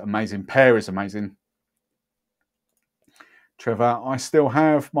 Yuzu is amazing. Pear is amazing. Trevor, I still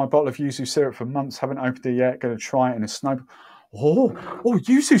have my bottle of yuzu syrup for months. Haven't opened it yet. Going to try it in a snowball. Oh,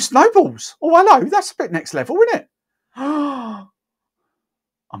 yuzu snowballs. Oh, hello. That's a bit next level, isn't it?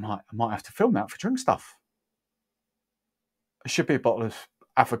 I might have to film that for drink stuff. There should be a bottle of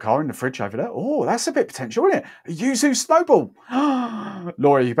avocado in the fridge over there. Oh, that's a bit potential, isn't it? A yuzu snowball.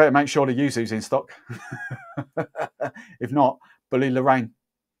 Laura, you better make sure the yuzu's in stock. If not, bully Lorraine.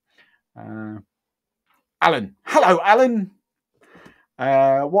 Alan. Hello, Alan.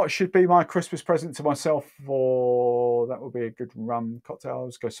 What should be my Christmas present to myself? For that would be a good rum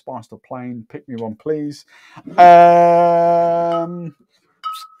cocktails. Go spiced or plain. Pick me one, please.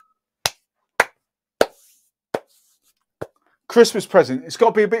 Christmas present. It's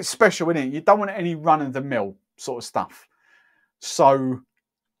got to be a bit special, innit? You don't want any run of the mill sort of stuff. So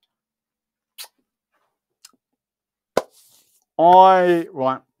I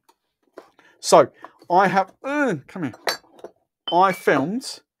have come here. I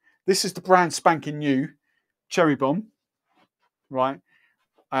filmed. This is the brand spanking new Cherry Bomb. Right.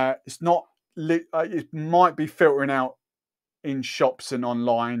 It's not. It might be filtering out in shops and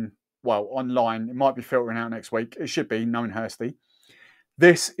online. Well, online, it might be filtering out next week. It should be, knowing Hursty.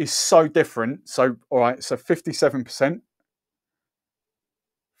 This is so different. So, all right, so 57%.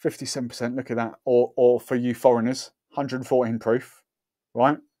 57%, look at that. Or for you foreigners, 114 proof,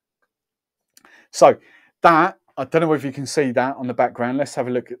 right? So that, I don't know if you can see that on the background. Let's have a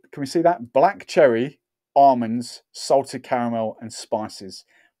look. Can we see that? Black cherry, almonds, salted caramel, and spices.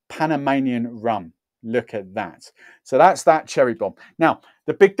 Panamanian rum. Look at that. So that's that Cherry Bomb. Now,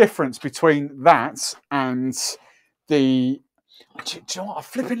 the big difference between that and the... Do you know what? I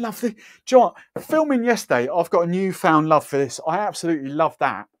flipping love this. Do you know what? Filming yesterday, I've got a newfound love for this. I absolutely love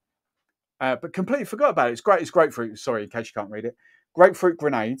that. But completely forgot about it. It's great. It's grapefruit. Sorry, in case you can't read it. Grapefruit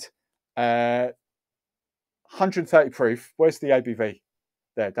grenade. 130 proof. Where's the ABV?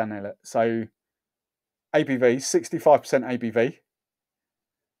 There, down there. So, ABV, 65% ABV.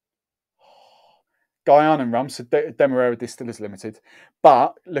 Guyanan rum, so Demerara Distillers Limited.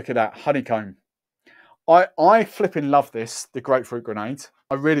 But look at that, honeycomb. I flipping love this, the grapefruit grenade.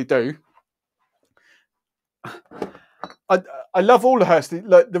 I really do. I love all the Hursty.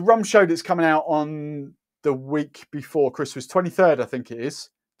 Look, the rum show that's coming out on the week before Christmas, 23rd, I think it is.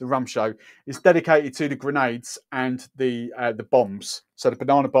 The rum show is dedicated to the grenades and the bombs. So the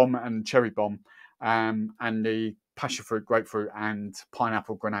banana bomb and cherry bomb, and the passion fruit, grapefruit, and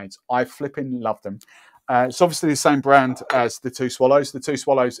pineapple grenades. I flipping love them. It's obviously the same brand as the Two Swallows. The Two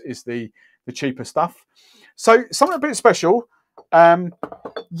Swallows is the cheaper stuff. So something a bit special.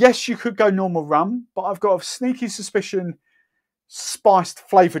 Yes, you could go normal rum, but I've got a sneaky suspicion spiced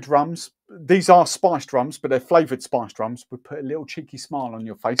flavoured rums. These are spiced rums, but they're flavoured spiced rums. Would put a little cheeky smile on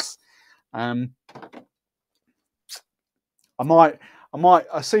your face. I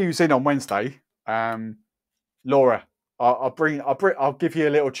see who's in on Wednesday. Laura, I'll give you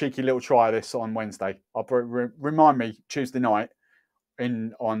a little cheeky little try of this on Wednesday. Remind me Tuesday night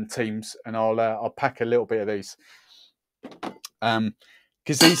on Teams, and I'll pack a little bit of these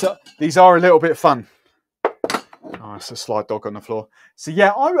because these are a little bit fun. Oh, it's a slide dog on the floor. So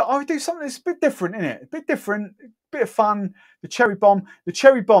yeah, I would do something that's a bit different, isn't it? A bit different, a bit of fun. The cherry bomb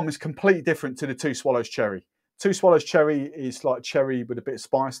is completely different to the Two Swallows cherry. Two Swallows cherry is like cherry with a bit of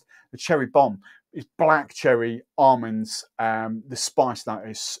spice. The cherry bomb is black cherry, almonds. The spice note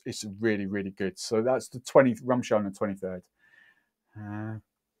is really, really good. So that's the 20th rum show on the 23rd.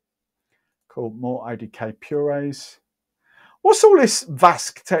 Cool. More ODK purees. What's all this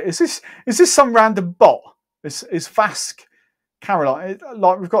Vask? Is this some random bot? Is Vask Caroline?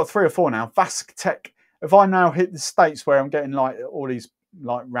 Like we've got 3 or 4 now. Vask Tech. Have I now hit the states where I'm getting like all these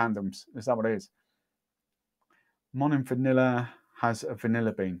like randoms? Is that what it is? Monin Vanilla has a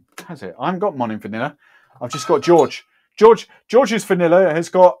vanilla bean. Has it? I haven't got Monin Vanilla. I've just got George. George's vanilla has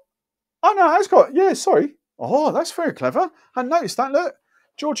got... Oh, no, it's got... Yeah, sorry. Oh, that's very clever. I hadn't noticed that. Look.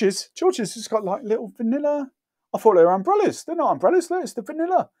 George's has got like little vanilla... I thought they were umbrellas. They're not umbrellas. Look, it's the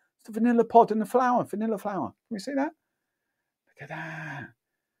vanilla. It's the vanilla pod and the flower. Vanilla flower. Can you see that? Look at that.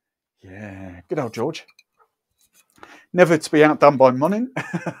 Yeah. Good old George. Never to be outdone by Monin.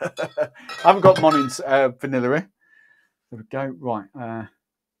 I haven't got Monin's vanilla here. There we go. Right.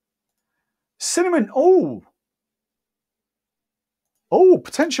 Cinnamon. Oh,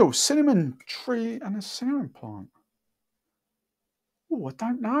 potential cinnamon tree and a cinnamon plant. Oh, I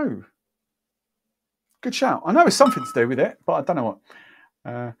don't know. Good shout. I know it's something to do with it, but I don't know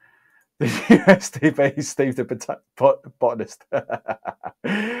what. The USDB, Steve the botanist.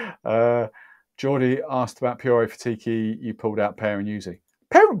 Geordie asked about puree for tiki. You pulled out pear and yuzu.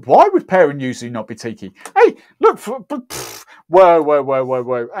 Why would pear and yuzu not be tiki? Hey, look.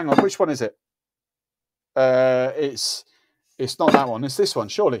 Whoa. Hang on. Which one is it? It's not that one. It's this one,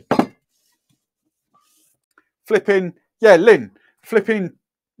 surely. Flipping, yeah, Lynn. Flipping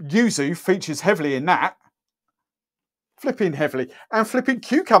yuzu features heavily in that. Flipping heavily. And flipping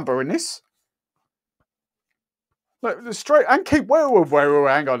cucumber in this. Look, straight and keep. Whoa,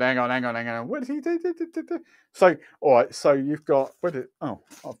 hang on. What did he do? So, all right. So you've got. Where did? Oh,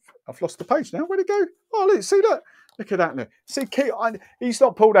 I've lost the page now. Where'd it go? Oh, look. See that? Look at that. Look. See, he's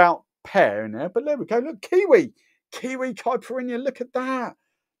not pulled out pear in there, but there we go. Look, kiwi caipirinha. Look at that.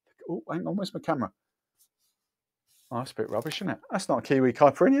 Oh, hang on. Where's my camera? Oh, that's a bit rubbish, isn't it? That's not a kiwi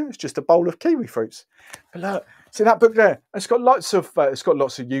caipirinha. It's just a bowl of kiwi fruits. But look, see that book there? It's got lots of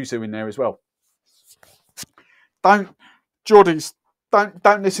yuzu in there as well. Don't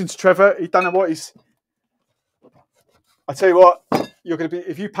listen to Trevor. He don't know what he's. I tell you what, you're going to be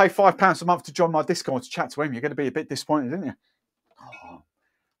if you pay £5 a month to join my Discord to chat to him, you're going to be a bit disappointed, aren't you? Oh,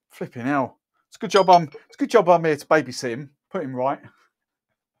 flipping hell! It's a good job. I'm here to babysit him, put him right.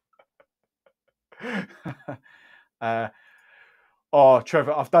 Oh,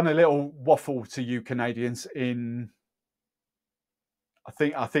 Trevor, I've done a little waffle to you Canadians in. I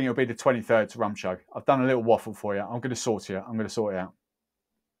think it'll be the 23rd to Rum Show. I've done a little waffle for you. I'm going to sort it out.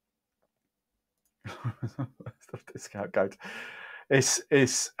 Discount code. It's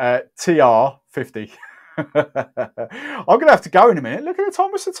TR50. I'm going to have to go in a minute. Look at the time.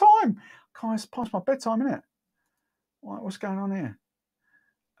 What's the time? God, it's past my bedtime, isn't it? Right, what's going on here?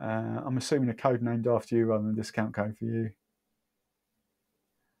 I'm assuming a code named after you rather than a discount code for you.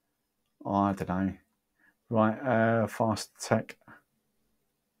 Oh, I don't know. Right, fast tech.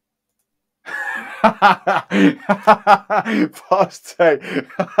 Fast tech.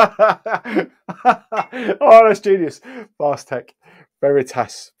 Oh, that's genius. Fast tech.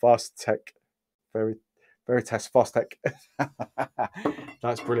 Veritas. Fast tech. Veritas. Fast tech.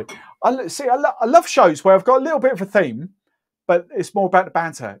 That's brilliant. I love shows where I've got a little bit of a theme, but it's more about the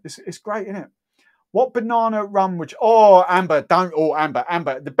banter. It's great, isn't it? What banana rum would you... Oh, Amber.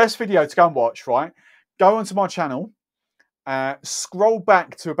 Amber. The best video to go and watch, right? Go onto my channel. Scroll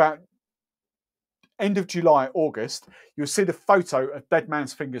back to about end of July, August, you'll see the photo of Dead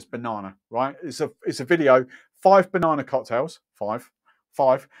Man's Fingers banana, right? It's a video, 5 banana cocktails, five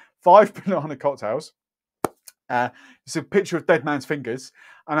banana cocktails. It's a picture of Dead Man's Fingers,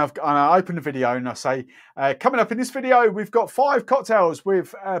 and I open the video and I say, coming up in this video, we've got 5 cocktails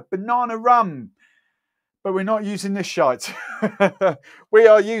with banana rum, but we're not using this shite. We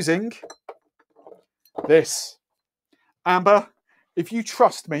are using this. Amber, if you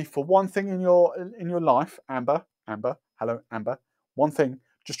trust me for one thing in your life, Amber, hello, Amber, one thing,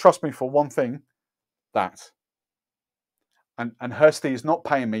 just trust me for one thing, that. And Hursty is not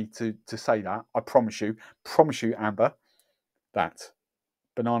paying me to say that. I promise you, Amber, that.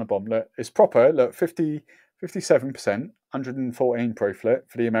 Banana bomb. Look, it's proper. Look, 57%, 114 proof. Look,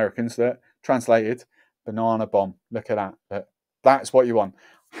 for the Americans. Look, translated, banana bomb. Look at that. Look, that's what you want.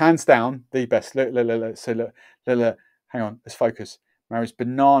 Hands down, the best. Look. So look. Hang on, let's focus. Marries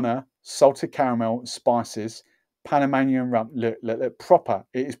banana, salted caramel, spices, Panamanian rum. Look, proper.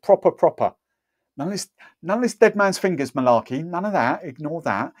 It is proper. None of this Dead Man's Fingers malarkey. None of that. Ignore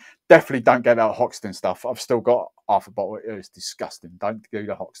that. Definitely don't get that Hoxton stuff. I've still got half a bottle. It's disgusting. Don't do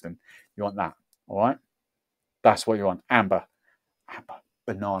the Hoxton. You want that. All right? That's what you want. Amber.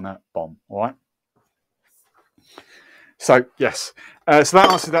 Banana bomb. All right? So, yes. So that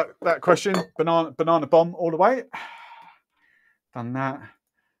answered that question. Banana bomb all the way. Done that.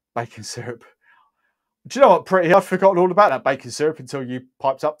 Bacon syrup. Do you know what, Pretty? I've forgotten all about that bacon syrup until you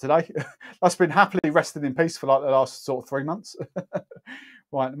piped up today. That's been happily resting in peace for like the last sort of 3 months.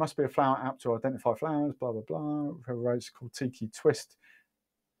 Right, there must be a flower app to identify flowers, blah, blah, blah. A rose called Tiki Twist.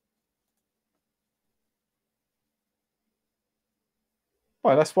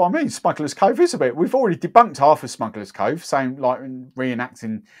 Well, that's what I mean. Smuggler's Cove is a bit. We've already debunked half of Smuggler's Cove, saying like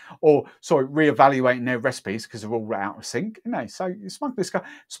reevaluating their recipes because they're all out of sync. You know, so Smuggler's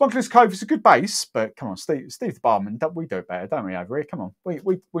Cove is a good base, but come on, Steve the barman, we do it better, don't we? Over here, come on,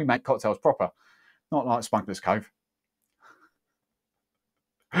 we make cocktails proper, not like Smuggler's Cove.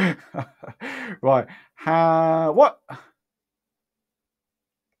 Right? How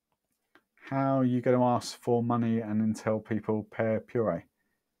are you going to ask for money and then tell people pear puree?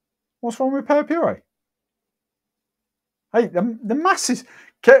 What's wrong with pear puree? Hey, the masses.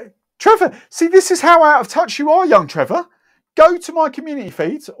 Trevor, see, this is how out of touch you are, young Trevor. Go to my community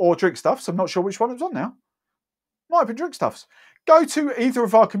feed or Drink Stuffs. I'm not sure which one it was on now. Might have been Drink Stuffs. Go to either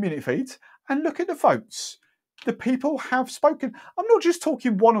of our community feeds and look at the votes. The people have spoken. I'm not just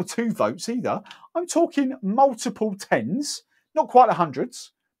talking 1 or 2 votes either. I'm talking multiple tens, not quite the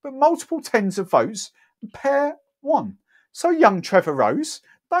hundreds, but multiple tens of votes. Pair 1. So young Trevor Rose,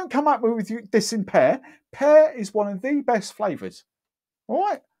 don't come up with this in pear. Pear is one of the best flavours. All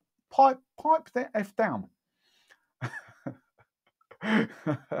right? Pipe the F down.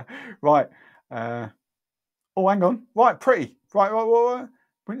 Right. Oh, hang on. Right, pretty. Right.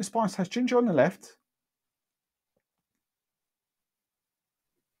 Winter Spice has ginger on the left.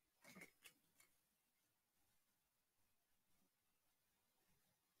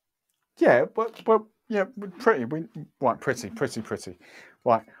 Yeah, but yeah, pretty. Pretty.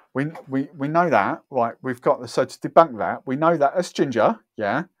 Right. We know that. Right. We've got so to debunk that, we know that that's ginger.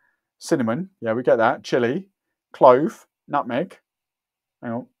 Yeah. Cinnamon. Yeah, we get that. Chili, clove, nutmeg.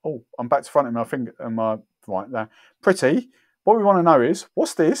 Hang on. Oh, I'm back to front of my finger and my right there. Pretty. What we want to know is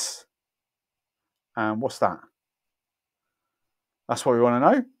what's this and what's that? That's what we want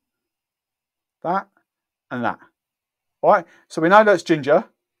to know. That and that. All right. So we know that's ginger.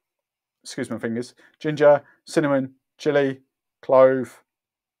 Excuse my fingers. Ginger, cinnamon, chili, clove,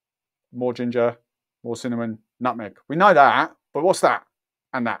 more ginger, more cinnamon, nutmeg. We know that, but what's that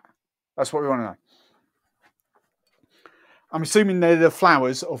and that? That's what we want to know. I'm assuming they're the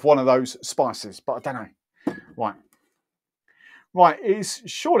flowers of one of those spices, but I don't know. Right.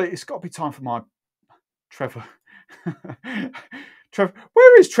 Surely it's got to be time for my Trevor. Trevor,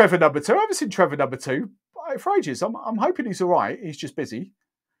 where is Trevor number 2? I haven't seen Trevor number 2 for ages. I'm hoping he's all right. He's just busy.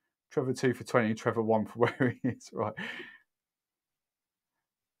 Trevor 2 for 20. Trevor 1 for where he is. Right.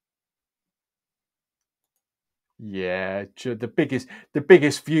 Yeah, the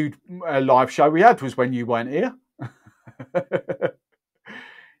biggest viewed live show we had was when you weren't here.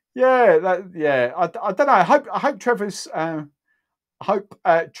 Yeah, I don't know. I hope Trevor's. I hope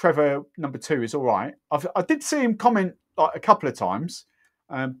Trevor number 2 is all right. I did see him comment like a couple of times,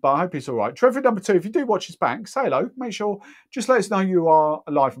 but I hope he's all right. Trevor number 2, if you do watch us back, say hello. Make sure, just let us know you are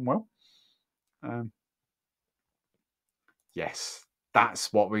alive and well. Yes,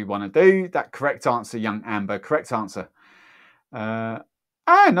 that's what we want to do. That correct answer, young Amber. Correct answer. Anne,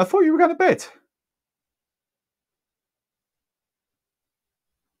 I thought you were going to bed.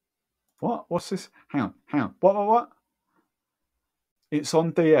 What? What's this? Hang on. What? It's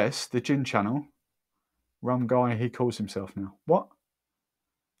on DS, the gin channel. Rum guy, he calls himself now. What?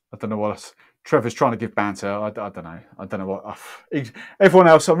 I don't know what. Trevor's trying to give banter. I don't know. I don't know what. Everyone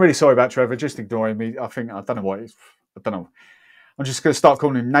else, I'm really sorry about Trevor. Just ignoring me. I don't know what. I don't know. I'm just going to start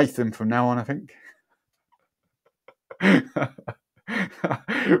calling him Nathan from now on, I think.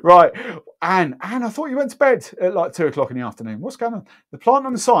 Right. Anne, I thought you went to bed at like 2 o'clock in the afternoon. What's going on? The plant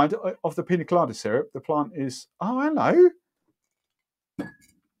on the side of the pina colada syrup, the plant is... Oh, hello.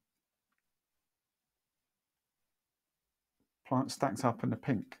 Plant stacked up in the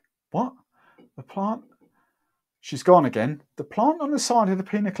pink. What? The plant... She's gone again. The plant on the side of the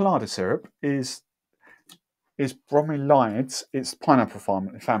pina colada syrup is bromeliads. It's pineapple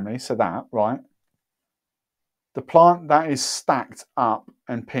family, so that, right? The plant that is stacked up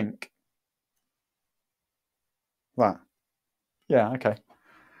and pink. That. Yeah, okay.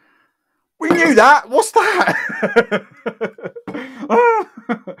 We knew that. What's that?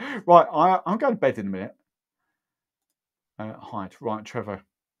 Right, I'm going to bed in a minute. Hide. Right, Trevor.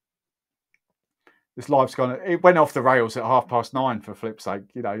 This live's gone. It went off the rails at 9:30 for flip's sake.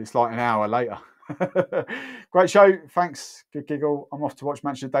 You know, it's like an hour later. Great show. Thanks. Good giggle. I'm off to watch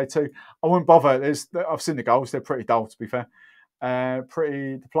Match of the Day 2. I wouldn't bother. I've seen the goals. They're pretty dull, to be fair. The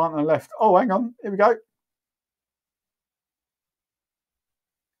plant on the left. Oh, hang on. Here we go.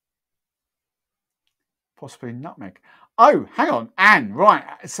 Possibly nutmeg. Oh, hang on. Anne. Right.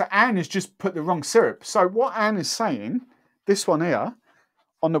 So Anne has just put the wrong syrup. So what Anne is saying, this one here,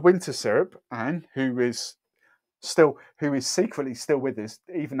 on the winter syrup, Anne, who is secretly still with us,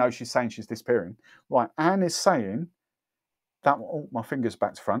 even though she's saying she's disappearing. Right, Anne is saying that. Oh, my finger's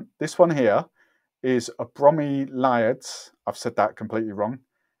back to front. This one here is a bromeliads. I've said that completely wrong.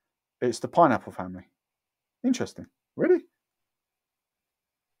 It's the pineapple family. Interesting. Really?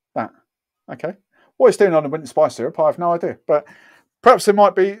 That. Okay. What it's doing on the winter spice syrup, I have no idea. But perhaps there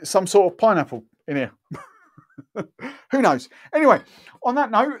might be some sort of pineapple in here. Who knows? Anyway, on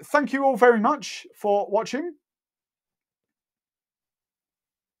that note, thank you all very much for watching.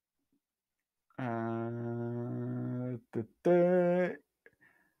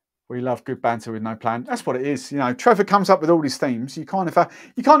 We love good banter with no plan. That's what it is. You know, Trevor comes up with all these themes. You kind of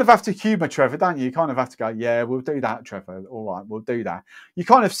have to humour Trevor, don't you? You kind of have to go, yeah, we'll do that, Trevor. All right, we'll do that. You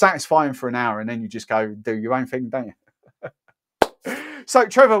kind of satisfy him for an hour, and then you just go do your own thing, don't you? So,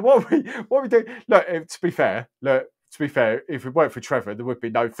 Trevor, what we do? Look, to be fair, if it weren't for Trevor, there would be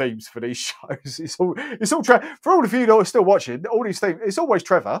no themes for these shows. It's all Trevor. For all of you that are still watching, all these themes, it's always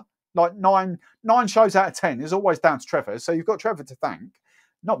Trevor. Like nine shows out of 10 is always down to Trevor. So you've got Trevor to thank.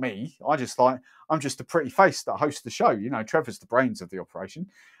 Not me. I'm just a pretty face that hosts the show. You know, Trevor's the brains of the operation.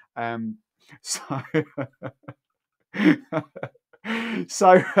 So,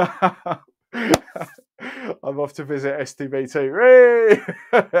 so I'm off to visit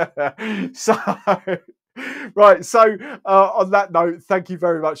STB2. So, right. So, on that note, thank you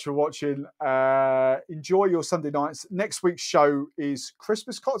very much for watching. Enjoy your Sunday nights. Next week's show is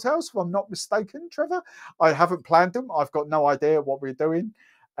Christmas cocktails, if I'm not mistaken, Trevor. I haven't planned them. I've got no idea what we're doing.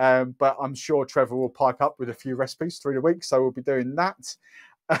 But I'm sure Trevor will pipe up with a few recipes through the week, so we'll be doing that.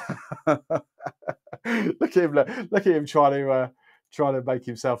 Look at him trying to make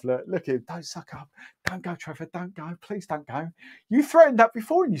himself look. Look at him. Don't suck up. Don't go, Trevor. Don't go. Please don't go. You threatened that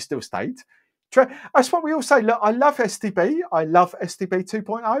before and you still stayed. That's what we all say. Look, I love STB. I love STB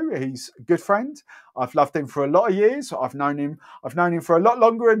 2.0. He's a good friend. I've loved him for a lot of years. I've known him for a lot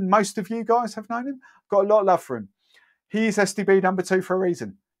longer than most of you guys have known him. Got a lot of love for him. He is STB number 2 for a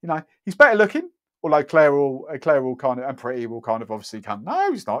reason. You know, he's better looking, although Claire will kind of, and Pretty will kind of obviously come.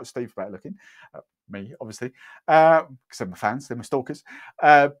 No, he's not. Steve's better looking. Me, obviously, because they're my fans, they're my stalkers.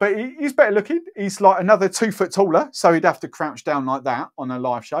 But he's better looking. He's like another 2 foot taller, so he'd have to crouch down like that on a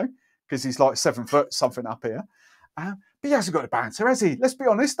live show because he's like 7 foot something up here. But he hasn't got the banter, has he? Let's be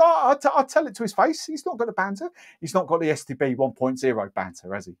honest. I tell it to his face. He's not got the banter. He's not got the STB 1.0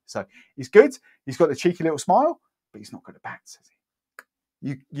 banter, has he? So he's good. He's got the cheeky little smile, but he's not got the bants, has he?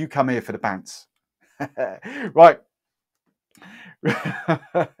 You come here for the bants. Right.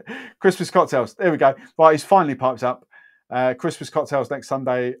 Christmas cocktails. There we go. Right, he's finally piped up. Christmas cocktails next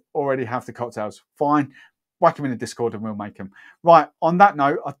Sunday. Already have the cocktails. Fine. Whack them in the Discord and we'll make them. Right, on that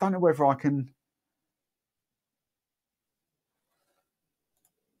note, I don't know whether I can...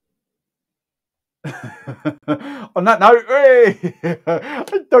 On that note, hey,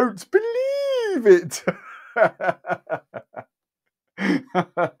 I don't believe it.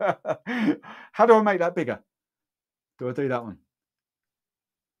 How do I make that bigger? Do I do that one?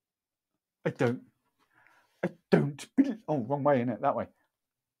 I don't believe... Oh, wrong way, innit? That way.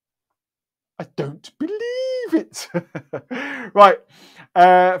 I don't believe it. Right.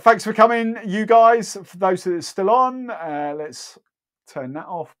 Thanks for coming, you guys. For those that are still on, let's turn that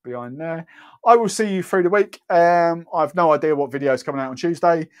off behind there. I will see you through the week. I've no idea what video is coming out on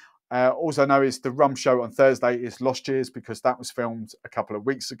Tuesday. All I know is the rum show on Thursday is Lost Years because that was filmed a couple of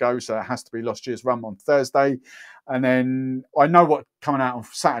weeks ago. So it has to be Lost Years rum on Thursday. And then I know what's coming out on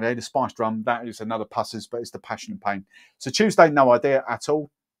Saturday, the spiced rum. That is another Pussers, but it's the Passion and Pain. So Tuesday, no idea at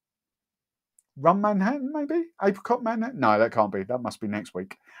all. Rum Manhattan, maybe? Apricot Manhattan? No, that can't be. That must be next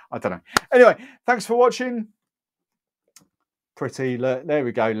week. I don't know. Anyway, thanks for watching. Pretty, look, there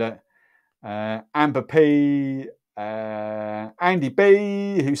we go, look. Amber P, Andy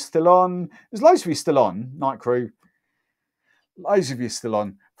B, who's still on. There's loads of you still on, Night Crew. Loads of you still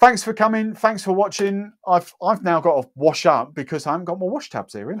on. Thanks for coming. Thanks for watching. I've now got to wash up because I haven't got my wash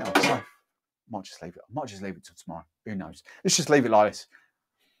tabs here, innit? So I might just leave it. I might just leave it till tomorrow. Who knows? Let's just leave it like this.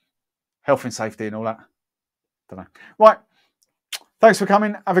 Health and safety and all that. Don't know. Right. Thanks for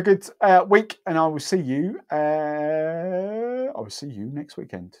coming. Have a good week, and I will see you. Next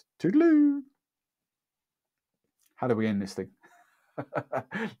weekend. Toodaloo. How do we end this thing?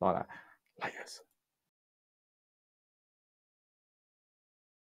 Like that. Laters.